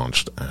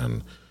launched,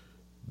 and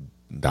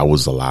that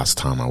was the last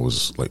time I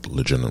was like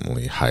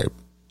legitimately hyped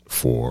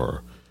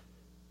for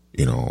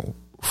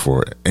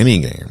any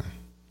game.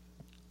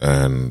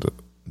 And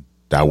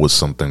that was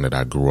something that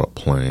I grew up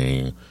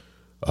playing.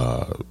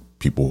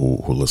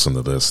 People who listen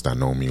to this that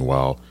know me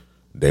well,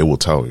 they will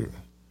tell you.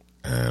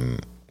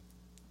 And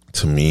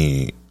to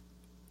me,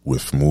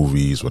 with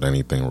movies, with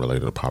anything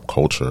related to pop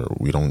culture,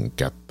 we don't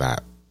get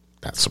that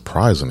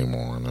surprise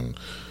anymore. And then,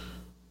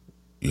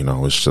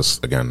 it's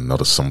just, again,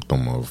 another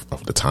symptom of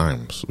the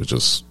times. It's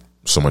just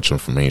so much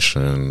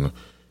information.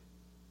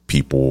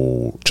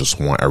 People just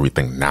want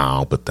everything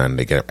now, but then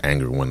they get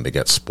angry when they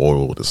get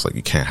spoiled. It's like,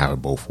 you can't have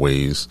it both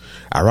ways.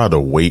 I'd rather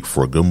wait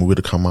for a good movie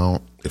to come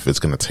out. If it's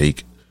going to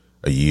take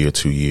a year,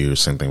 2 years,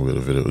 same thing with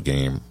a video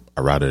game,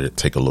 I'd rather it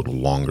take a little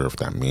longer if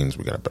that means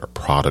we got a better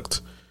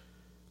product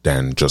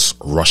than just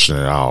rushing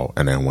it out.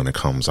 And then when it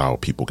comes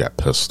out, people get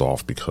pissed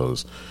off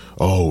because,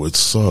 oh, it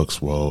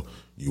sucks. Well,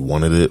 you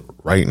wanted it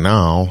right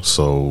now,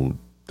 so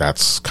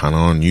that's kind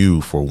of on you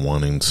for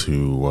wanting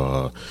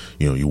to,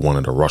 you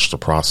wanted to rush the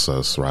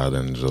process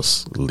rather than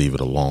just leave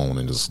it alone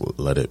and just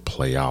let it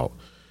play out.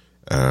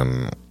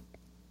 And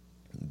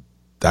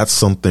that's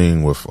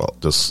something with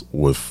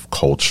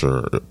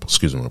culture,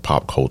 with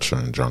pop culture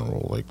in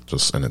general, like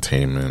just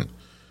entertainment.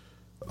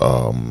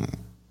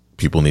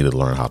 People need to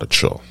learn how to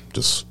chill.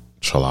 Just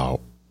chill out,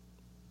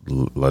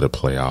 let it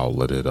play out,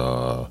 let it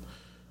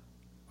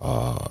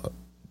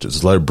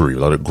just let it breathe,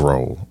 let it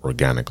grow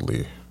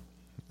organically.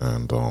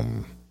 And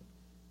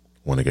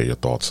want to get your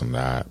thoughts on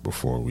that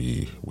before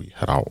we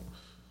head out.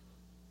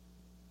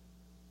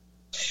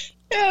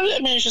 Yeah, I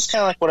mean, it's just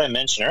kind of like what I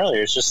mentioned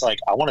earlier. It's just like,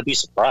 I want to be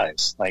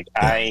surprised. Like,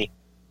 yeah.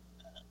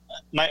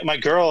 My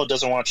girl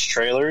doesn't watch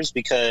trailers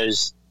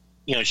because,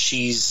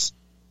 she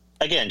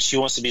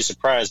wants to be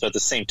surprised, but at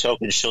the same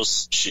token, she'll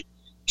say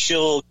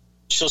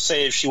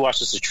if she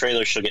watches the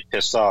trailer, she'll get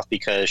pissed off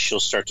because she'll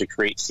start to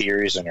create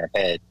theories in her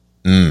head.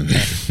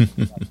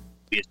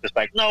 It's just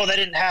like, no, that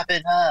didn't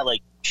happen.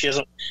 Like,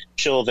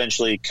 She'll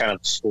eventually kind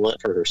of spoil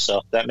it for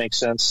herself. If that makes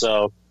sense.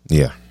 So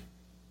Yeah.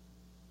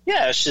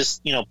 yeah, it's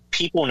just,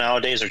 people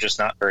nowadays are just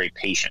not very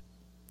patient,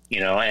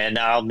 and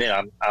I'll admit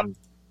I'm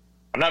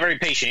not very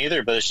patient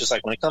either, but it's just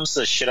like when it comes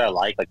to shit I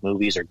like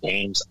movies or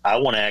games, I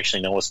want to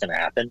actually know what's going to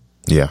happen.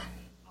 Yeah.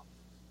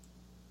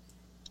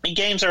 And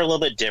games are a little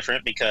bit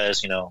different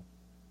because,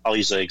 I'll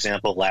use the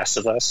example of Last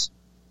of Us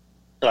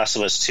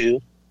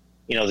 2.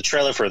 The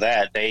trailer for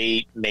that,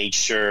 they made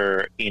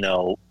sure, we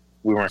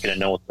weren't going to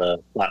know what the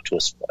plot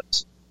twist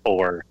was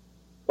or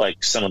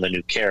like some of the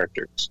new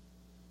characters.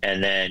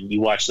 And then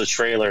you watch the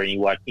trailer and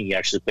you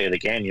actually play the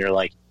game, and you're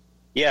like,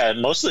 yeah,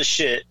 most of the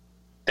shit,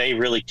 they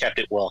really kept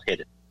it well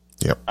hidden.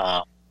 Yep.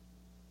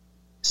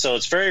 So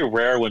it's very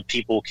rare when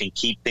people can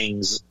keep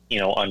things,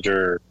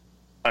 under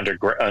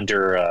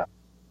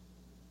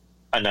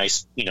a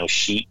nice,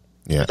 sheet.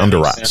 Yeah,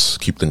 under wraps.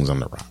 Keep things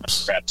under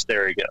wraps. Wraps.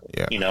 There you go.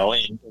 Yeah.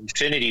 In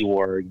Infinity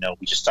War,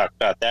 we just talked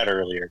about that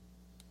earlier.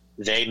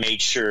 They made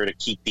sure to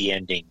keep the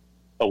ending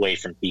away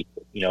from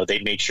people.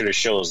 They made sure to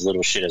show as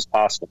little shit as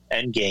possible.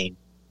 Endgame,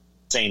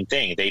 same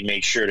thing. They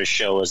made sure to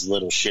show as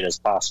little shit as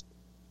possible.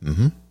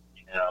 Mm-hmm.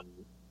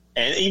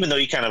 And even though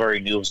you kind of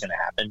already knew it was going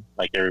to happen,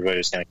 like everybody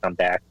was going to come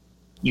back,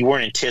 you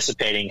weren't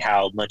anticipating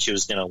how much it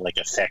was going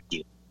to affect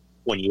you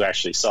when you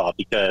actually saw it.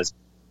 Because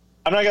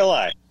I'm not going to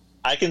lie,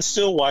 I can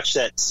still watch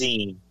that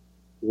scene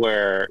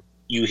where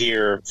you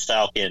hear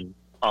Falcon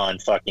on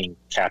fucking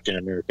Captain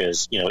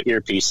America's,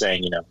 earpiece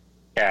saying,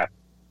 Cap,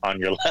 on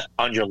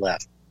your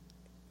left.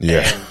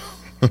 Yeah.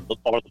 And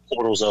or the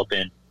portal's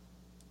open,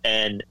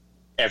 and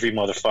every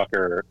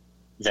motherfucker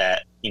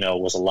that,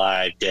 was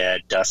alive,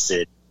 dead,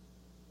 dusted,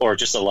 or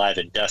just alive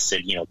and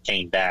dusted,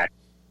 came back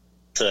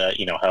to,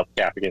 help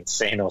Cap against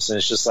Thanos. And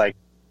it's just like,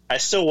 I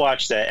still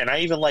watch that, and I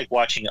even like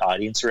watching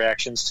audience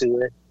reactions to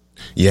it.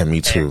 Yeah, me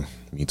too.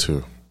 Me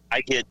too.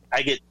 I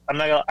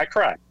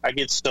cry. I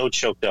get so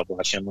choked up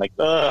watching. I'm like,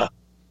 ugh,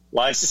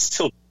 why is it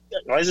still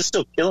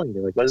killing me?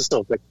 Like, why is it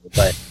still affecting me?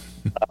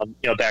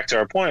 But, back to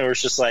our point where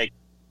it's just like,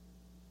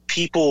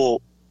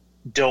 people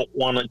don't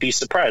want to be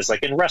surprised.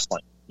 Like in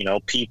wrestling,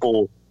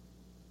 people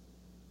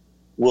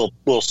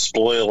will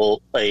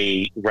spoil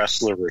a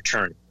wrestler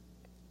returning.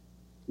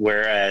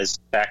 Whereas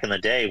back in the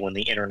day when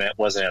the internet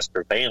wasn't as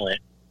prevalent,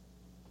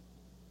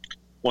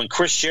 when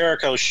Chris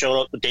Jericho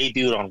showed up,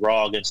 debuted on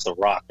Raw against The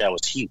Rock, that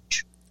was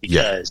huge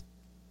because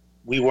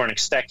we weren't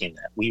expecting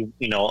that.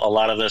 A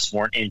lot of us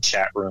weren't in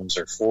chat rooms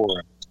or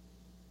forums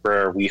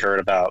where we heard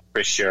about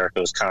Chris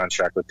Jericho's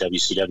contract with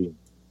WCW.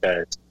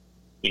 Because,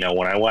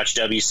 when I watched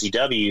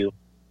WCW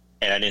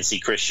and I didn't see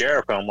Chris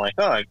Jericho, I'm like,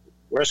 oh,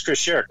 where's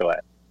Chris Jericho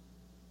at?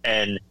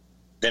 And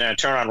then I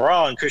turn on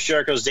Raw and Chris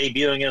Jericho's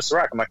debuting against The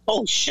Rock. I'm like,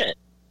 holy shit,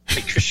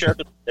 Chris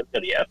Jericho's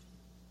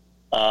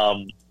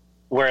WWF.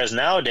 Whereas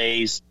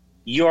nowadays,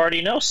 you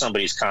already know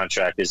somebody's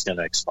contract is going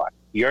to expire.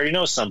 You already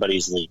know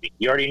somebody's leaving.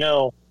 You already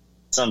know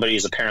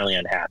somebody's apparently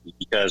unhappy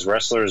because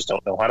wrestlers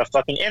don't know how to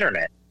fucking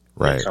internet.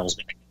 Right. It comes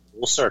back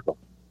full circle.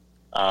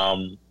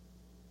 And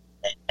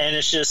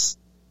it's just,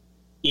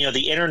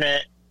 the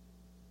internet,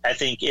 I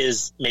think,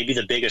 is maybe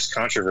the biggest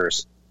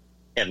controversy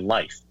in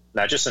life.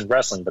 Not just in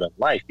wrestling, but in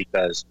life,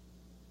 because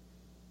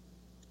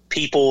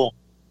people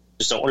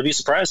just don't want to be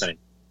surprised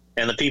anymore.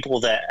 And the people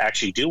that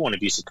actually do want to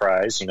be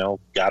surprised,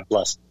 God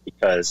bless them,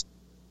 because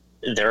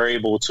they're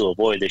able to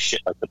avoid this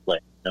shit like the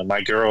plague.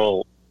 My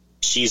girl,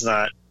 she's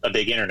not a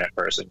big internet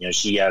person.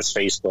 She has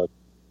Facebook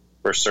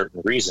for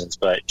certain reasons,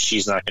 but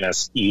she's not going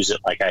to use it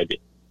like I do.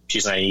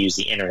 She's not going to use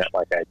the internet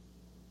like I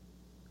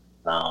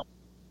do.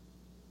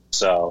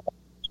 So,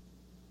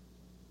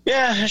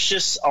 yeah, it's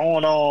just all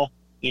in all,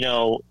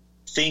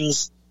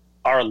 things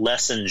are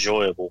less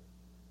enjoyable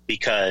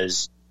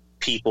because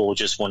people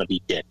just want to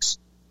be dicks.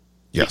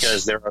 Yes.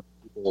 Because there are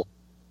people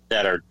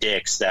that are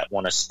dicks that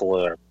want to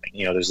spoil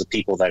everything. There's the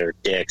people that are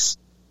dicks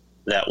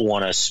that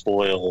want to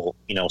spoil,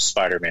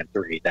 Spider-Man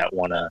 3, that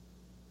want to,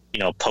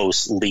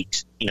 post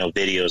leaked,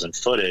 videos and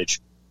footage.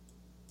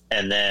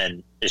 And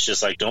then it's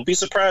just like, don't be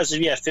surprised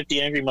if you have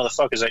 50 angry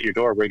motherfuckers at your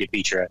door ready to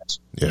beat your ass.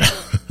 Yeah.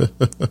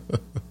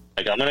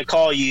 Like, I'm going to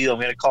call you, I'm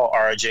going to call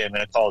RJ, I'm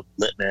going to call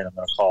Littman, I'm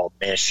going to call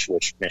Mish,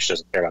 which Mish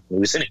doesn't care about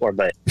movies anymore,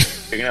 but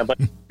you're going to have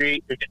a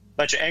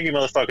bunch of angry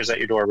motherfuckers at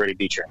your door ready to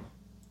beat your ass.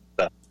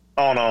 So,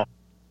 all in all,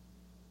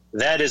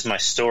 that is my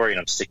story, and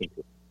I'm sticking to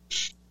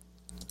it.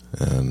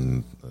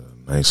 And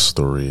a nice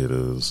story it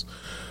is.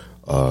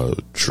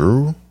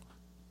 Drew,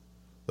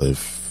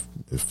 if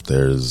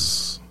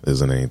there's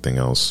isn't anything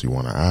else you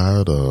want to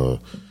add,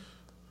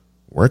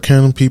 where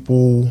can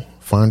people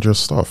find your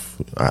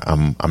stuff?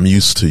 I'm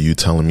used to you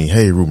telling me,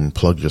 hey Ruben,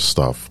 plug your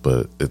stuff,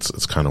 but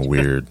it's kind of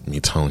weird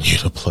me telling you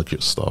to plug your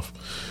stuff.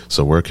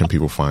 So where can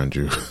people find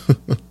you?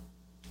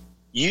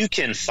 You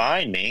can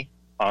find me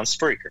on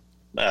Spreaker.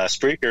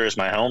 Spreaker is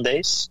my home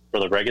base for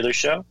the regular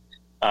show.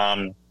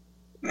 On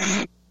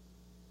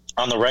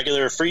the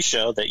regular free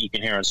show that you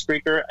can hear on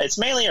Spreaker, it's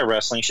mainly a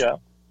wrestling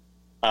show.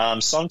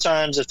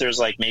 Sometimes if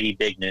there's maybe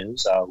big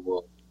news, I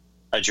will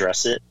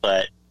address it,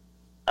 but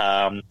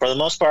for the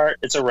most part,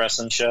 it's a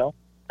wrestling show.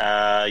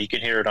 You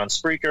can hear it on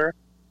Spreaker.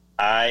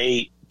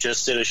 I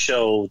just did a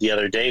show the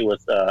other day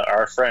with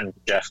our friend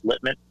Jeff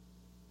Littman,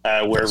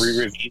 where we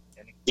reviewed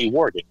NXT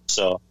War Games.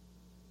 So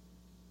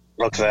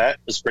look for that.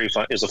 It's pretty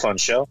fun. It was a fun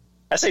show.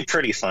 I say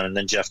pretty fun, and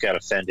then Jeff got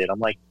offended. I'm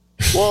like,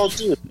 well,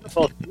 dude,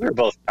 we were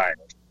both tired.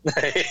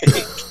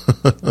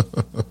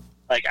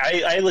 Like,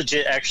 I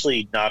legit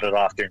actually nodded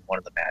off during one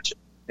of the matches,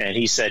 and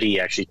he said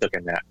he actually took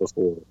a nap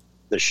before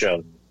the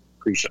show,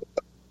 pre-show.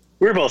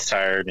 We were both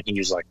tired, and he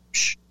was like,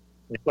 shh,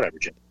 whatever,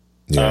 Jim.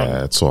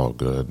 Yeah, it's all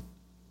good.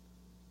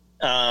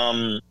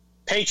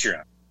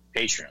 Patreon.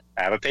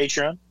 I have a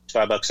Patreon. It's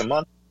 $5 a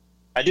month.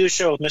 I do a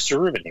show with Mr.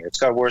 Ruben here. It's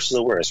called Worst of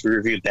the Worst. We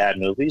review bad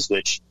movies,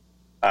 which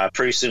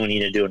pretty soon we need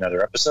to do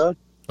another episode.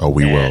 Oh,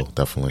 we will,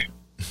 definitely.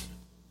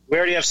 We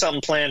already have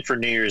something planned for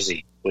New Year's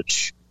Eve,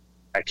 which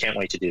I can't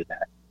wait to do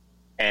that.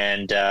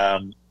 And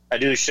I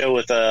do a show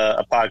with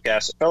a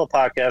fellow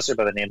podcaster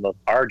by the name of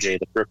RJ,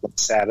 the Brooklyn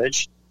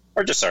Savage,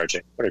 or just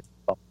RJ, whatever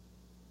you call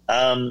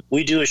him.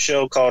 We do a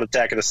show called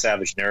Attack of the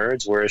Savage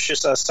Nerds, where it's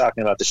just us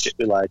talking about the shit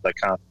we like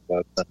comic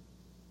books and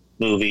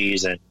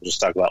movies, and we'll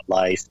just talk about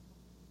life.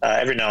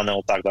 Every now and then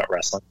we'll talk about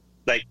wrestling.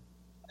 Like,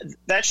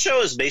 that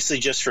show is basically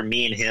just for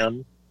me and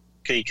him,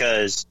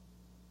 because,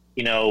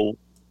 you know,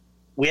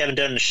 we haven't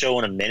done the show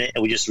in a minute,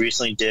 and we just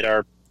recently did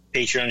our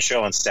Patreon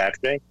show on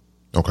Saturday.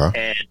 Okay.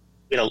 And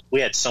we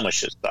had so much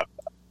shit to talk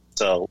about.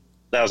 So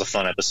that was a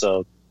fun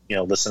episode. You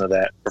know, listen to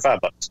that for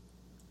 $5.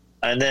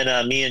 And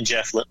then me and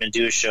Jeff Littman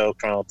do a show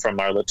from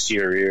our lips to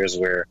your ears,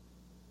 where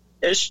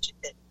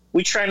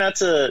we try not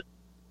to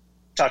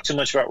talk too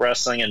much about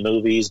wrestling and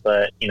movies,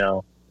 but, you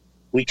know,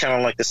 we kind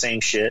of like the same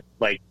shit.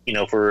 Like, you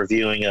know, if we're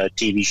reviewing a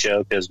TV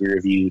show, because we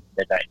reviewed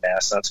Midnight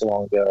Mass not so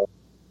long ago,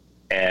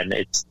 and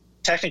it's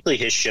technically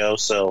his show,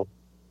 so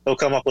he'll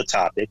come up with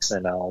topics,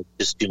 and I'll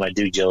just do my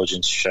due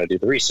diligence to try to do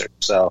the research.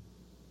 So,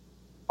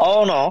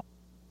 all in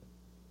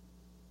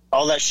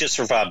all that shit's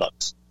for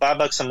 $5.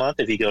 $5 a month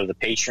if you go to the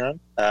Patreon,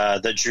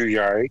 the Drew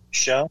Yari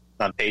show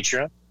on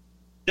Patreon.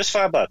 Just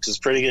 $5. It's a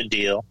pretty good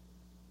deal.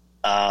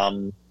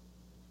 Yeah,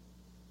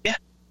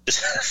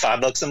 just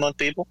 $5 a month,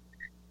 people.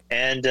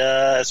 And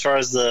as far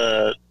as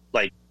the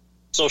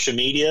social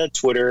media,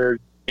 Twitter,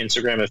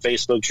 Instagram, and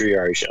Facebook, Drew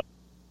Yari show.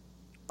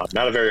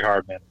 Not a very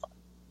hard man to find.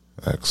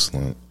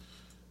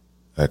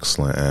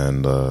 Excellent.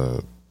 And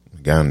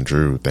again,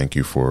 Drew, thank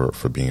you for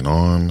being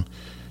on,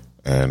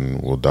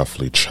 and we'll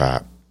definitely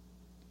chat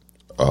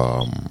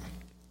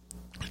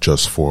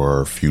just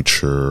for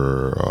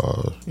future,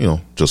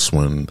 just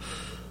when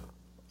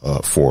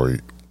for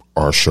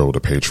our show, the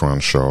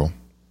Patreon show,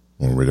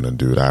 when we're going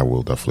to do that,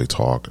 we'll definitely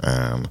talk.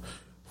 And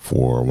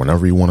for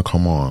whenever you want to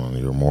come on,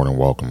 you're more than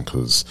welcome,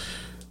 because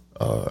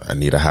I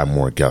need to have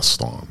more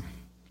guests on.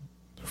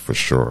 For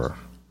sure.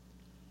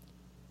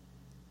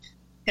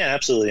 Yeah,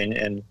 absolutely.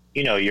 And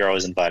you know, you're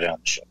always invited on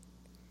the show.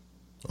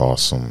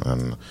 Awesome.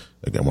 And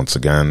again, once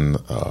again,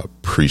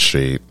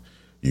 appreciate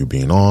you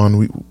being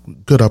on.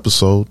 Good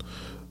episode.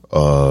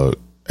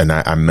 And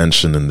I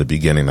mentioned in the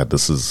beginning that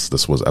this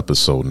was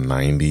episode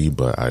 90,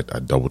 but I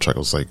double checked. I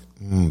was like,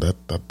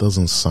 that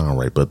doesn't sound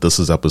right. But this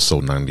is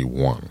episode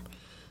 91.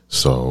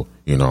 So,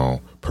 you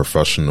know,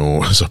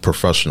 professional is a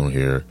professional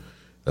here.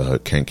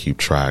 Can't keep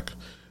track.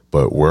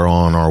 But we're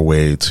on our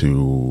way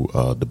to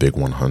the big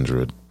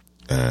 100,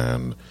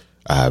 and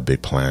I have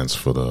big plans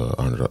for the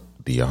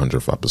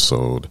 100th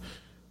episode.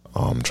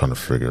 I'm trying to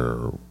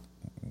figure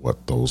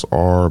what those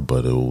are,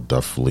 but it'll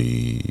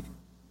definitely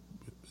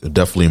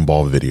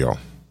involve video.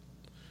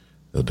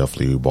 It'll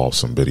definitely involve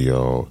some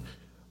video.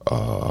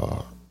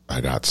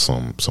 I got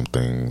some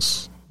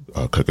things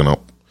cooking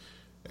up,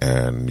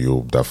 and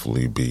you'll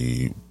definitely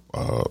be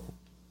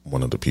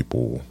one of the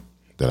people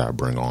that I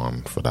bring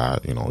on for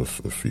that, you know,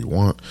 if you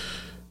want.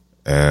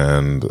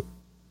 And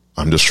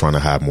I'm just trying to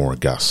have more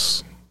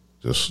guests,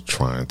 just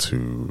trying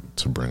to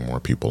bring more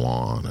people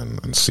on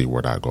and see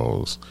where that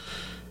goes.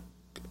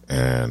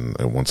 And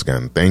once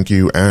again, thank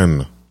you.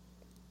 And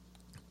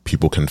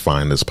people can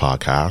find this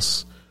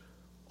podcast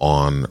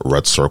on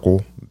Red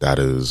Circle. That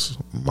is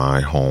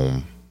my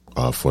home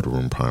for the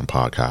Room Prime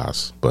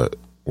podcast, but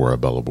we're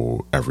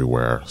available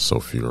everywhere. So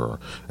if you're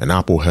an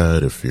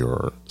Applehead, if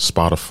you're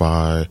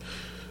Spotify,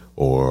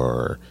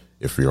 or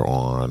if you're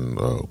on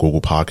Google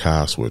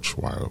Podcasts, which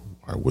why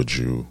would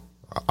you?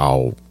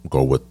 I'll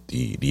go with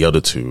the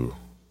other two.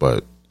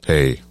 But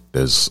hey,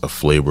 there's a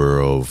flavor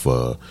of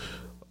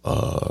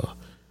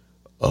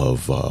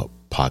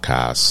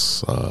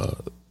podcasts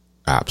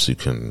apps you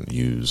can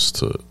use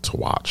to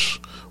watch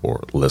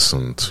or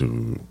listen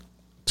to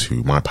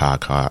my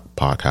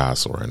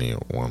podcast or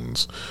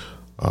anyone's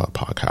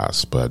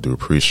podcast. But I do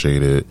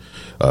appreciate it.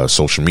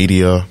 Social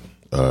media,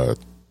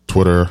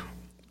 Twitter,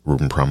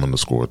 Ruben Prime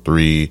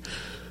 _3,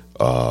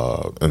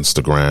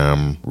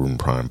 Instagram, Ruben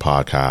Prime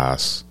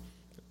Podcast,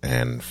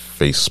 and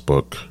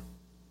Facebook,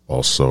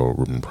 also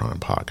Ruben Prime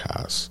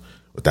Podcast.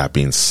 With that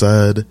being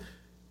said,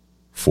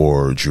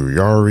 for Drew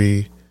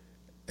Yari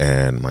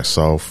and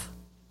myself,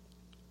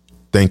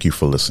 thank you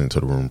for listening to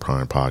the Ruben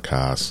Prime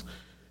Podcast,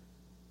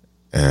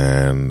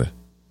 and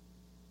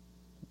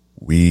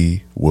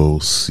we will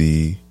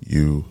see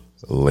you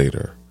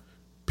later.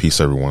 Peace,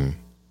 everyone.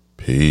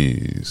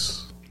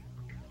 Peace.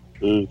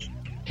 Peace.